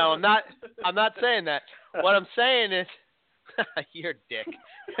 No, I'm not saying that. What I'm saying is, you're a dick.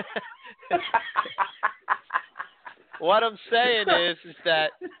 What I'm saying is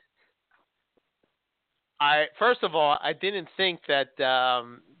that first of all, I didn't think that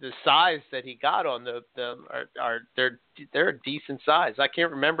the size that he got on them they're a decent size. I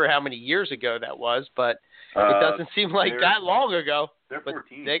can't remember how many years ago that was, but it doesn't seem like that long ago. They're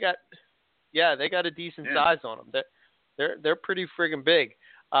 14. They got a decent size on them. They're pretty friggin' big.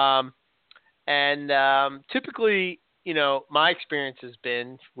 And typically, my experience has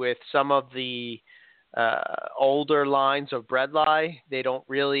been with some of the older lines of bredli, they don't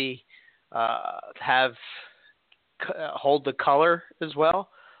really hold the color as well.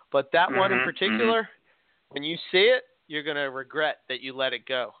 But that one in particular, when you see it, you're going to regret that you let it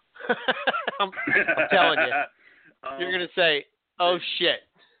go. I'm telling you. You're going to say, oh, shit.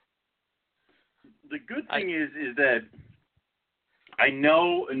 The good thing is that I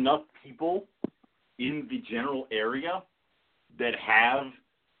know enough people in the general area that have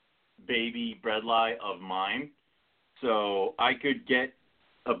baby bredli of mine, so I could get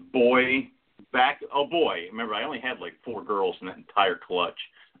a boy. Remember, I only had like 4 girls in that entire clutch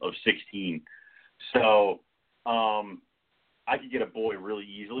of 16, so I could get a boy really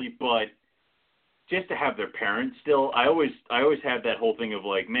easily. But just to have their parents still, I always have that whole thing of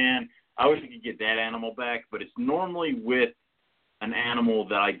like, man, I wish I could get that animal back, but it's normally with an animal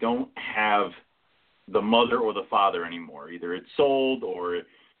that I don't have the mother or the father anymore. Either it's sold or it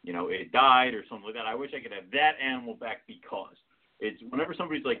died or something like that. I wish I could have that animal back because it's whenever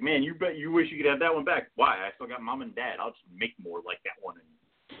somebody's like, man, you wish you could have that one back. Why? I still got mom and dad. I'll just make more like that one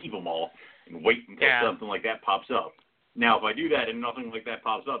and keep them all and wait until something like that pops up. Now, if I do that and nothing like that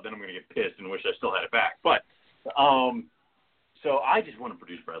pops up, then I'm going to get pissed and wish I still had it back. But so I just want to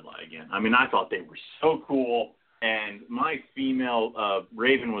produce bredli again. I mean, I thought they were so cool. And my female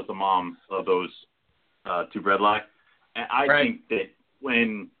Raven was the mom of those two bredli. And I think that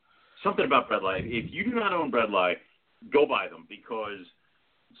when something about bredli, if you do not own bredli, go buy them, because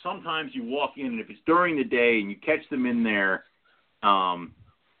sometimes you walk in and if it's during the day and you catch them in their,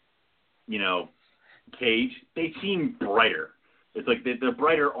 cage, they seem brighter. It's like the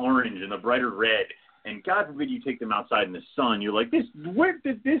brighter orange and the brighter red. And God forbid you take them outside in the sun. You're like, where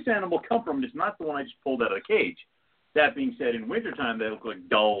did this animal come from? It's not the one I just pulled out of the cage. That being said, in wintertime, they look like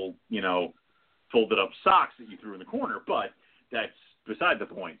dull, folded up socks that you threw in the corner. But that's beside the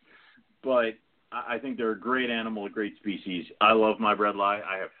point. But I think they're a great animal, a great species. I love my bredli.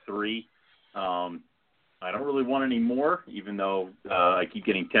 I have 3. I don't really want any more, even though I keep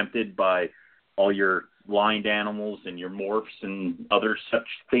getting tempted by all your lined animals and your morphs and other such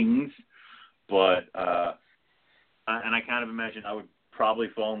things. But I kind of imagine I would probably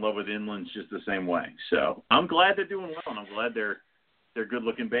fall in love with inlands just the same way. So I'm glad they're doing well, and I'm glad they're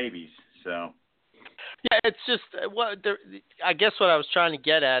good-looking babies. So. Yeah, it's just I guess what I was trying to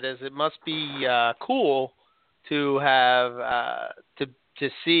get at is it must be cool to have to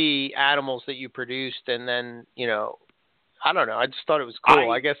see animals that you produced, and then I don't know. I just thought it was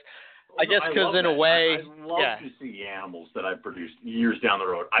cool. I guess because in a way, I love to see animals that I produced years down the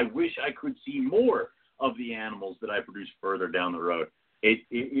road. I wish I could see more of the animals that I produced further down the road.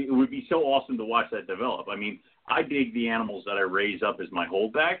 It would be so awesome to watch that develop. I mean, I dig the animals that I raise up as my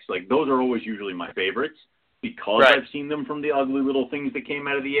holdbacks. Like, those are always usually my favorites because I've seen them from the ugly little things that came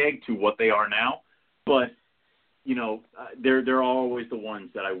out of the egg to what they are now. But, they're always the ones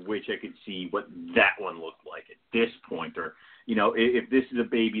that I wish I could see what that one looked like at this point. Or, if this is a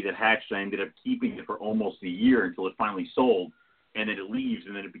baby that hatched, I ended up keeping it for almost a year until it finally sold, and then it leaves,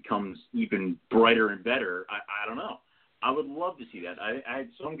 and then it becomes even brighter and better. I don't know. I would love to see that. I had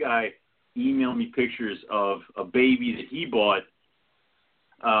some guy email me pictures of a baby that he bought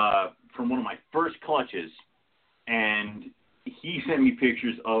from one of my first clutches, and he sent me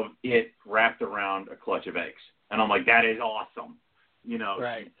pictures of it wrapped around a clutch of eggs. And I'm like, that is awesome.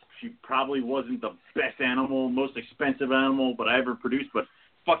 She probably wasn't the best animal, most expensive animal, but I ever produced, but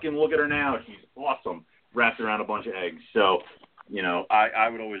fucking look at her now. She's awesome, wrapped around a bunch of eggs. So, I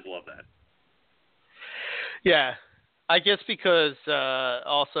would always love that. Yeah. I guess because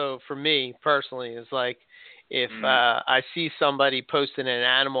also for me personally is like if I see somebody posting an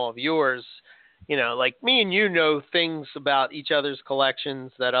animal of yours, like me and you know things about each other's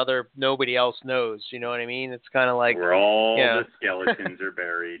collections that nobody else knows. You know what I mean? It's kind of like where all the skeletons are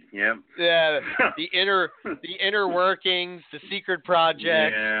buried. Yep. Yeah. The inner workings, the secret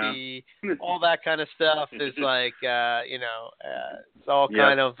projects, all that kind of stuff is like it's all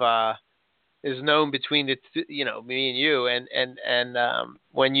kind of. Is known between the two, me and you, and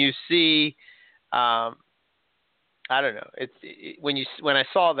when you see, I don't know, when I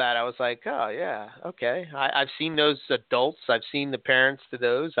saw that, I was like, oh yeah, okay. I've seen those adults. I've seen the parents to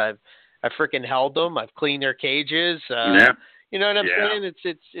those. I freaking held them. I've cleaned their cages. You know what I'm saying?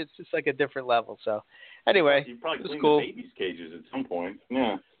 It's just like a different level. So anyway, you probably cleaned cool. the babies' cages at some point.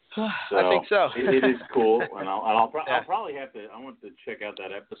 Yeah. So I think so. it is cool, and I'll probably have to. I want to check out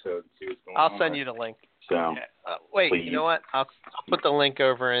that episode and see what's going on. I'll send you the link. So wait, please. You know what? I'll put the link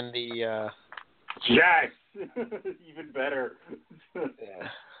over in the. Yes, even better. Yeah.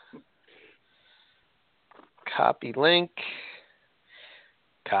 Copy link.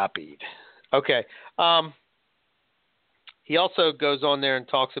 Copied. Okay. He also goes on there and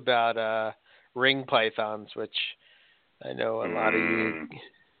talks about ring pythons, which I know a lot of you.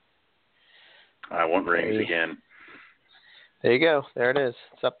 I want rings again. There you go. There it is.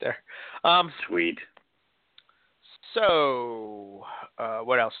 It's up there. Sweet. So,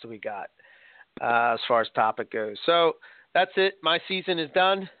 what else do we got as far as topic goes? So, that's it. My season is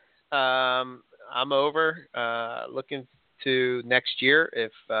done. I'm over. Looking to next year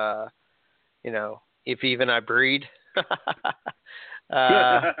if, if even I breed.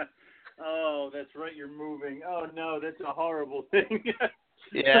 Oh, that's right. You're moving. Oh, no, that's a horrible thing.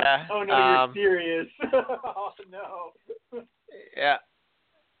 Yeah. Oh, no, you're serious. Oh, no. Yeah.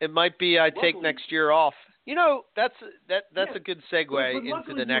 It might be I take next year off. That's a good segue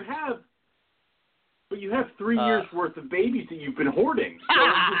into the next. But you have 3 years worth of babies that you've been hoarding. So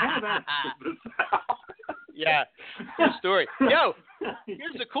you have access to this. Yeah. Good story. Yo,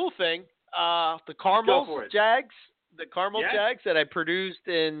 here's the cool thing. The Carmel Jags. The Carmel Jags that I produced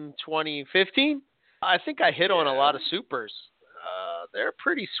in 2015, I think I hit on a lot of supers. They're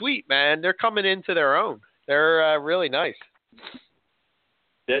pretty sweet, man. They're coming into their own. They're really nice.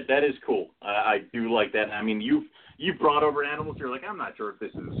 That is cool. I do like that. I mean, you've brought over animals. You're like, I'm not sure if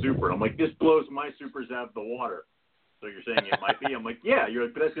this is a super. I'm like, this blows my supers out of the water. So you're saying it might be? I'm like, yeah. You're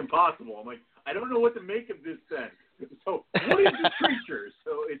like, but that's impossible. I'm like, I don't know what to make of this then. So what is this creature?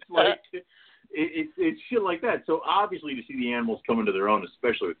 So it's like it's shit like that. So obviously to see the animals come into their own,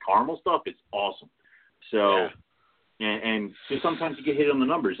 especially with caramel stuff, it's awesome. So and so sometimes you get hit on the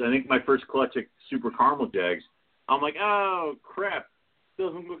numbers. I think my first clutch of super caramel jags, I'm like, oh crap.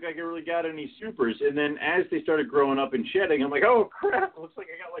 Doesn't look like I really got any supers. And then as they started growing up and shedding, I'm like, oh crap, looks like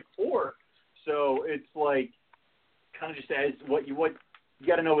I got like 4. So it's like kind of just as what you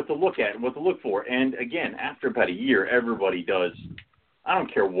got to know what to look at and what to look for. And again, after about a year, everybody does. I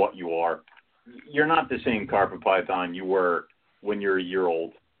don't care what you are. You're not the same carpet python you were when you're a year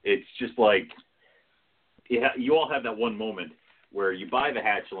old. It's just like you all have that one moment where you buy the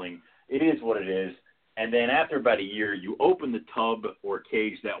hatchling. It is what it is. And then after about a year, you open the tub or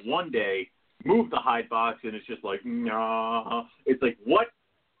cage that one day, move the hide box, and it's just like, nah. It's like, what?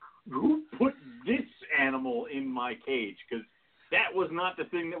 Who put this animal in my cage? Because that was not the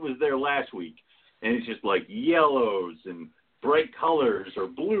thing that was there last week. And it's just like yellows and bright colors or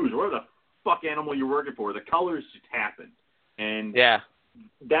blues, or whatever the fuck animal you're working for. The colors just happen. And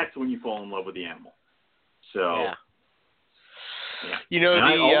that's when you fall in love with the animal. So... Yeah. Yeah. You know,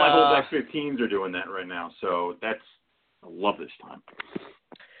 all my whole X15s are doing that right now, so I love this time.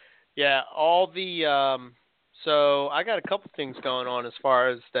 Yeah, all the so I got a couple things going on as far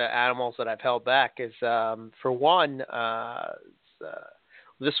as the animals that I've held back. Is for one,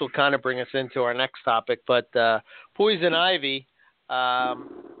 this will kind of bring us into our next topic, but poison ivy. I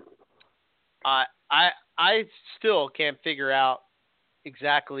still can't figure out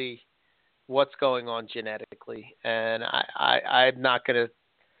exactly what's going on genetically, and I'm not going to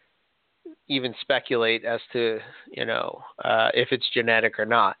even speculate as to if it's genetic or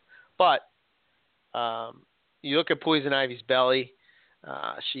not. But you look at poison ivy's belly,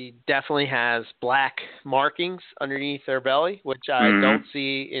 she definitely has black markings underneath her belly, which I don't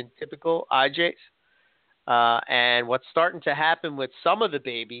see in typical IJs. And what's starting to happen with some of the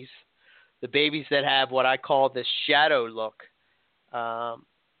babies that have what I call the shadow look,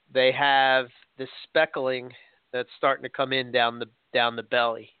 they have this speckling that's starting to come in down the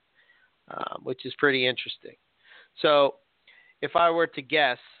belly, which is pretty interesting. So if I were to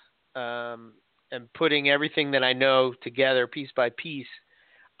guess, and putting everything that I know together piece by piece,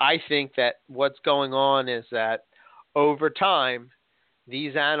 I think that what's going on is that over time,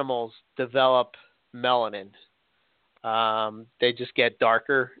 these animals develop melanin. They just get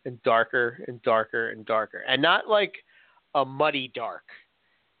darker and darker and darker and darker, and not like a muddy dark.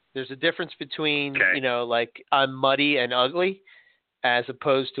 There's a difference between, like I'm muddy and ugly as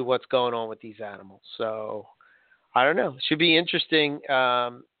opposed to what's going on with these animals. So I don't know. It should be interesting.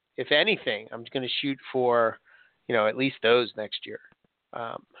 If anything, I'm going to shoot for, at least those next year,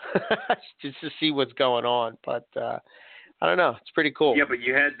 just to see what's going on. But I don't know. It's pretty cool. Yeah, but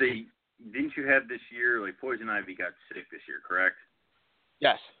didn't you have this year, like poison ivy got sick this year, correct?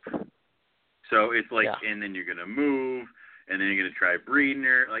 Yes. So it's like, and then you're going to move. And then you're gonna try breeding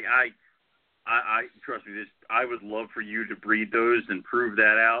her. Like I trust me. I would love for you to breed those and prove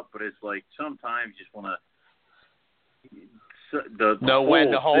that out. But it's like sometimes you just want to know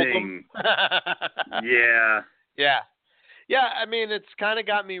when to hold them. Yeah. I mean, it's kind of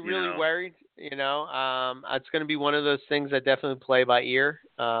got me really worried. It's going to be one of those things I definitely play by ear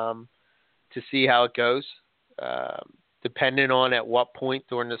to see how it goes. Depending on at what point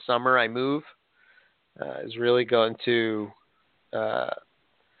during the summer I move. Is really going to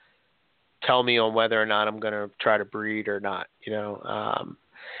tell me on whether or not I'm going to try to breed or not.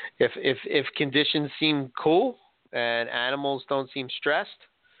 If conditions seem cool and animals don't seem stressed,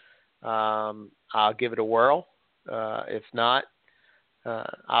 I'll give it a whirl. If not,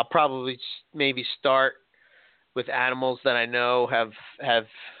 I'll probably maybe start with animals that I know have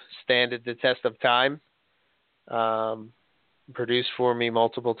standed the test of time. Produce for me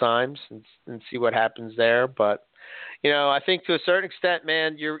multiple times and see what happens there. But, I think to a certain extent,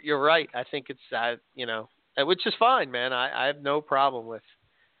 man, you're right. I think it's, which is fine, man. I have no problem with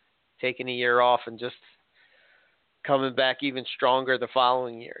taking a year off and just coming back even stronger the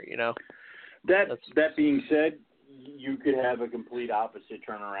following year, That being said, you could have a complete opposite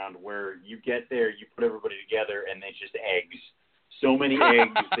turnaround where you get there, you put everybody together, and it's just eggs. So many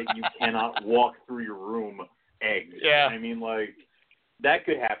eggs that you cannot walk through your room. Eggs. Yeah. I mean, like, that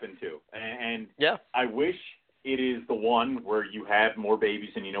could happen too. And I wish it is the one where you have more babies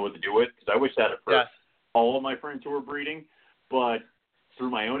and you know what to do with, because I wish that for all of my friends who are breeding. But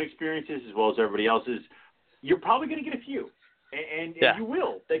through my own experiences, as well as everybody else's, you're probably going to get a few. And you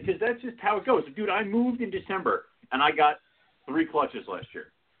will, because that's just how it goes. Dude, I moved in December, and I got 3 clutches last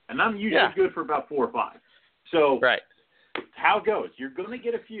year. And I'm usually good for about 4 or 5. So how it goes. You're going to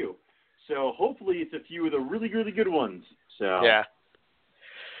get a few. So hopefully it's a few of the really, really good ones. So yeah.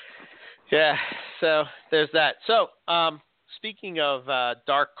 So there's that. So speaking of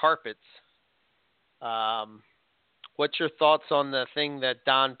dark carpets, what's your thoughts on the thing that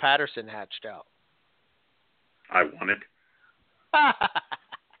Don Patterson hatched out? I want it.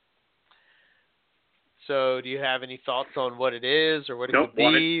 So do you have any thoughts on what it is or what it could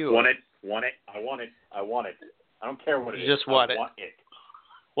be? Want it. I want it. I don't care what it is. You just want it. Want it.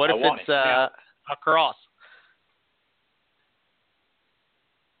 What if it's a cross?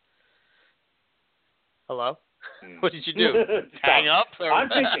 Hello? What did you do? Hang up? Or? I'm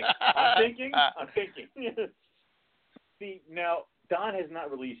thinking. See, now, Don has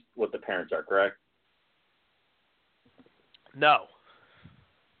not released what the parents are, correct? No.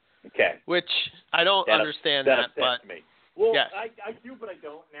 Okay. Which I don't understand that, but me. Well, yes. I do, but I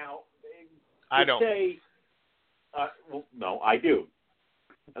don't. Now, I don't. Say, well, no, I do,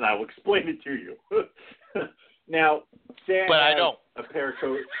 and I will explain it to you. Now, say but I have don't. a pair of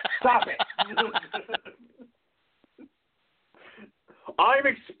coastals. Stop it! I'm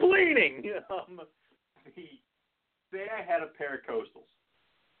explaining. Say I had a pair of coastals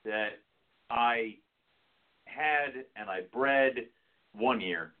that I had and I bred 1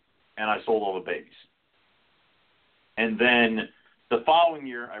 year, and I sold all the babies. And then the following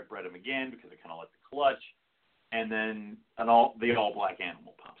year, I bred them again because I kind of like the clutch, and then the all-black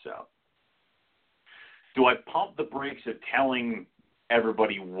animal pops out. Do I pump the brakes of telling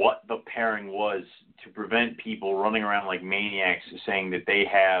everybody what the pairing was to prevent people running around like maniacs saying that they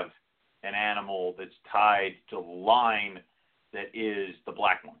have an animal that's tied to the line that is the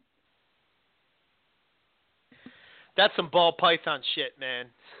black one? That's some ball python shit, man.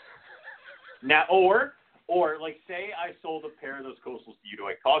 Now, or like, say I sold a pair of those coastals to you. Do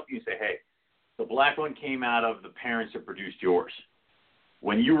I call you and say, hey, the black one came out of the parents that produced yours.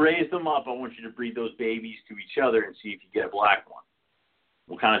 When you raise them up, I want you to breed those babies to each other and see if you get a black one.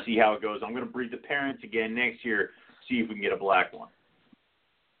 We'll kind of see how it goes. I'm going to breed the parents again next year, see if we can get a black one.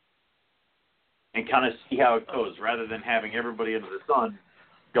 And kind of see how it goes, rather than having everybody under the sun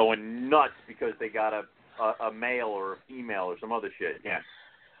going nuts because they got a male or a female or some other shit. Yeah.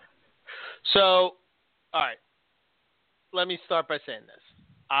 So, all right. Let me start by saying this.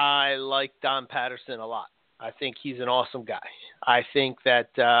 I like Don Patterson a lot. I think he's an awesome guy. I think that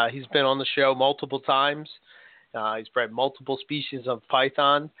he's been on the show multiple times. He's bred multiple species of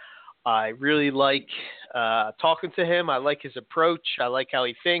python. I really like talking to him. I like his approach. I like how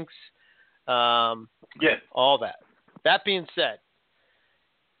he thinks. All that. That being said,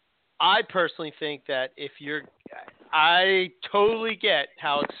 I personally think that I totally get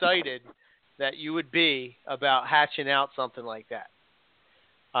how excited that you would be about hatching out something like that.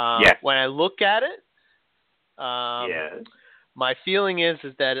 When I look at it, my feeling is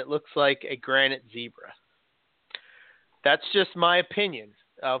that it looks like a granite zebra. That's just my opinion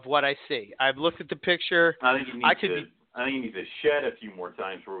of what I see. I've looked at the picture. I think you need to shed a few more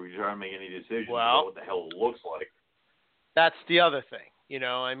times before we try to make any decisions about what the hell it looks like. That's the other thing. You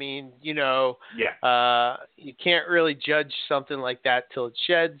can't really judge something like that till it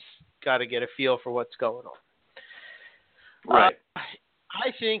sheds. Got to get a feel for what's going on. Right.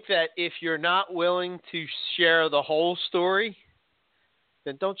 I think that if you're not willing to share the whole story,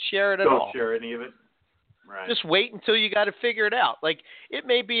 then don't share it at all. Don't share any of it. Right. Just wait until you got to figure it out. Like, it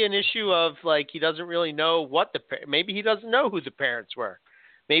may be an issue of, like, he doesn't really know maybe he doesn't know who the parents were.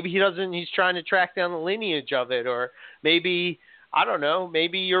 Maybe he's trying to track down the lineage of it, or maybe, I don't know,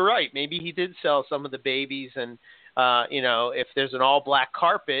 maybe you're right. Maybe he did sell some of the babies, and, if there's an all-black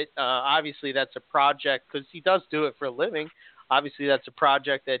carpet, obviously that's a project, because he does do it for a living. Obviously that's a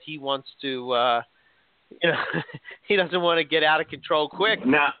project that he wants to, he doesn't want to get out of control quick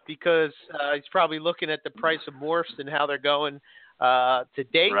because he's probably looking at the price of morphs and how they're going to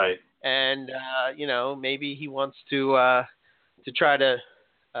date. Right. And, maybe he wants to try to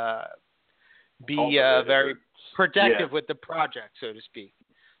be very protective with the project, so to speak.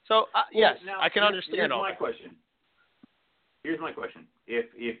 So, yes, I can understand all that. Here's my question.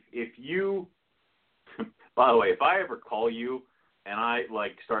 If you, by the way, if I ever call you and I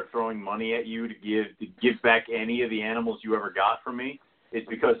start throwing money at you to give back any of the animals you ever got from me, it's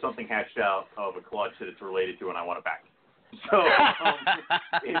because something hatched out of a clutch that it's related to and I want it back. So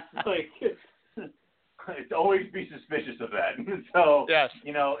it's always be suspicious of that. So yes.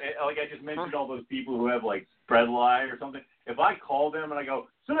 I just mentioned all those people who have bred lie or something. If I call them and I go,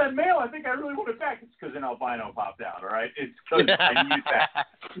 so that mail, I think I really want it back, it's because an albino popped out, all right? It's because I need it back.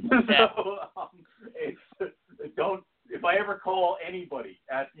 So don't, if I ever call anybody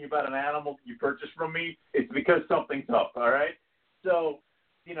asking about an animal you purchased from me, it's because something's up, all right? So,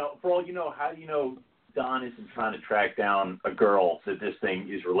 for all you know, how do you know Don isn't trying to track down a girl that this thing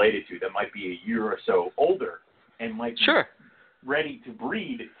is related to that might be a year or so older and might be ready to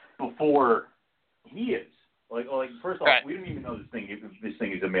breed before he is? Like first off, we don't even know this thing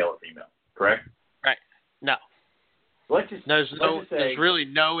is a male or female, correct? Right. No. There's really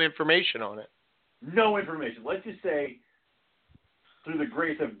no information on it. No information. Let's just say, through the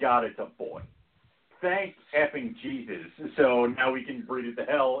grace of God, it's a boy. Thank effing Jesus. So now we can breed it to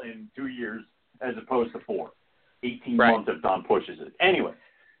hell in 2 years as opposed to 4. 18 months if Don pushes it. Anyway,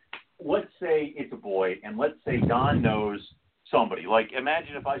 let's say it's a boy, and let's say Don knows somebody. Like,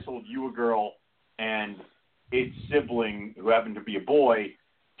 imagine if I sold you a girl and its sibling, who happened to be a boy,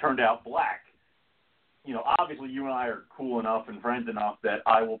 turned out black. Obviously you and I are cool enough and friends enough that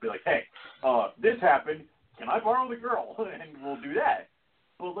I will be like, hey, this happened. Can I borrow the girl? And we'll do that.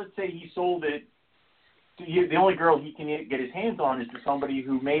 But let's say he sold it. The only girl he can get his hands on is to somebody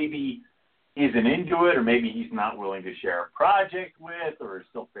who maybe isn't into it, or maybe he's not willing to share a project with, or is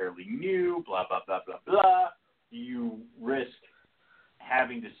still fairly new, blah, blah, blah, blah, blah. Do you risk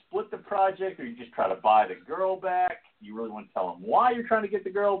having to split the project, or you just try to buy the girl back? Do you really want to tell him why you're trying to get the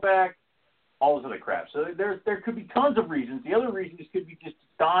girl back? All this other crap. So there could be tons of reasons. The other reasons could be just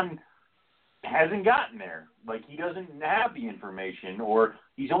Don hasn't gotten there. Like, he doesn't have the information, or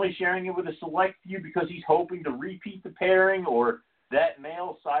he's only sharing it with a select few because he's hoping to repeat the pairing, or that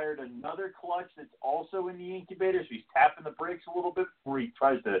male sired another clutch that's also in the incubator, so he's tapping the brakes a little bit before he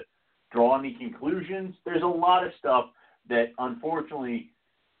tries to draw any conclusions. There's a lot of stuff that, unfortunately,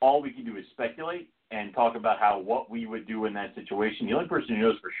 all we can do is speculate and talk about what we would do in that situation. The only person who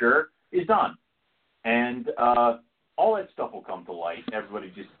knows for sure is Don. And all that stuff will come to light. Everybody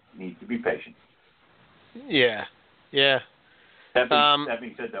just needs to be patient. Yeah. That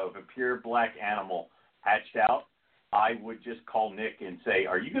being said, though, if a pure black animal hatched out, I would just call Nick and say,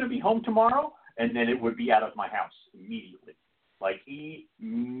 are you going to be home tomorrow? And then it would be out of my house immediately. Like,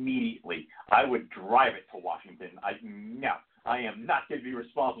 immediately. I would drive it to Washington. I am not going to be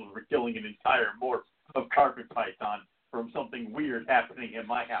responsible for killing an entire morph of carpet python from something weird happening in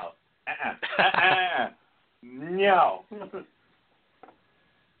my house. No.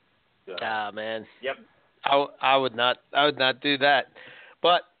 Man. Yep. I would not do that.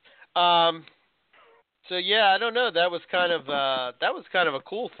 But so yeah, I don't know. That was kind of a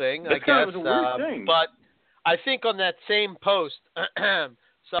cool thing, I guess. Kind of a weird thing. But I think on that same post,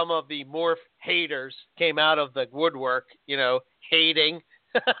 some of the morph haters came out of the woodwork, hating.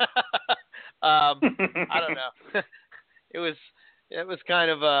 I don't know. It was kind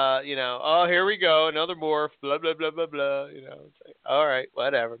of oh, here we go, another morph, blah blah blah blah blah. It's like, all right,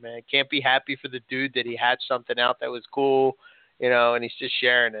 whatever, man. Can't be happy for the dude that he hatched something out that was cool, and he's just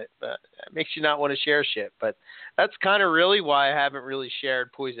sharing it. But it makes you not want to share shit. But that's kind of really why I haven't really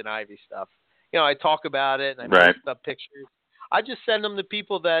shared poison ivy stuff. I talk about it and I post up pictures. I just send them to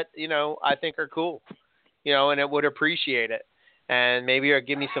people that I think are cool, and it would appreciate it, and maybe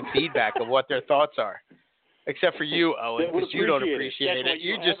give me some feedback of what their thoughts are. Except for you, Owen, because you don't appreciate it.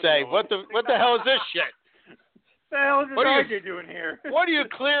 You just say, "What the hell is this shit? The hell is this doing here? What are you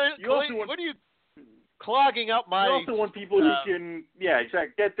what are you clogging up my?" You also want people who can,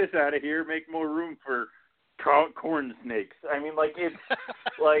 exactly, get this out of here, make more room for corn snakes. I mean, like, it's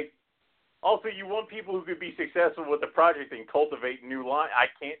like. Also, you want people who could be successful with the project and cultivate new line. I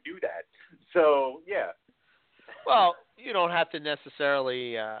can't do that. So, yeah. Well, you don't have to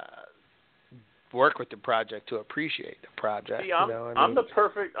necessarily work with the project to appreciate the project. See, I'm the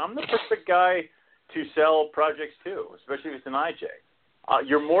perfect guy to sell projects to, especially if it's an IJ.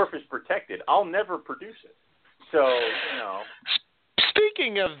 Your morph is protected. I'll never produce it. So,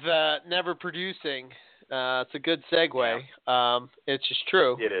 Speaking of never producing. It's a good segue. Yeah. It's just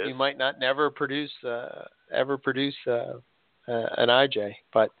true. It is. You might not ever produce an IJ,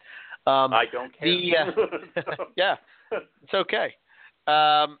 but I don't care. Yeah, it's okay.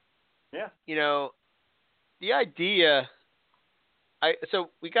 The idea. So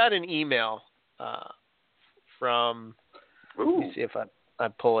we got an email from. Let me see if I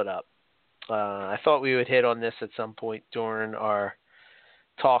pull it up. I thought we would hit on this at some point during our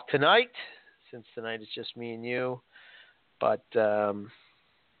talk tonight. Since tonight it's just me and you. But so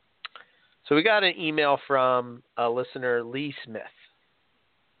we got an email from a listener, Lee Smith.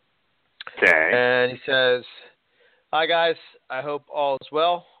 Okay. And he says, "Hi, guys. I hope all is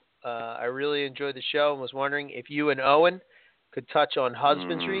well. I really enjoyed the show and was wondering if you and Owen could touch on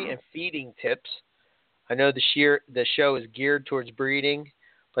husbandry and feeding tips. I know the show is geared towards breeding,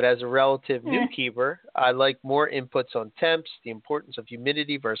 but as a relative new keeper, I like more inputs on temps, the importance of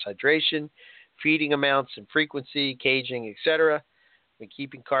humidity versus hydration, feeding amounts and frequency, caging, etc. I've been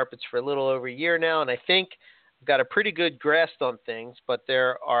keeping carpets for a little over a year now, and I think I've got a pretty good grasp on things, but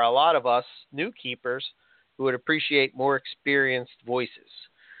there are a lot of us new keepers who would appreciate more experienced voices.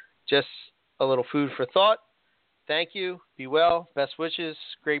 Just a little food for thought. Thank you. Be well. Best wishes.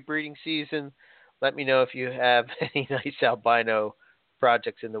 Great breeding season. Let me know if you have any nice albino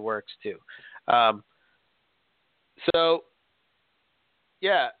projects in the works too. I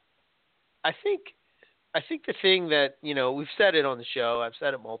think the thing that, we've said it on the show, I've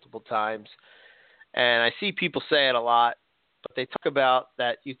said it multiple times, and I see people say it a lot, but they talk about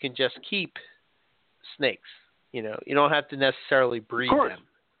that you can just keep snakes. You don't have to necessarily breed them.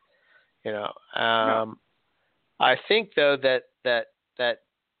 No. I think though that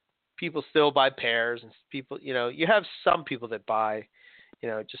people still buy pairs, and people, you have some people that buy,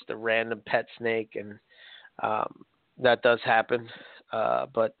 just a random pet snake, and that does happen.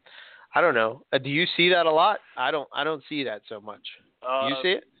 But I don't know. Do you see that a lot? I don't see that so much. Do you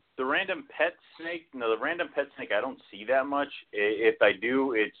see it? The random pet snake? No, the random pet snake I don't see that much. If I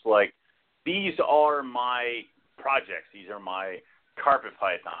do, it's like, these are my projects. These are my carpet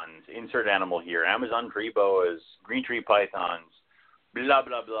pythons. Insert animal here. Amazon tree boas, green tree pythons, blah,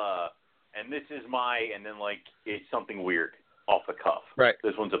 blah, blah. And this is and then, it's something weird off the cuff. Right.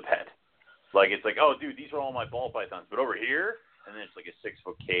 This one's a pet. It's like, oh, dude, these are all my ball pythons. But over here, and then it's like a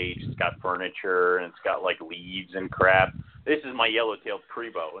 6-foot cage. It's got furniture, and it's got, leaves and crap. This is my yellow-tailed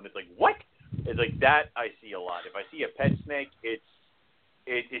crebo. And it's like, what? It's like that I see a lot. If I see a pet snake,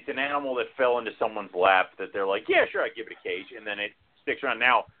 it's an animal that fell into someone's lap that they're like, yeah, sure, I'd give it a cage, and then it sticks around.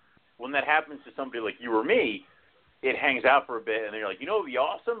 Now, when that happens to somebody like you or me, it hangs out for a bit, and then you're like, it would be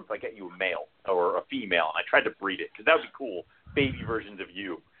awesome if I get you a male or a female, and I tried to breed it, because that would be cool, baby versions of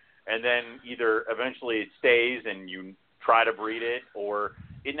you. And then either eventually it stays and you try to breed it, or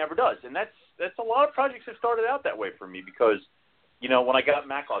it never does. And that's a lot of projects have started out that way for me, because, when I got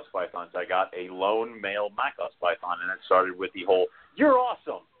Macos pythons, I got a lone male Macos python, and it started with the whole, you're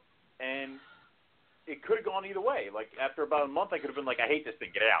awesome. And it could have gone either way. After about a month, I could have been like, I hate this thing,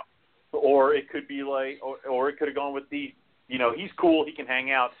 get out. Or it could be or it could have gone with the, he's cool, he can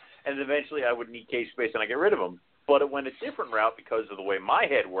hang out. And eventually I would need cage space and I get rid of him. But it went a different route because of the way my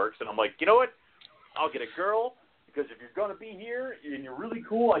head works. And I'm like, you know what? I'll get a girl, because if you're going to be here and you're really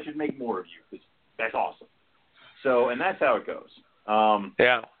cool, I should make more of you, because that's awesome. So, and that's how it goes.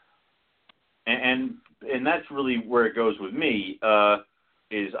 Yeah. And that's really where it goes with me,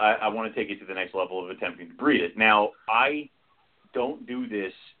 is I want to take it to the next level of attempting to breed it. Now, I don't do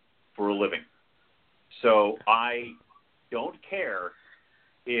this for a living. So I don't care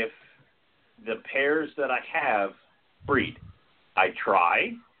if the pairs that I have breed. I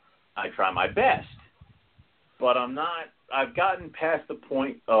try my best, but I've gotten past the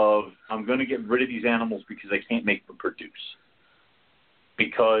point of I'm going to get rid of these animals because I can't make them produce.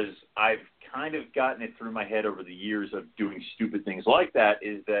 Because I've kind of gotten it through my head over the years of doing stupid things like that,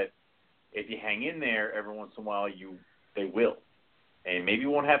 is that if you hang in there every once in a while, they will. And maybe it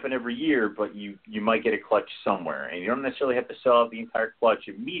won't happen every year, but you might get a clutch somewhere. And you don't necessarily have to sell out the entire clutch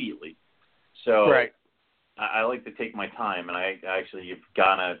immediately. So right. I like to take my time, and I actually have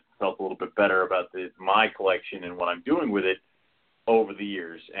felt a little bit better about my collection and what I'm doing with it over the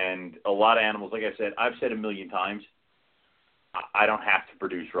years. And a lot of animals, like I said, I've said a million times, I don't have to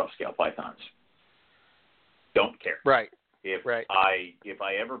produce rough scale pythons. Don't care. Right. If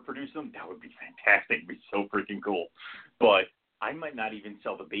I ever produce them, that would be fantastic. It'd be so freaking cool. But I might not even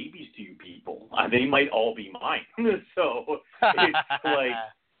sell the babies to you people. They might all be mine. So it's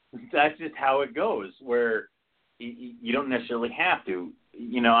that's just how it goes, where you don't necessarily have to.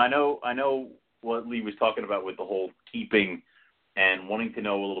 I know what Lee was talking about with the whole keeping and wanting to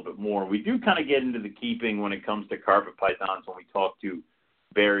know a little bit more. We do kind of get into the keeping when it comes to carpet pythons when we talk to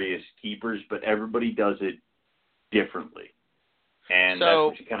various keepers, but everybody does it differently. And that's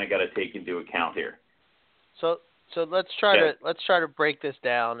what you kind of got to take into account here. So let's try to break this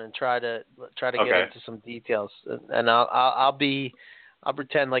down and try to get into some details. And I'll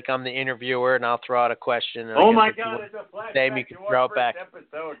pretend like I'm the interviewer, and I'll throw out a question. And oh my God! It's a flashback. Dave, you can throw it back.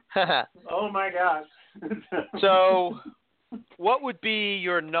 Oh my God! So, what would be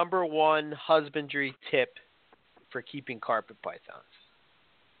your number one husbandry tip for keeping carpet pythons?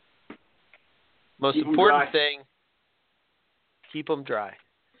 Most important thing: keep them dry.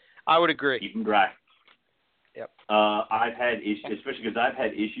 I would agree. Keep them dry. Yep. I've had issues, especially because I've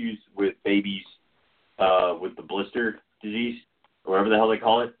had issues with babies with the blister. disease, or whatever the hell they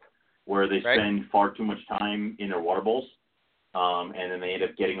call it, where they Right. spend far too much time in their water bowls, and then they end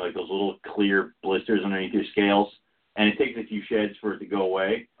up getting like those little clear blisters underneath your scales, and it takes a few sheds for it to go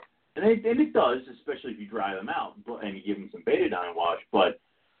away. And it does, especially if you dry them out and you give them some betadine wash. But,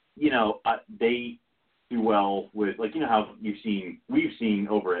 they do well with, like, how we've seen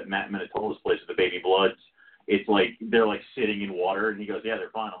over at Matt Minatola's place with the baby bloods. It's like they're like sitting in water, and he goes, "Yeah, they're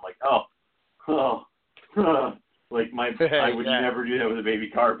fine." I'm like, oh, like I would never do that with a baby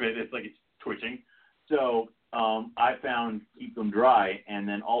carpet. It's like it's twitching. So I found keep them dry, and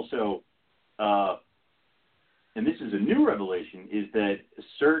then also, and this is a new revelation, is that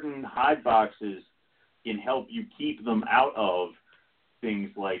certain hide boxes can help you keep them out of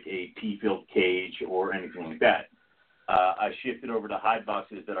things like a pea-filled cage or anything like that. I shifted over to hide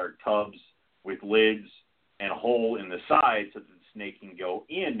boxes that are tubs with lids and a hole in the side so that the snake can go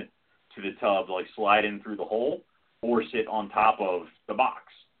in to the tub, like slide in through the hole, or sit on top of the box.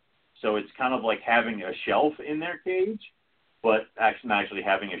 So it's kind of like having a shelf in their cage, but actually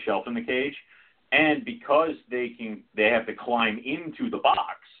having a shelf in the cage. And because they have to climb into the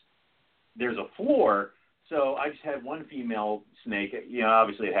box, there's a floor. So I just had one female snake.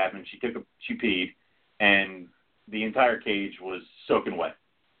 Obviously it happened. She peed, and the entire cage was soaking wet.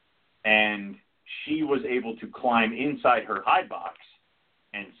 And she was able to climb inside her hide box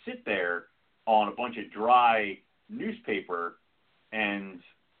and sit there on a bunch of dry newspaper and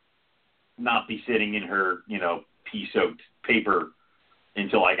not be sitting in her, pea-soaked paper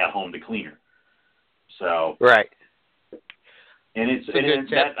until I got home to clean her. So right, and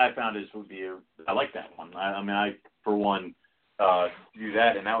that I found I like that one. I for one do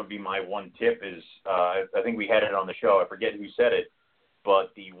that, and that would be my one tip. Is I think we had it on the show. I forget who said it,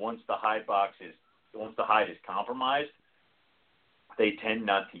 but once the hide is compromised, they tend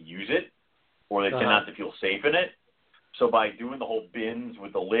not to use it, or they tend not to feel safe in it. So by doing the whole bins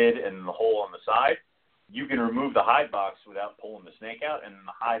with the lid and the hole on the side, you can remove the hide box without pulling the snake out, and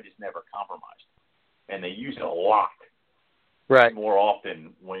the hide is never compromised. And they use it a lot, right, more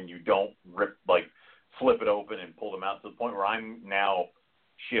often when you don't flip it open and pull them out, to the point where I'm now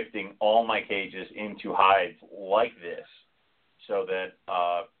shifting all my cages into hides like this, so that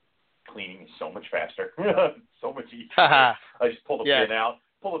cleaning is so much faster, so much easier. I just pull the bin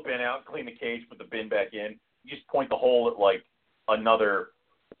out, clean the cage, put the bin back in. You just point the hole at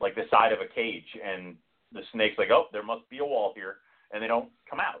the side of a cage, and the snake's like, oh, there must be a wall here, and they don't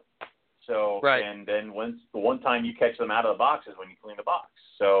come out. So, right. And then the one time you catch them out of the box is when you clean the box.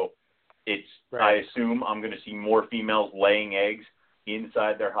 So it's, right. I assume I'm going to see more females laying eggs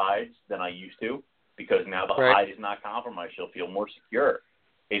inside their hides than I used to, because now the hide is not compromised. She'll feel more secure.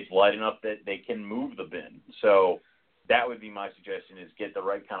 It's light enough that they can move the bin. So that would be my suggestion, is get the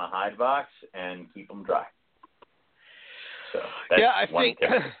right kind of hide box and keep them dry. So that's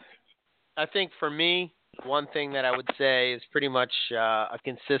I think for me, one thing that I would say is pretty much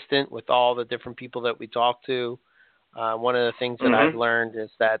consistent with all the different people that we talk to. One of the things that I've learned is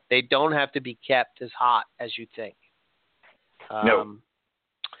that they don't have to be kept as hot as you think. No.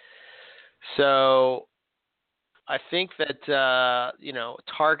 So I think that,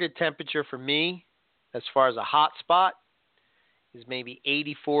 target temperature for me, as far as a hot spot, is maybe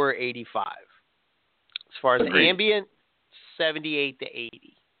 84 or 85. As far as ambient, 78 to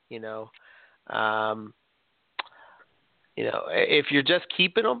 80, if you're just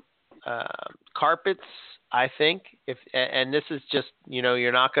keeping them, carpets, I think, and this is just,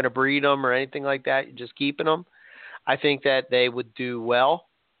 you're not going to breed them or anything like that, you're just keeping them, I think that they would do well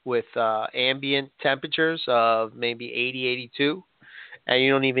with ambient temperatures of maybe 80, 82, and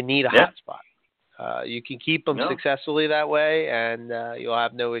you don't even need a hot spot. You can keep them successfully that way, and you'll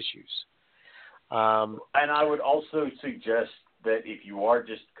have no issues. And I would also suggest that if you are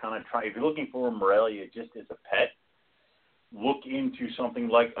just kind of if you're looking for a Morelia just as a pet, look into something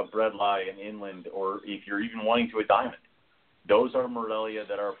like a Bredli, an Inland, or if you're even wanting to, a Diamond. Those are Morelia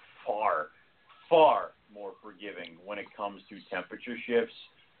that are far, far more forgiving when it comes to temperature shifts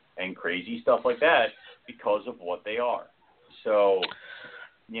and crazy stuff like that, because of what they are. So,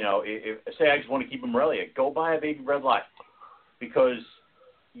 if say I just want to keep a Morelia, go buy a baby Bredli, because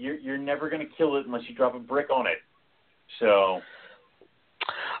you're never going to kill it unless you drop a brick on it. So,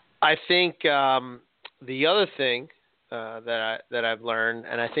 I think the other thing that I've learned,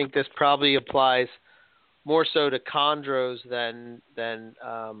 and I think this probably applies more so to chondros than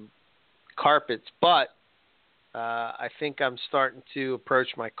carpets, but I think I'm starting to approach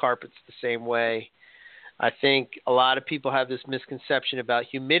my carpets the same way. I think a lot of people have this misconception about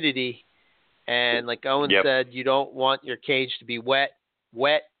humidity, and like Owen said, you don't want your cage to be wet.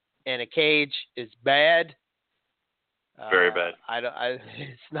 Wet in a cage is bad. Very bad.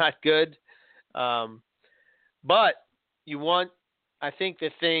 It's not good. But you want, I think the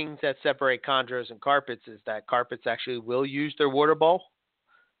things that separate chondros and carpets is that carpets actually will use their water bowl,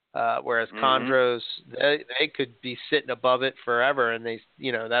 whereas chondros, they could be sitting above it forever, and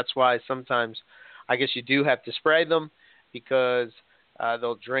that's why sometimes I guess you do have to spray them because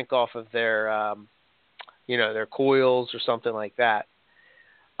they'll drink off of their their coils or something like that.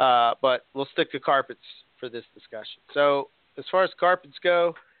 But we'll stick to carpets for this discussion. So as far as carpets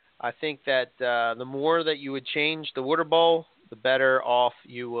go, I think that the more that you would change the water bowl, the better off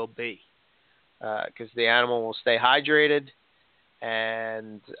you will be, because the animal will stay hydrated,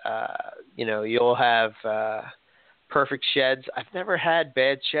 and you'll have perfect sheds. I've never had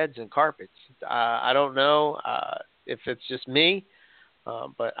bad sheds in carpets. I don't know if it's just me,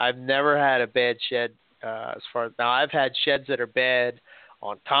 but I've never had a bad shed. As far as now, I've had sheds that are bad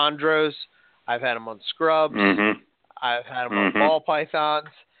on chondros. I've had them on scrubs. I've had them on ball pythons.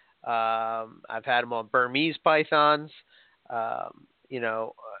 I've had them on Burmese pythons.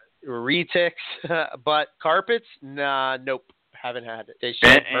 Retics. But carpets, nah, nope, haven't had it. They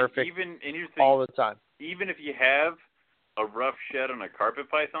shed perfect all the time. Even if you have a rough shed on a carpet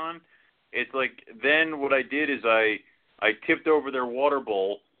python, it's like then what I did is I tipped over their water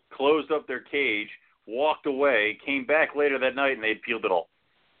bowl, closed up their cage, walked away, came back later that night, and they'd peeled it all.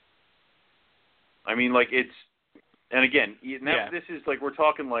 I mean, like and again, this is like we're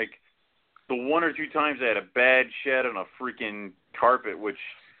talking like the one or two times I had a bad shed on a freaking carpet, which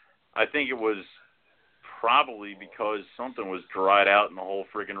I think it was probably because something was dried out in the whole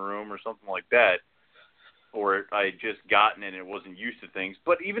freaking room or something like that, or I had just gotten it and it wasn't used to things.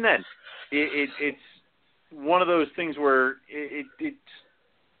 But even then, it's one of those things where it's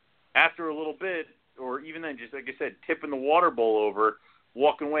after a little bit, or even then, just like I said, tipping the water bowl over,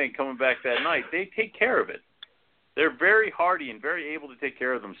 walking away and coming back that night, they take care of it. They're very hardy and very able to take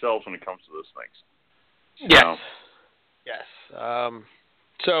care of themselves when it comes to those things. Yes. Yes.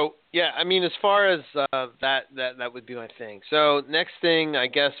 So, yeah, I mean, as far as that would be my thing. So next thing, I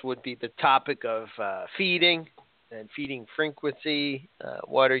guess, would be the topic of feeding and feeding frequency.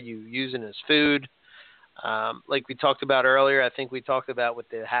 What are you using as food? Like we talked about earlier, I think we talked about with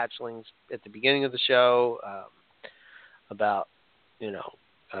the hatchlings at the beginning of the show about,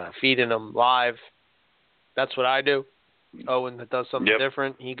 feeding them live. That's what I do. Owen that does something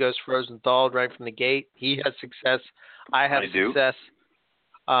different. He goes frozen thawed right from the gate. He has success. I have success.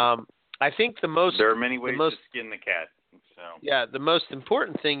 I think there are many ways to skin the cat. So. Yeah, the most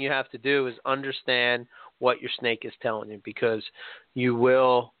important thing you have to do is understand what your snake is telling you, because you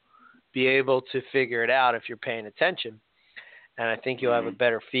will be able to figure it out if you're paying attention, and I think you'll have a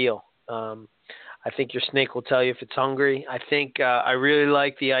better feel. I think your snake will tell you if it's hungry. I think I really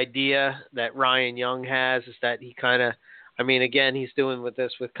like the idea that Ryan Young has, is that he kind of, again, he's doing with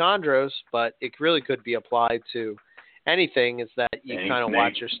chondros, but it really could be applied to anything, is that you kind of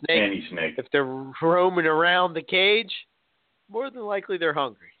watch your snake. Any snake. If they're roaming around the cage, more than likely they're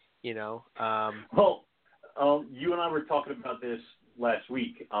hungry, Well, you and I were talking about this last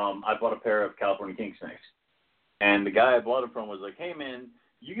week. I bought a pair of California king snakes, and the guy I bought it from was like, hey, man,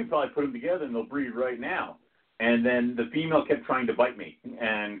 you could probably put them together and they'll breed right now. And then the female kept trying to bite me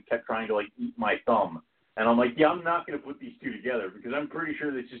and kept trying to, eat my thumb. And I'm like, yeah, I'm not going to put these two together because I'm pretty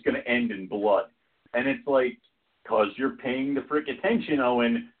sure this is going to end in blood. And it's like, because you're paying the frick attention,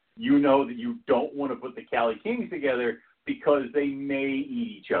 Owen, you know that you don't want to put the Cali Kings together because they may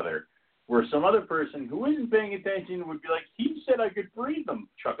eat each other. Where some other person who isn't paying attention would be like, he said I could breed them,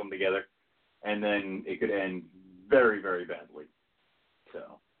 chuck them together. And then it could end very, very badly.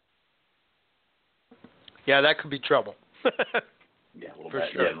 So. Yeah, that could be trouble. Yeah, a little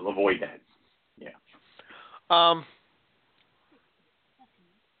bit. Sure. Yeah, avoid that. Yeah.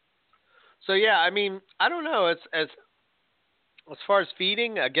 So yeah, I don't know. It's as far as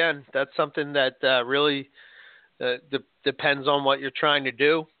feeding, again, that's something that really depends on what you're trying to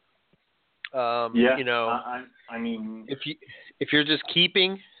do. If you're just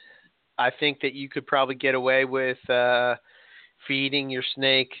keeping, I think that you could probably get away with feeding your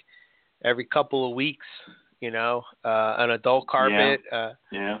snake every couple of weeks. An adult carpet,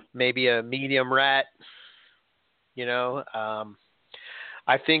 maybe a medium rat.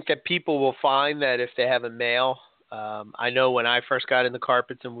 I think that people will find that if they have a male, I know when I first got into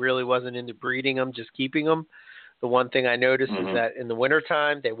carpets and really wasn't into breeding them, just keeping them, the one thing I noticed is that in the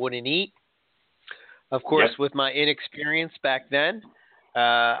wintertime, they wouldn't eat. Of course, with my inexperience back then,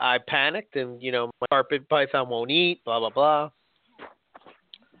 I panicked and, my carpet python won't eat, blah, blah, blah.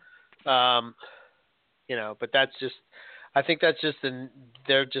 But that's just, I think that's just,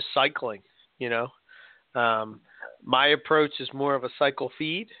 they're just cycling, My approach is more of a cycle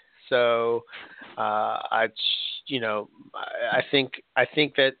feed. So I think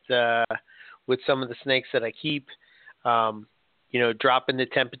that with some of the snakes that I keep, dropping the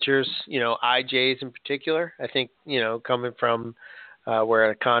temperatures, IJs in particular, I think, coming from where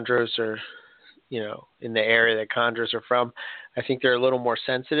the chondros are, in the area that chondros are from, I think they're a little more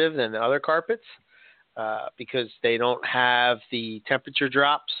sensitive than the other carpets because they don't have the temperature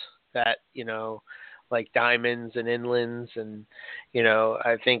drops that, like diamonds and inlands. And,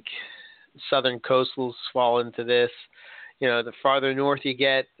 I think southern coastals fall into this. The farther north you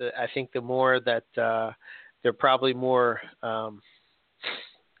get, I think the more that they're probably more,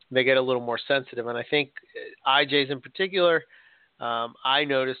 they get a little more sensitive. And I think IJs in particular, I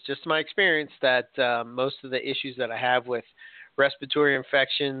noticed just my experience that most of the issues that I have with respiratory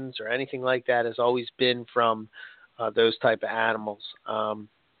infections or anything like that has always been from those type of animals.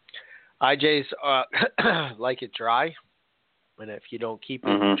 IJs like it dry, and if you don't keep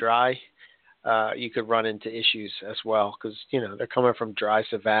it dry, you could run into issues as well because, they're coming from dry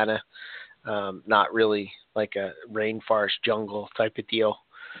savanna, not really like a rainforest jungle type of deal.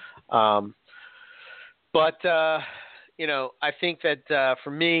 But I think that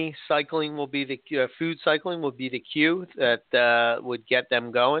for me, cycling will be the food cycling will be the cue that would get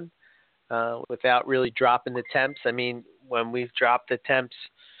them going without really dropping the temps. I mean, when we've dropped the temps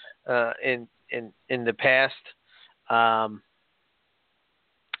in the past,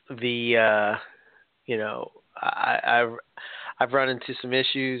 I've run into some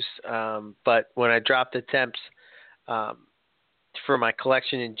issues, but when I drop the temps for my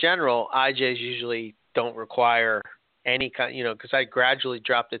collection in general, IJs usually don't require any kind, because I gradually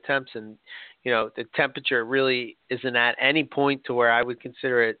drop the temps and, the temperature really isn't at any point to where I would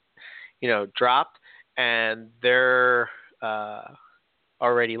consider it, dropped, and they're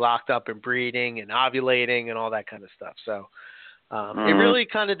already locked up and breeding and ovulating and all that kind of stuff. So it really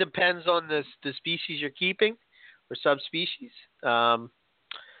kind of depends on the species you're keeping or subspecies. I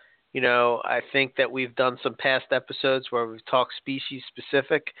think that we've done some past episodes where we've talked species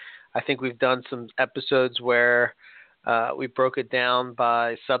specific. I think we've done some episodes where we broke it down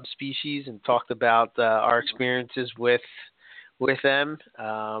by subspecies and talked about our experiences with them.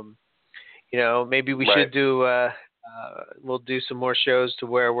 Maybe we should do. We'll do some more shows to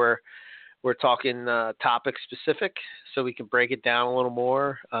where we're talking topic specific, so we can break it down a little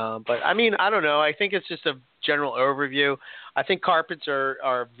more. But I mean, I don't know. I think it's just a general overview. I think carpets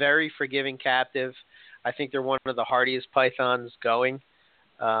are very forgiving captive. I think they're one of the hardiest pythons going.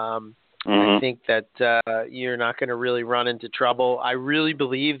 I think that you're not going to really run into trouble. I really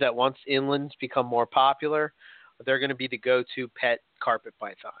believe that once inlands become more popular, they're going to be the go-to pet carpet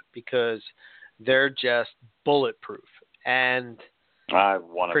python because they're just bulletproof and I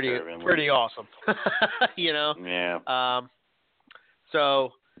want pretty awesome. Yeah.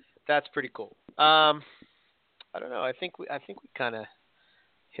 So that's pretty cool. I don't know. I think we kind of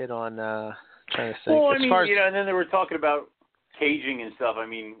hit on trying to think. Well, and then they were talking about caging and stuff. I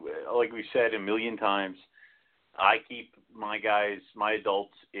mean, like we said a million times, I keep my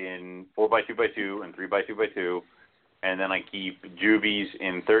adults in 4x2x2 and 3x2x2, and then I keep juvies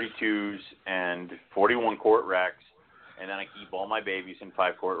in 32s and 41 quart racks, and then I keep all my babies in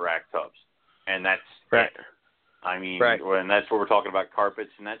 5-quart rack tubs, and that's right. It. I mean, and that's what we're talking about, carpets,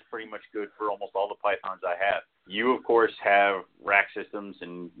 and that's pretty much good for almost all the pythons I have. You, of course, have rack systems,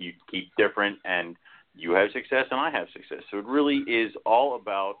 and you keep different, and you have success, and I have success. So it really is all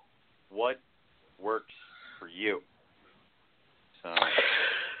about what works for you. So,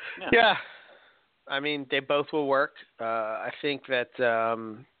 yeah. I mean, they both will work. I think that,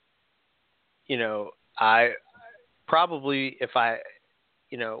 I probably, if I,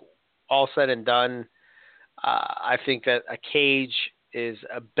 all said and done, I think that a cage is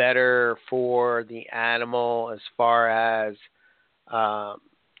better for the animal as far as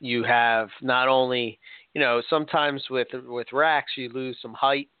you have not only, sometimes with racks you lose some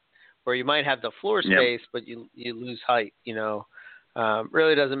height, where you might have the floor space, but you lose height.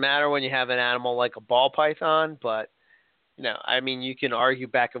 Really doesn't matter when you have an animal like a ball python, but you can argue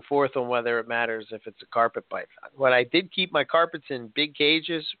back and forth on whether it matters if it's a carpet python. When I did keep my carpets in big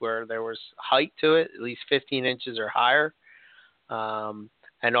cages where there was height to it, at least 15 inches or higher,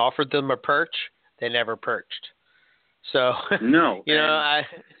 and offered them a perch, they never perched. So no,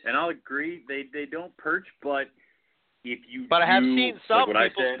 and I'll agree they don't perch, but if you I have seen some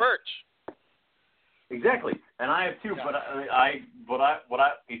people perch. Exactly, and I have too. Yeah. But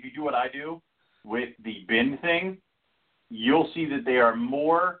if you do what I do with the bin thing, you'll see that they are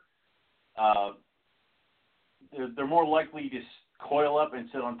more they're more likely to coil up and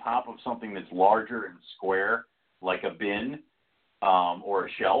sit on top of something that's larger and square like a bin or a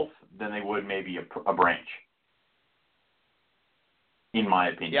shelf, than they would maybe a branch, in my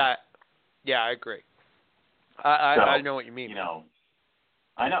opinion. Yeah, I agree. I know what you mean. You know,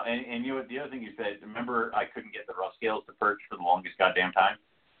 I know, and you know what the other thing is that, remember, I couldn't get the rough scales to perch for the longest goddamn time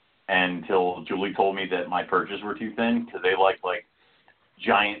until Julie told me that my perches were too thin, because they like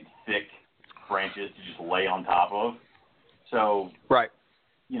giant, thick branches to just lay on top of. So, right.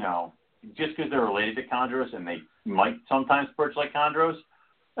 You know, just because they're related to chondros and they might sometimes perch like chondros,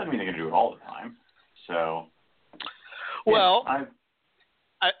 doesn't mean they're going to do it all the time. So, well,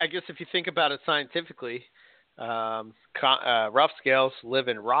 I guess if you think about it scientifically, rough scales live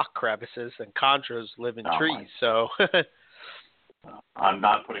in rock crevices and chondros live in trees. So I'm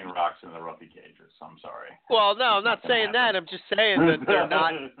not putting rocks in the roughy cages. I'm sorry. Well, no, I'm not saying that. I'm just saying that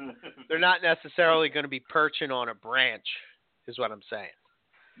they're not necessarily going to be perching on a branch, is what I'm saying.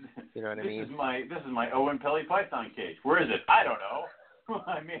 You know what I mean? This is my Owen Pelly Python cage. Where is it? I don't know.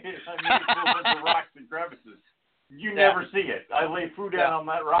 I made it full of bunch of rocks and crevices. You never see it. I lay food down on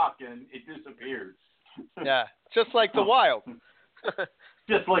that rock and it disappears. Yeah, just like the wild.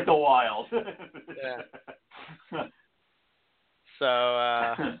 Just like the wild. Yeah. So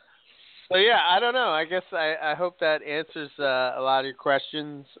yeah, I don't know. I guess I hope that answers a lot of your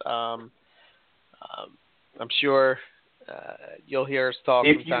questions. I'm sure you'll hear us talk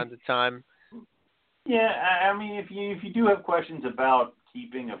from time to time. Yeah, I mean, if you do have questions about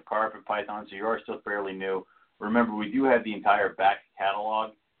keeping of carpet pythons, so you are still fairly new, remember we do have the entire back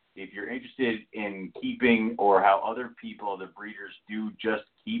catalog. If you're interested in keeping, or how other breeders do just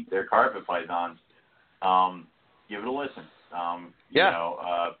keep their carpet pythons, give it a listen. You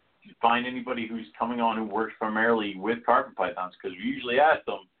know, find anybody who's coming on who works primarily with carpet pythons, because we usually ask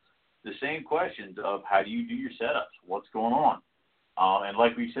them the same questions of how do you do your setups, what's going on. And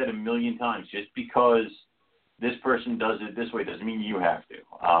like we've said a million times, just because this person does it this way doesn't mean you have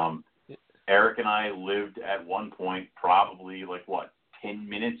to. Eric and I lived at one point probably 10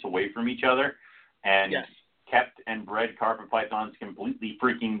 minutes away from each other, and kept and bred carpet pythons completely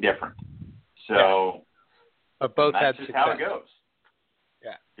freaking different. So but both that's had just success. how it goes.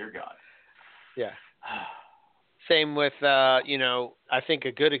 Yeah. Dear God. Yeah. Same with, I think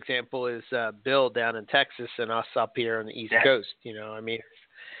a good example is Bill down in Texas and us up here on the East Coast. You know, I mean,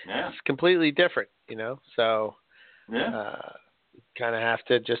 it's completely different, so kind of have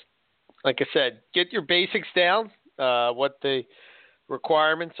to just, like I said, get your basics down, what the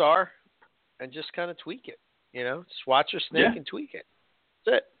requirements are, and just kind of tweak it, just watch your snake and tweak it.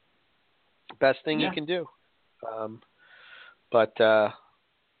 That's it. Best thing you can do.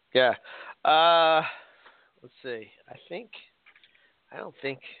 Let's see. I don't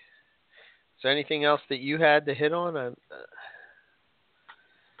think. Is there anything else that you had to hit on?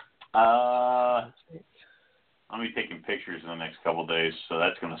 I'm gonna be taking pictures in the next couple of days, so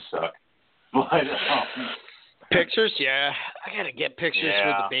that's gonna suck. But pictures, I gotta get pictures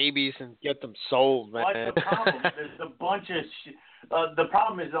for the babies and get them sold, man. What's the problem? There's a bunch of. The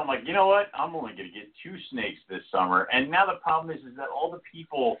problem is, I'm like, you know what? I'm only gonna get 2 snakes this summer, and now the problem is that all the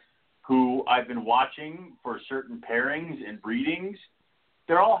people who I've been watching for certain pairings and breedings,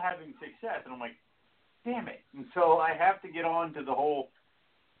 they're all having success. And I'm like, damn it. And so I have to get on to the whole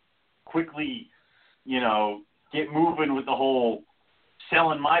quickly, get moving with the whole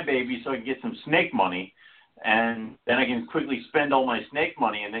selling my baby so I can get some snake money. And then I can quickly spend all my snake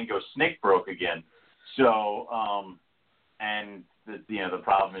money and then go snake broke again. So, and the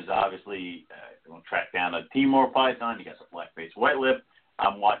problem is obviously, we'll track down a Timor python. You got the black-faced white lip.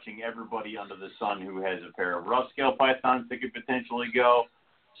 I'm watching everybody under the sun who has a pair of rough scale pythons that could potentially go.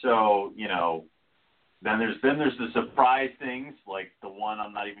 So, then there's the surprise things, like the one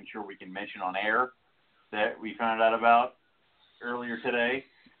I'm not even sure we can mention on air that we found out about earlier today,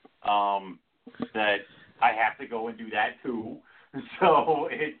 that I have to go and do that too. So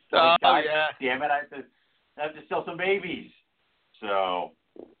it's like, damn it, I have to sell some babies. So,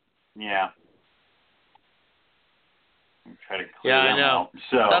 yeah. Try to clear I know. out.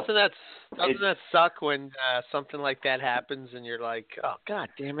 So doesn't that suck when something like that happens and you're like, oh God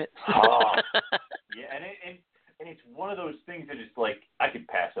damn it. Yeah, and it's one of those things that is like, I can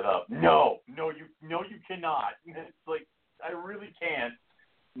pass it up. No, you cannot. It's like, I really can't.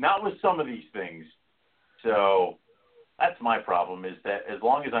 Not with some of these things. So that's my problem, is that as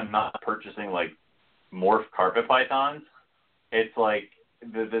long as I'm not purchasing like morph carpet pythons, it's like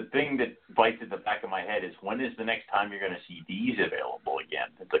the thing that bites at the back of my head is, when is the next time you're going to see these available again?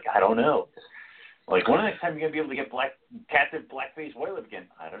 It's like, I don't know. Like, when the next time you're going to be able to get captive black-faced white lip again?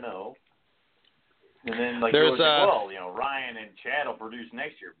 I don't know. And then Ryan and Chad will produce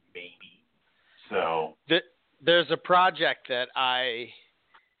next year, maybe. So there's a project that I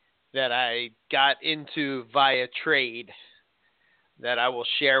got into via trade that I will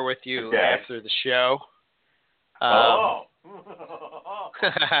share with you after the show. Oh,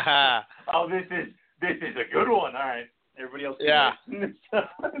 this is a good one. All right, everybody else. Yeah.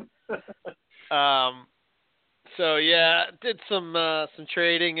 So yeah, did some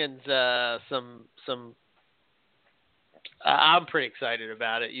trading and some. I'm pretty excited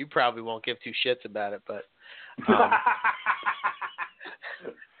about it. You probably won't give two shits about it, but.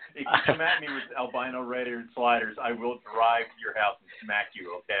 If you come at me with albino red-eared sliders, I will drive to your house and smack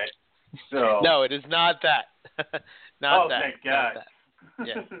you. Okay. So. No, it is not that. Not that. Thank God. Not that.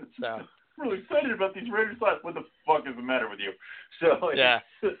 Yeah. So. I'm really excited about these red-eared sliders. What the fuck is the matter with you? So. Yeah.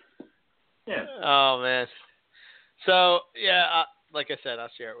 Yeah. Oh man. So yeah, like I said,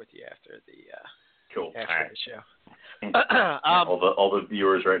 I'll share it with you after the cool. after the show. All the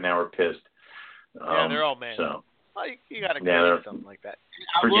viewers right now are pissed. Yeah, they're all mad. So. Well, you got to create something like that.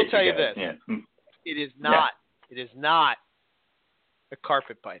 I will tell you this: it is not. It is not a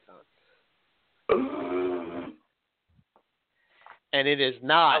carpet python, and it is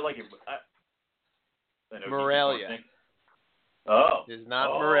not. I like it. Morelia. Oh. It is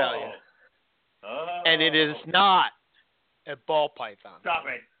not Morelia. Oh. And it is not a ball python. Stop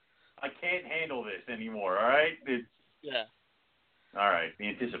it! I can't handle this anymore. All right. Yeah. All right. The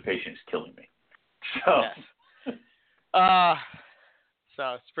anticipation is killing me. So. Yes. So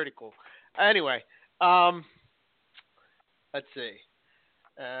it's pretty cool. Anyway, let's see.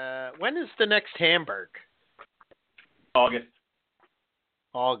 When is the next Hamburg? August.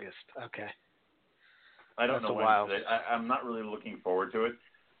 Okay. I don't know when. I'm not really looking forward to it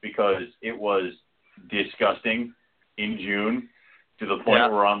because it was disgusting in June to the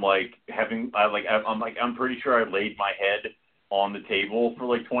point where I'm like I'm pretty sure I laid my head on the table for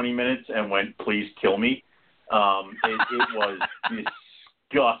like 20 minutes and went, "Please kill me." It was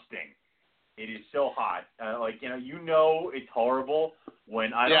disgusting. It is so hot. It's horrible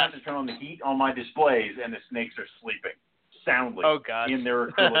when I don't have to turn on the heat on my displays and the snakes are sleeping soundly in their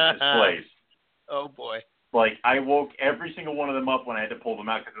acrylic displays. Oh, boy. Like, I woke every single one of them up when I had to pull them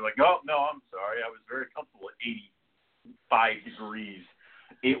out because they're like, oh, no, I'm sorry. I was very comfortable at 85 degrees.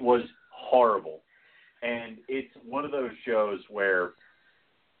 It was horrible. And it's one of those shows where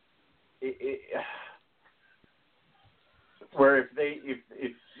where if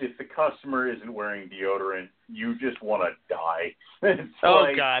the customer isn't wearing deodorant, you just want to die.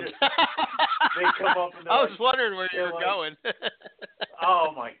 God! They come up and I was wondering where you were going.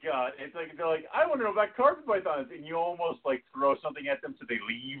 Oh my God! It's like they're like, I want to know about carpet pythons, and you almost like throw something at them so they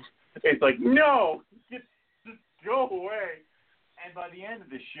leave. It's like, no, just go away. And by the end of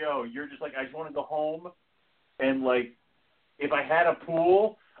the show, you're just like, I just want to go home, and like, if I had a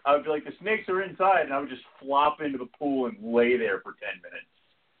pool, I would be like, the snakes are inside, and I would just flop into the pool and lay there for 10 minutes.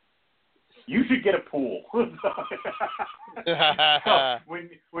 You should get a pool. when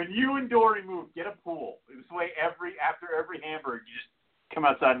you and Dory move, get a pool. This way, after every Hamburg, you just come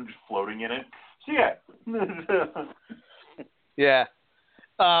outside and just floating in it. So yeah.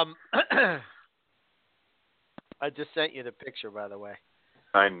 I just sent you the picture, by the way.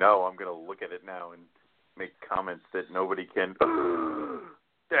 I know. I'm going to look at it now and make comments that nobody can.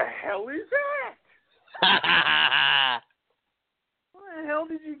 The hell is that? Where the hell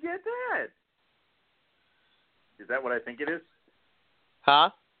did you get that? Is that what I think it is?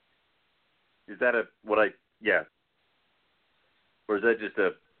 Huh? Is that yeah. Or is that just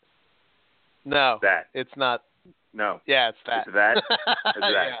No. That? It's not. No. Yeah, it's that. It's that? It's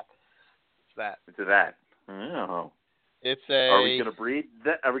that. Yeah. It's that. It's that. Oh. It's a... Are we going to breed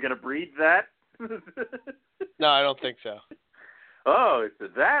that? Are we going to breed that? No, I don't think so. Oh, it's a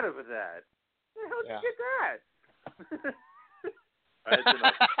that of a that. Where the hell did you get that? That's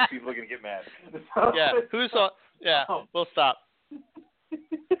enough. People are going to get mad. Yeah, Yeah, we'll stop.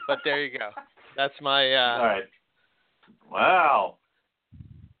 But there you go. That's my... All right. Wow.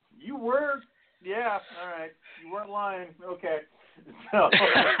 You were... Yeah, all right. You weren't lying. Okay. So...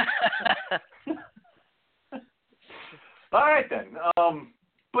 All right, then.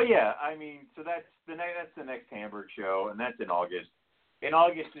 But yeah, I mean, so that's the next Hamburg show, and that's in August. In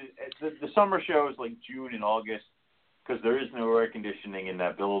August, the summer show is like June and August because there is no air conditioning in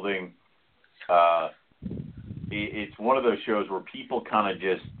that building. It's one of those shows where people kind of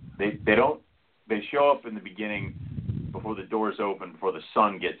just they show up in the beginning before the doors open, before the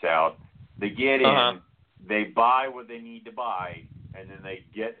sun gets out. They get in, they buy what they need to buy, and then they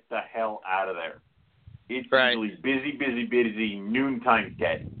get the hell out of there. It's usually busy, noontime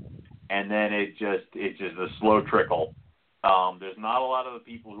dead. And then it's just a slow trickle. There's not a lot of the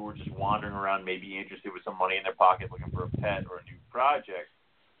people who are just wandering around, maybe interested with some money in their pocket, looking for a pet or a new project.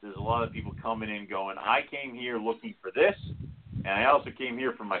 There's a lot of people coming in going, I came here looking for this, and I also came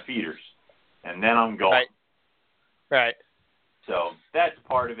here for my feeders, and then I'm going. Right. So that's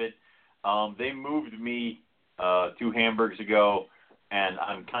part of it. They moved me 2 Hamburgs ago, and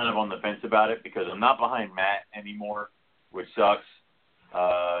I'm kind of on the fence about it because I'm not behind Matt anymore, which sucks.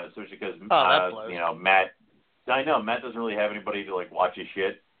 Especially because Matt. I know Matt doesn't really have anybody to like watch his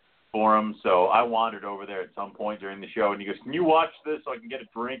shit for him, so I wandered over there at some point during the show, and he goes, "Can you watch this so I can get a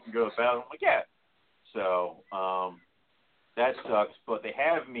drink and go to the bathroom?" I'm like, "Yeah." So that sucks, but they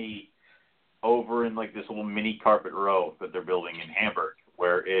have me over in like this little mini carpet row that they're building in Hamburg,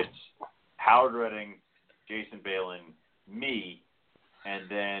 where it's Howard Redding, Jason Balin, me, and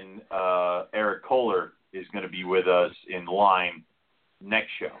then Eric Kohler is going to be with us in line next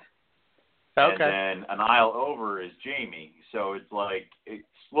show. Okay. And then an aisle over is Jamie. So it's like,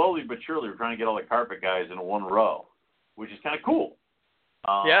 slowly but surely, we're trying to get all the carpet guys in one row, which is kind of cool.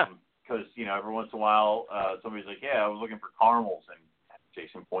 Yeah. Because, every once in a while, somebody's like, yeah, I was looking for caramels, and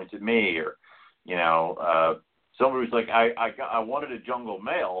Jason points at me. Or, somebody was like, I wanted a jungle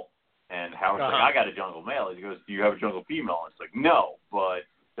male, and Howard's like, I got a jungle male. He goes, do you have a jungle female? And it's like, no, but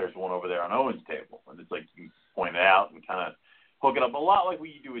there's one over there on Owen's table. And it's like, you can point it out and kind of hook it up a lot like what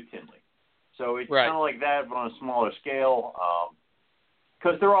you do with Tinley. So it's kind of like that, but on a smaller scale.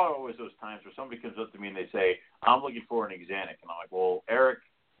 Because there are always those times where somebody comes up to me and they say, I'm looking for an Xanax. And I'm like, well, Eric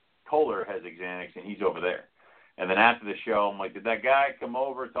Kohler has Xanax, and he's over there. And then after the show, I'm like, did that guy come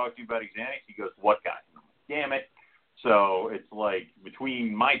over and talk to you about Xanax? He goes, what guy? And I'm like, damn it. So it's like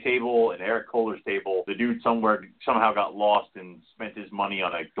between my table and Eric Kohler's table, the dude somehow got lost and spent his money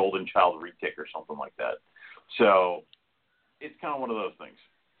on a Golden Child retick or something like that. So it's kind of one of those things.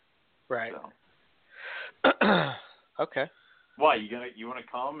 Right. So. Okay. Why, you want to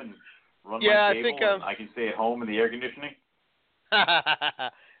come and run my table and I can stay at home in the air conditioning?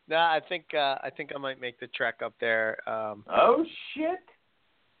 No, I think I might make the trek up there. Oh shit.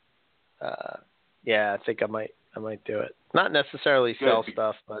 Yeah, I think I might do it. Not necessarily sell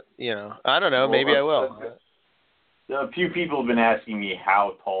stuff, but I don't know. Maybe I will. A few people have been asking me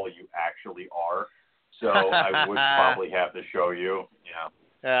how tall you actually are, so I would probably have to show you.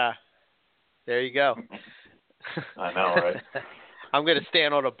 Yeah. There you go. I know, right? I'm going to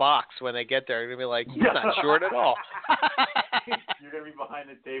stand on a box when they get there. I'm going to be like, he's not short at all. You're going to be behind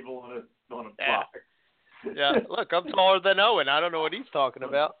the table on a box. Yeah, look, I'm taller than Owen. I don't know what he's talking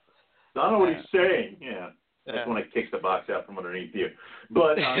about. I don't know what he's saying. Yeah. That's when I kick the box out from underneath you.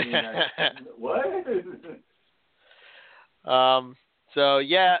 But, I mean, what? So,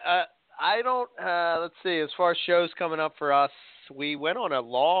 yeah, I don't, let's see, as far as shows coming up for us, we went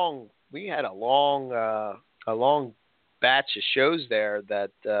on we had a long batch of shows there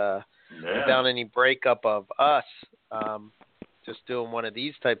that without any breakup of us, just doing one of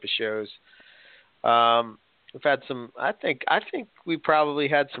these type of shows. We've had some, I think we probably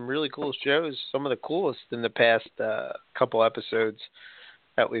had some really cool shows, some of the coolest in the past couple episodes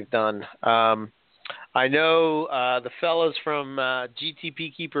that we've done. I know the fellas from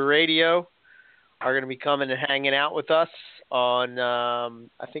GTP Keeper Radio are going to be coming and hanging out with us on,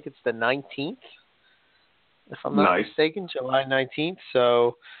 I think it's the 19th, if I'm not mistaken, July 19th.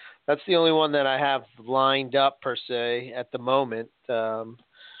 So that's the only one that I have lined up per se at the moment.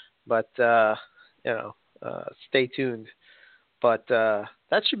 But stay tuned. But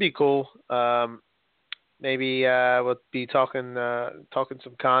that should be cool. Maybe we'll be talking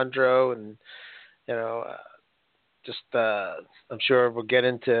some chondro and, I'm sure we'll get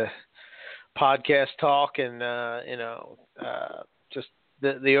into podcast talk and, just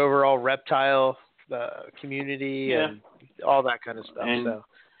the overall reptile community and all that kind of stuff.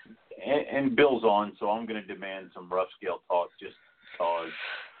 And Bill's on, so I'm going to demand some rough scale talk just because.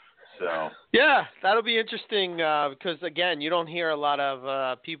 So. Yeah, that'll be interesting because, again, you don't hear a lot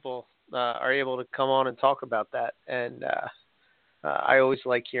of people are able to come on and talk about that. And I always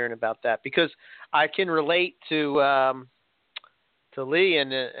like hearing about that because I can relate to Lee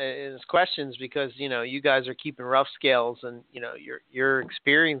and his questions because, you guys are keeping rough scales and, you're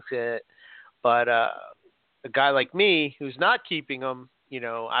experiencing it. But a guy like me who's not keeping them,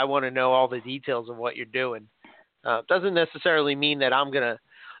 I want to know all the details of what you're doing. Doesn't necessarily mean that I'm going to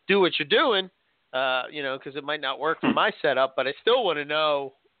do what you're doing, because it might not work for my setup, but I still want to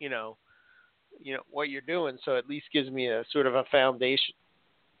know, what you're doing. So at least gives me a sort of a foundation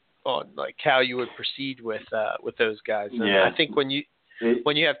on like how you would proceed with those guys. And I think when you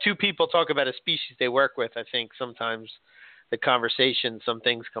have two people talk about a species they work with, I think sometimes the conversation, some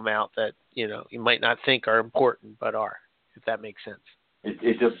things come out that, you might not think are important, but are. if that makes sense.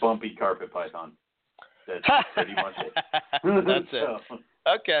 It's a bumpy carpet python. That's pretty much it. That's it.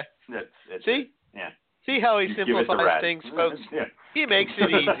 Okay. That's See? It. Yeah. See how he simplifies things, folks? Yeah. He makes it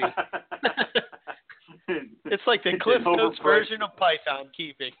easy. It's like the Cliff Notes version of python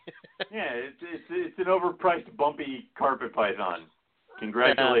keeping. Yeah, it's an overpriced, bumpy carpet python.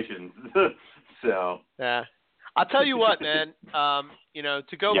 Congratulations. Yeah. So. Yeah. I'll tell you what, man.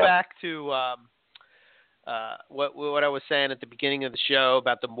 To go back to what I was saying at the beginning of the show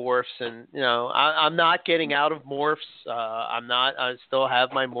about the morphs, and I'm not getting out of morphs. I'm not. I still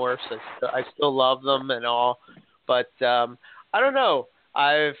have my morphs. I still love them and all, but I don't know.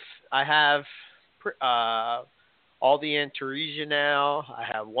 I have all the Antaresia now. I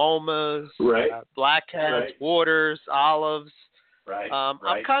have Womas, Blackheads, Waters, Olives. Right.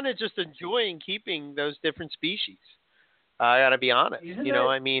 I'm kind of just enjoying keeping those different species. I got to be honest. Isn't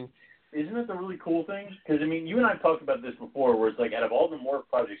it the really cool thing? Because, you and I have talked about this before, where it's like, out of all the morph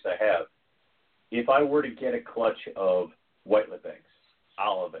projects I have, if I were to get a clutch of white-lip eggs,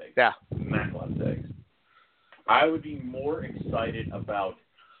 olive eggs, macklot's eggs, I would be more excited about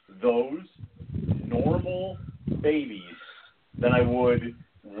those normal babies than I would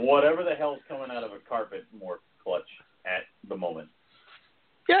whatever the hell's coming out of a carpet morph clutch at the moment.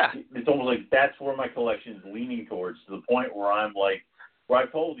 Yeah. It's almost like that's where my collection is leaning towards, to the point where I'm like, where I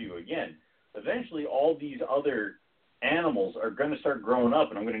told you again, eventually all these other animals are going to start growing up,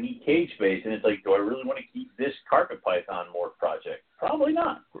 and I'm going to need cage space, and it's like, do I really want to keep this carpet python morph project? Probably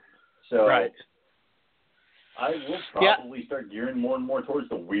not. So I will probably start gearing more and more towards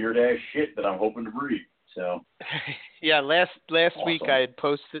the weird-ass shit that I'm hoping to breed. So. Yeah, last awesome. week I had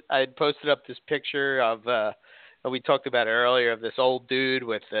posted up this picture of we talked about it earlier, of this old dude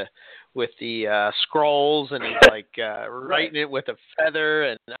with the scrolls, and he's like writing it with a feather,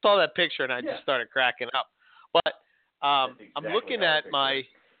 and I saw that picture and I just started cracking up. But I'm looking at I'm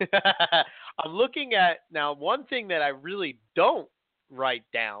looking at now, one thing that I really don't write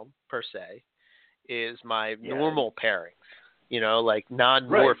down per se is my normal pairings, like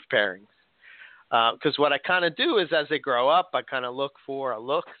non-morph pairings. Because what I kind of do is, as they grow up, I kind of look,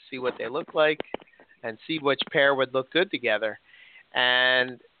 see what they look like, and see which pair would look good together.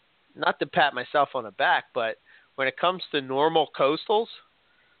 And not to pat myself on the back, but when it comes to normal coastals,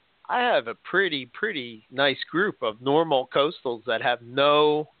 I have a pretty nice group of normal coastals that have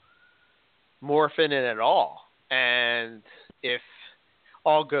no morph in it at all. And if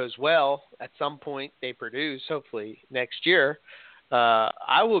all goes well, at some point they produce, hopefully next year,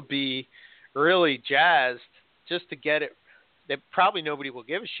 I will be really jazzed just to get it. That probably nobody will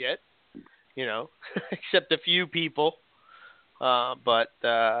give a shit, except a few people. But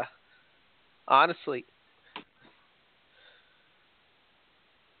honestly,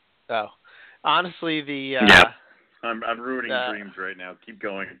 I'm ruining dreams right now. Keep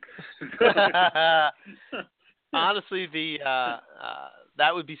going. Honestly,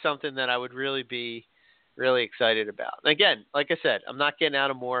 that would be something that I would really be really excited about. And again, like I said, I'm not getting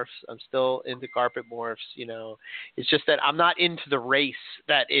out of morphs. I'm still into carpet morphs. It's just that I'm not into the race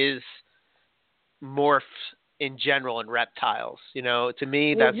that is morphs in general and reptiles. To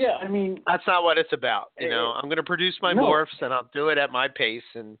me, that's not what it's about. I'm going to produce my morphs, and I'll do it at my pace,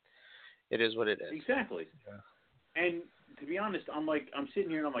 and it is what it is. Exactly. Yeah. And to be honest, I'm sitting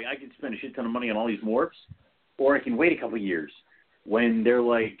here and I'm like, I could spend a shit ton of money on all these morphs, or I can wait a couple of years when they're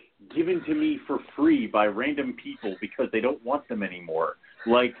like given to me for free by random people because they don't want them anymore.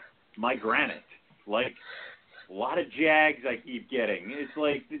 Like my granite, like a lot of jags I keep getting. It's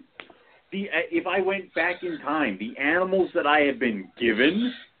like if I went back in time, the animals that I have been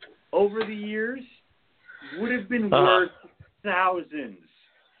given over the years would have been worth thousands.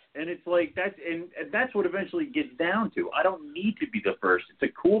 And it's like that's what eventually gets down to. I don't need to be the first. It's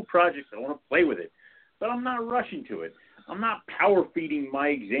a cool project. I want to play with it, but I'm not rushing to it. I'm not power feeding my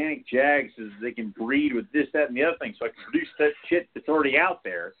Xanic Jags so they can breed with this, that, and the other thing, so I can produce that shit that's already out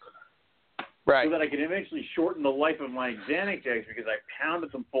there. Right. So that I can eventually shorten the life of my Xanic Jags because I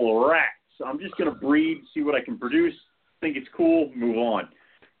pounded them full of rats. So I'm just going to breed, see what I can produce, think it's cool, move on.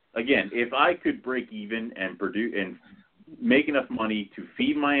 Again, if I could break even and produce and make enough money to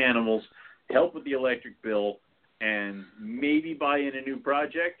feed my animals, help with the electric bill, and maybe buy in a new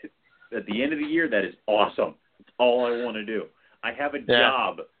project at the end of the year, that is awesome. That's all I want to do. I have a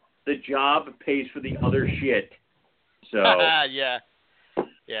job. The job pays for the other shit. So yeah.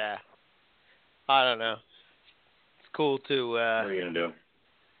 I don't know. It's cool to. What are you gonna do?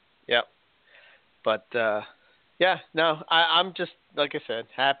 Yep. But Yeah, no, I'm just, like I said,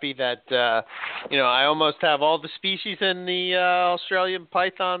 happy that, I almost have all the species in the Australian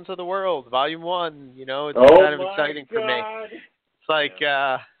pythons of the world, Volume 1. It's kind of exciting for me. It's like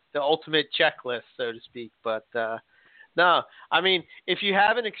the ultimate checklist, so to speak. But, no, I mean, if you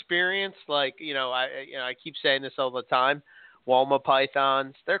haven't experienced, like, I keep saying this all the time, Walma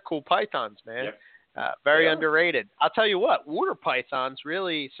pythons, they're cool pythons, man. Yep. Very underrated. I'll tell you what, water pythons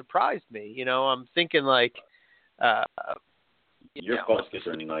really surprised me. I'm thinking like, your buskets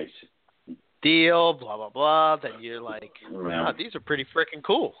are nice. Deal, blah, blah, blah. Then you're like, wow, these are pretty freaking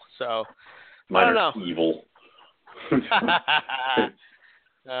cool. So, mine I don't know. Evil.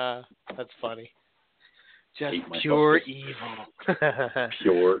 That's funny. Just pure evil.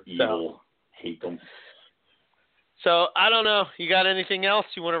 Pure evil. Hate them. So, I don't know. You got anything else?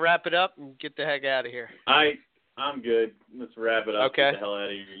 You want to wrap it up and get the heck out of here? I'm good. Let's wrap it up. Okay. Get the hell out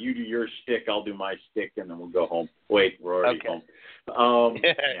of here. You do your shtick, I'll do my shtick, and then we'll go home. Wait, we're already home.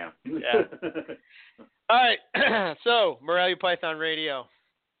 Yeah. All right. So, Morelia Python Radio.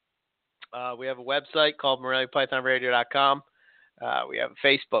 We have a website called MoreliaPythonRadio.com. We have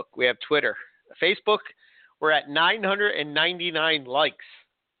Facebook. We have Twitter. Facebook, we're at 999 likes.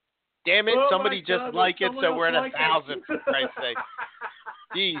 Damn it, somebody just like it, so we're at 1,000, for Christ's sake.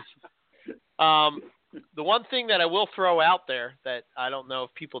 Jeez. The one thing that I will throw out there that I don't know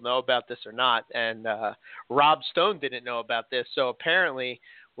if people know about this or not, and Rob Stone didn't know about this, so apparently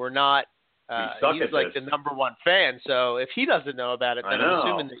we're not he's like the number one fan, so if he doesn't know about it, then I'm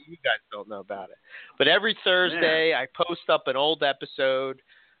assuming that you guys don't know about it. But every Thursday I post up an old episode.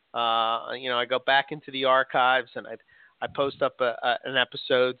 I go back into the archives and I post up an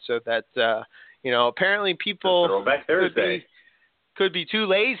episode so that apparently people could be too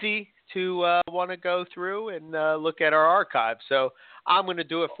lazy to want to go through and look at our archive. So I'm going to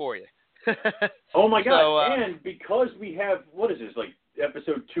do it for you. Oh my God. So, and because we have, what is this, like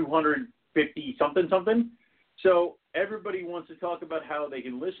episode 250 something? So everybody wants to talk about how they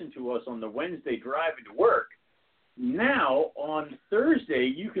can listen to us on the Wednesday drive into work. Now, on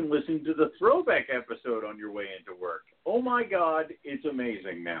Thursday, you can listen to the throwback episode on your way into work. Oh, my God, it's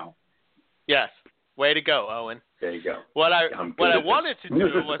amazing now. Yes. Way to go, Owen. There you go. What I wanted to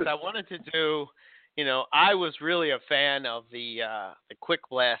do was I was really a fan of the quick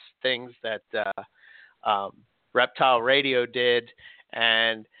blast things that Reptile Radio did.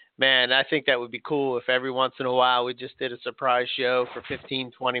 And, man, I think that would be cool if every once in a while we just did a surprise show for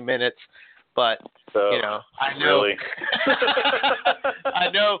 15, 20 minutes. But, I know, really?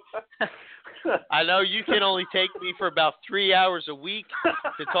 I know you can only take me for about 3 hours a week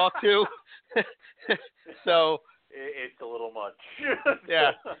to talk to. So it's a little much.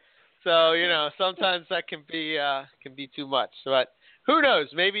 Yeah. So, sometimes that can be too much. But who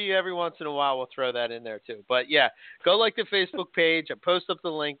knows? Maybe every once in a while we'll throw that in there too. But yeah, go like the Facebook page. I post up the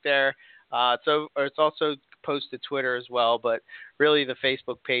link there. It's also posted to Twitter as well, but really the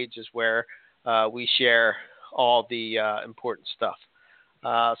Facebook page is where we share all the important stuff.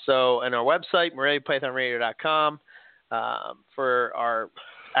 So on our website, MoreliaPythonRadio.com. For our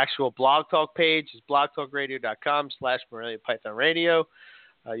actual blog talk page is blogtalkradio.com/MoreliaPythonRadio.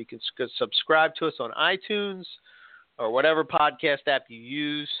 You can subscribe to us on iTunes or whatever podcast app you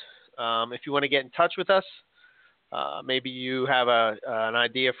use. If you want to get in touch with us, maybe you have an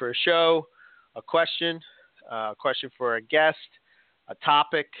idea for a show, a question for a guest, a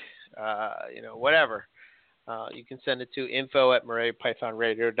topic, whatever. You can send it to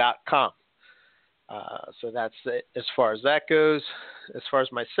info@MoreliaPythonRadio.com. So that's it as far as that goes. As far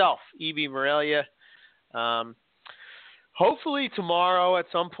as myself, E.B. Morelia, hopefully tomorrow at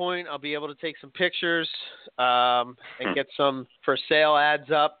some point I'll be able to take some pictures and get some for sale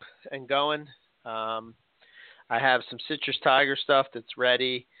ads up and going. I have some Citrus Tiger stuff that's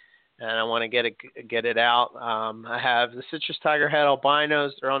ready, and I want to get it out. I have the Citrus Tiger head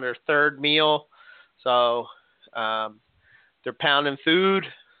albinos. They're on their third meal, so they're pounding food.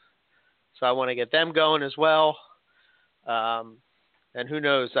 So I want to get them going as well. And who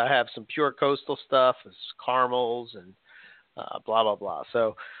knows, I have some pure coastal stuff, caramels and blah, blah, blah.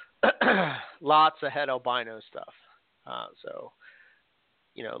 So lots of head albino stuff. So,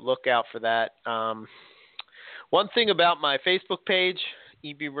 look out for that. One thing about my Facebook page,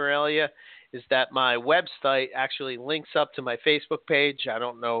 E.B. Morelia, is that my website actually links up to my Facebook page. I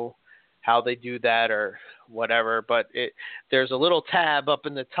don't know how they do that or whatever, but there's a little tab up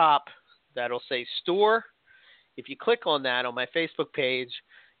in the top that'll say store. If you click on that on my Facebook page,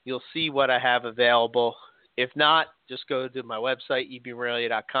 you'll see what I have available. If not, just go to my website,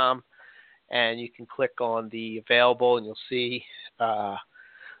 ebmorelia.com, and you can click on the available, and you'll see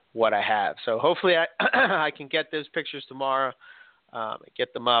what I have. So hopefully I can get those pictures tomorrow,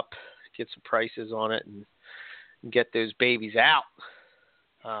 get them up, get some prices on it, and get those babies out.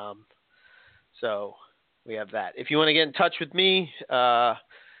 So we have that. If you want to get in touch with me, as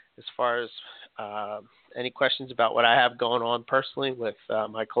far as any questions about what I have going on personally with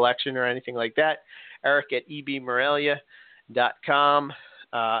my collection or anything like that, Eric at ebmorelia.com.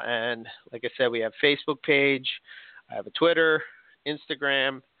 And like I said, we have Facebook page. I have a Twitter,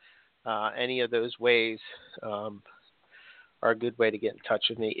 Instagram. Any of those ways are a good way to get in touch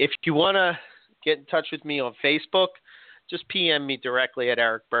with me. If you want to get in touch with me on Facebook, just PM me directly at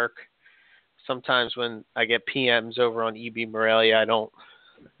Eric Burke. Sometimes when I get PMs over on EB Morelia, I don't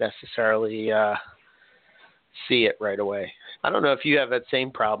necessarily see it right away. I don't know if you have that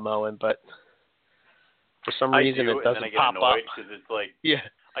same problem, Owen, but for some reason it doesn't pop up. Because it's like, yeah.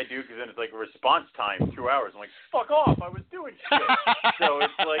 I do, because then it's like a response time 2 hours. I'm like, fuck off, I was doing shit. So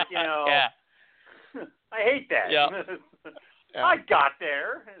it's like, yeah. I hate that. Yeah. I got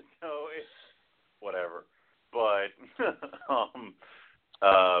there, so it's whatever. But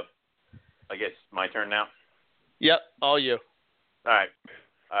I guess my turn now. Yep, all you. All right.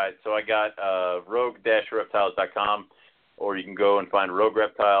 So I got rogue-reptiles.com, or you can go and find Rogue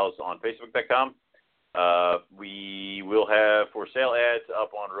Reptiles on Facebook.com. We will have for sale ads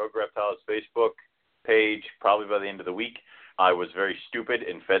up on Rogue Reptiles Facebook page probably by the end of the week. I was very stupid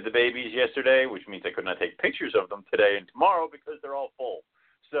and fed the babies yesterday, which means I could not take pictures of them today and tomorrow because they're all full.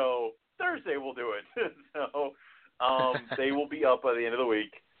 So Thursday we'll do it. So they will be up by the end of the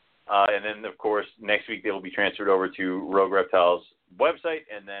week. And then, of course, next week they will be transferred over to Rogue Reptiles website,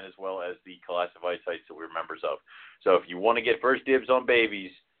 and then as well as the classified sites that we're members of. So if you want to get first dibs on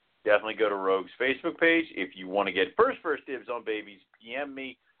babies, definitely go to Rogue's Facebook page. If you want to get first dibs on babies, PM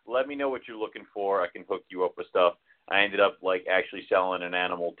me. Let me know what you're looking for. I can hook you up with stuff. I ended up actually selling an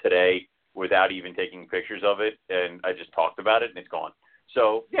animal today without even taking pictures of it, and I just talked about it, and it's gone.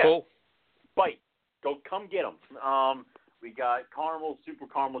 So, yeah, cool. Bite. Come get them. We got caramels, super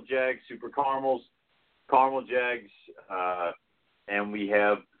caramel jags, super caramels, caramel jags, and we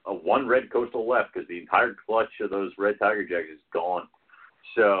have one red coastal left because the entire clutch of those red tiger jags is gone.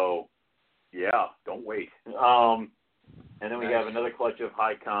 So, yeah, don't wait. And then we have another clutch of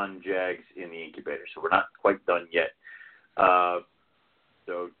high con jags in the incubator. So we're not quite done yet.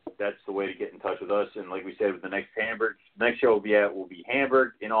 So that's the way to get in touch with us. And like we said, with the next show will be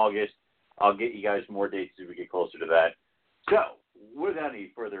Hamburg in August. I'll get you guys more dates as we get closer to that. So without any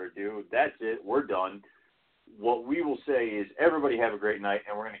further ado, that's it. We're done. What we will say is everybody have a great night,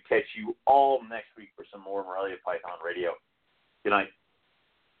 and we're going to catch you all next week for some more Morelia Python Radio. Good night.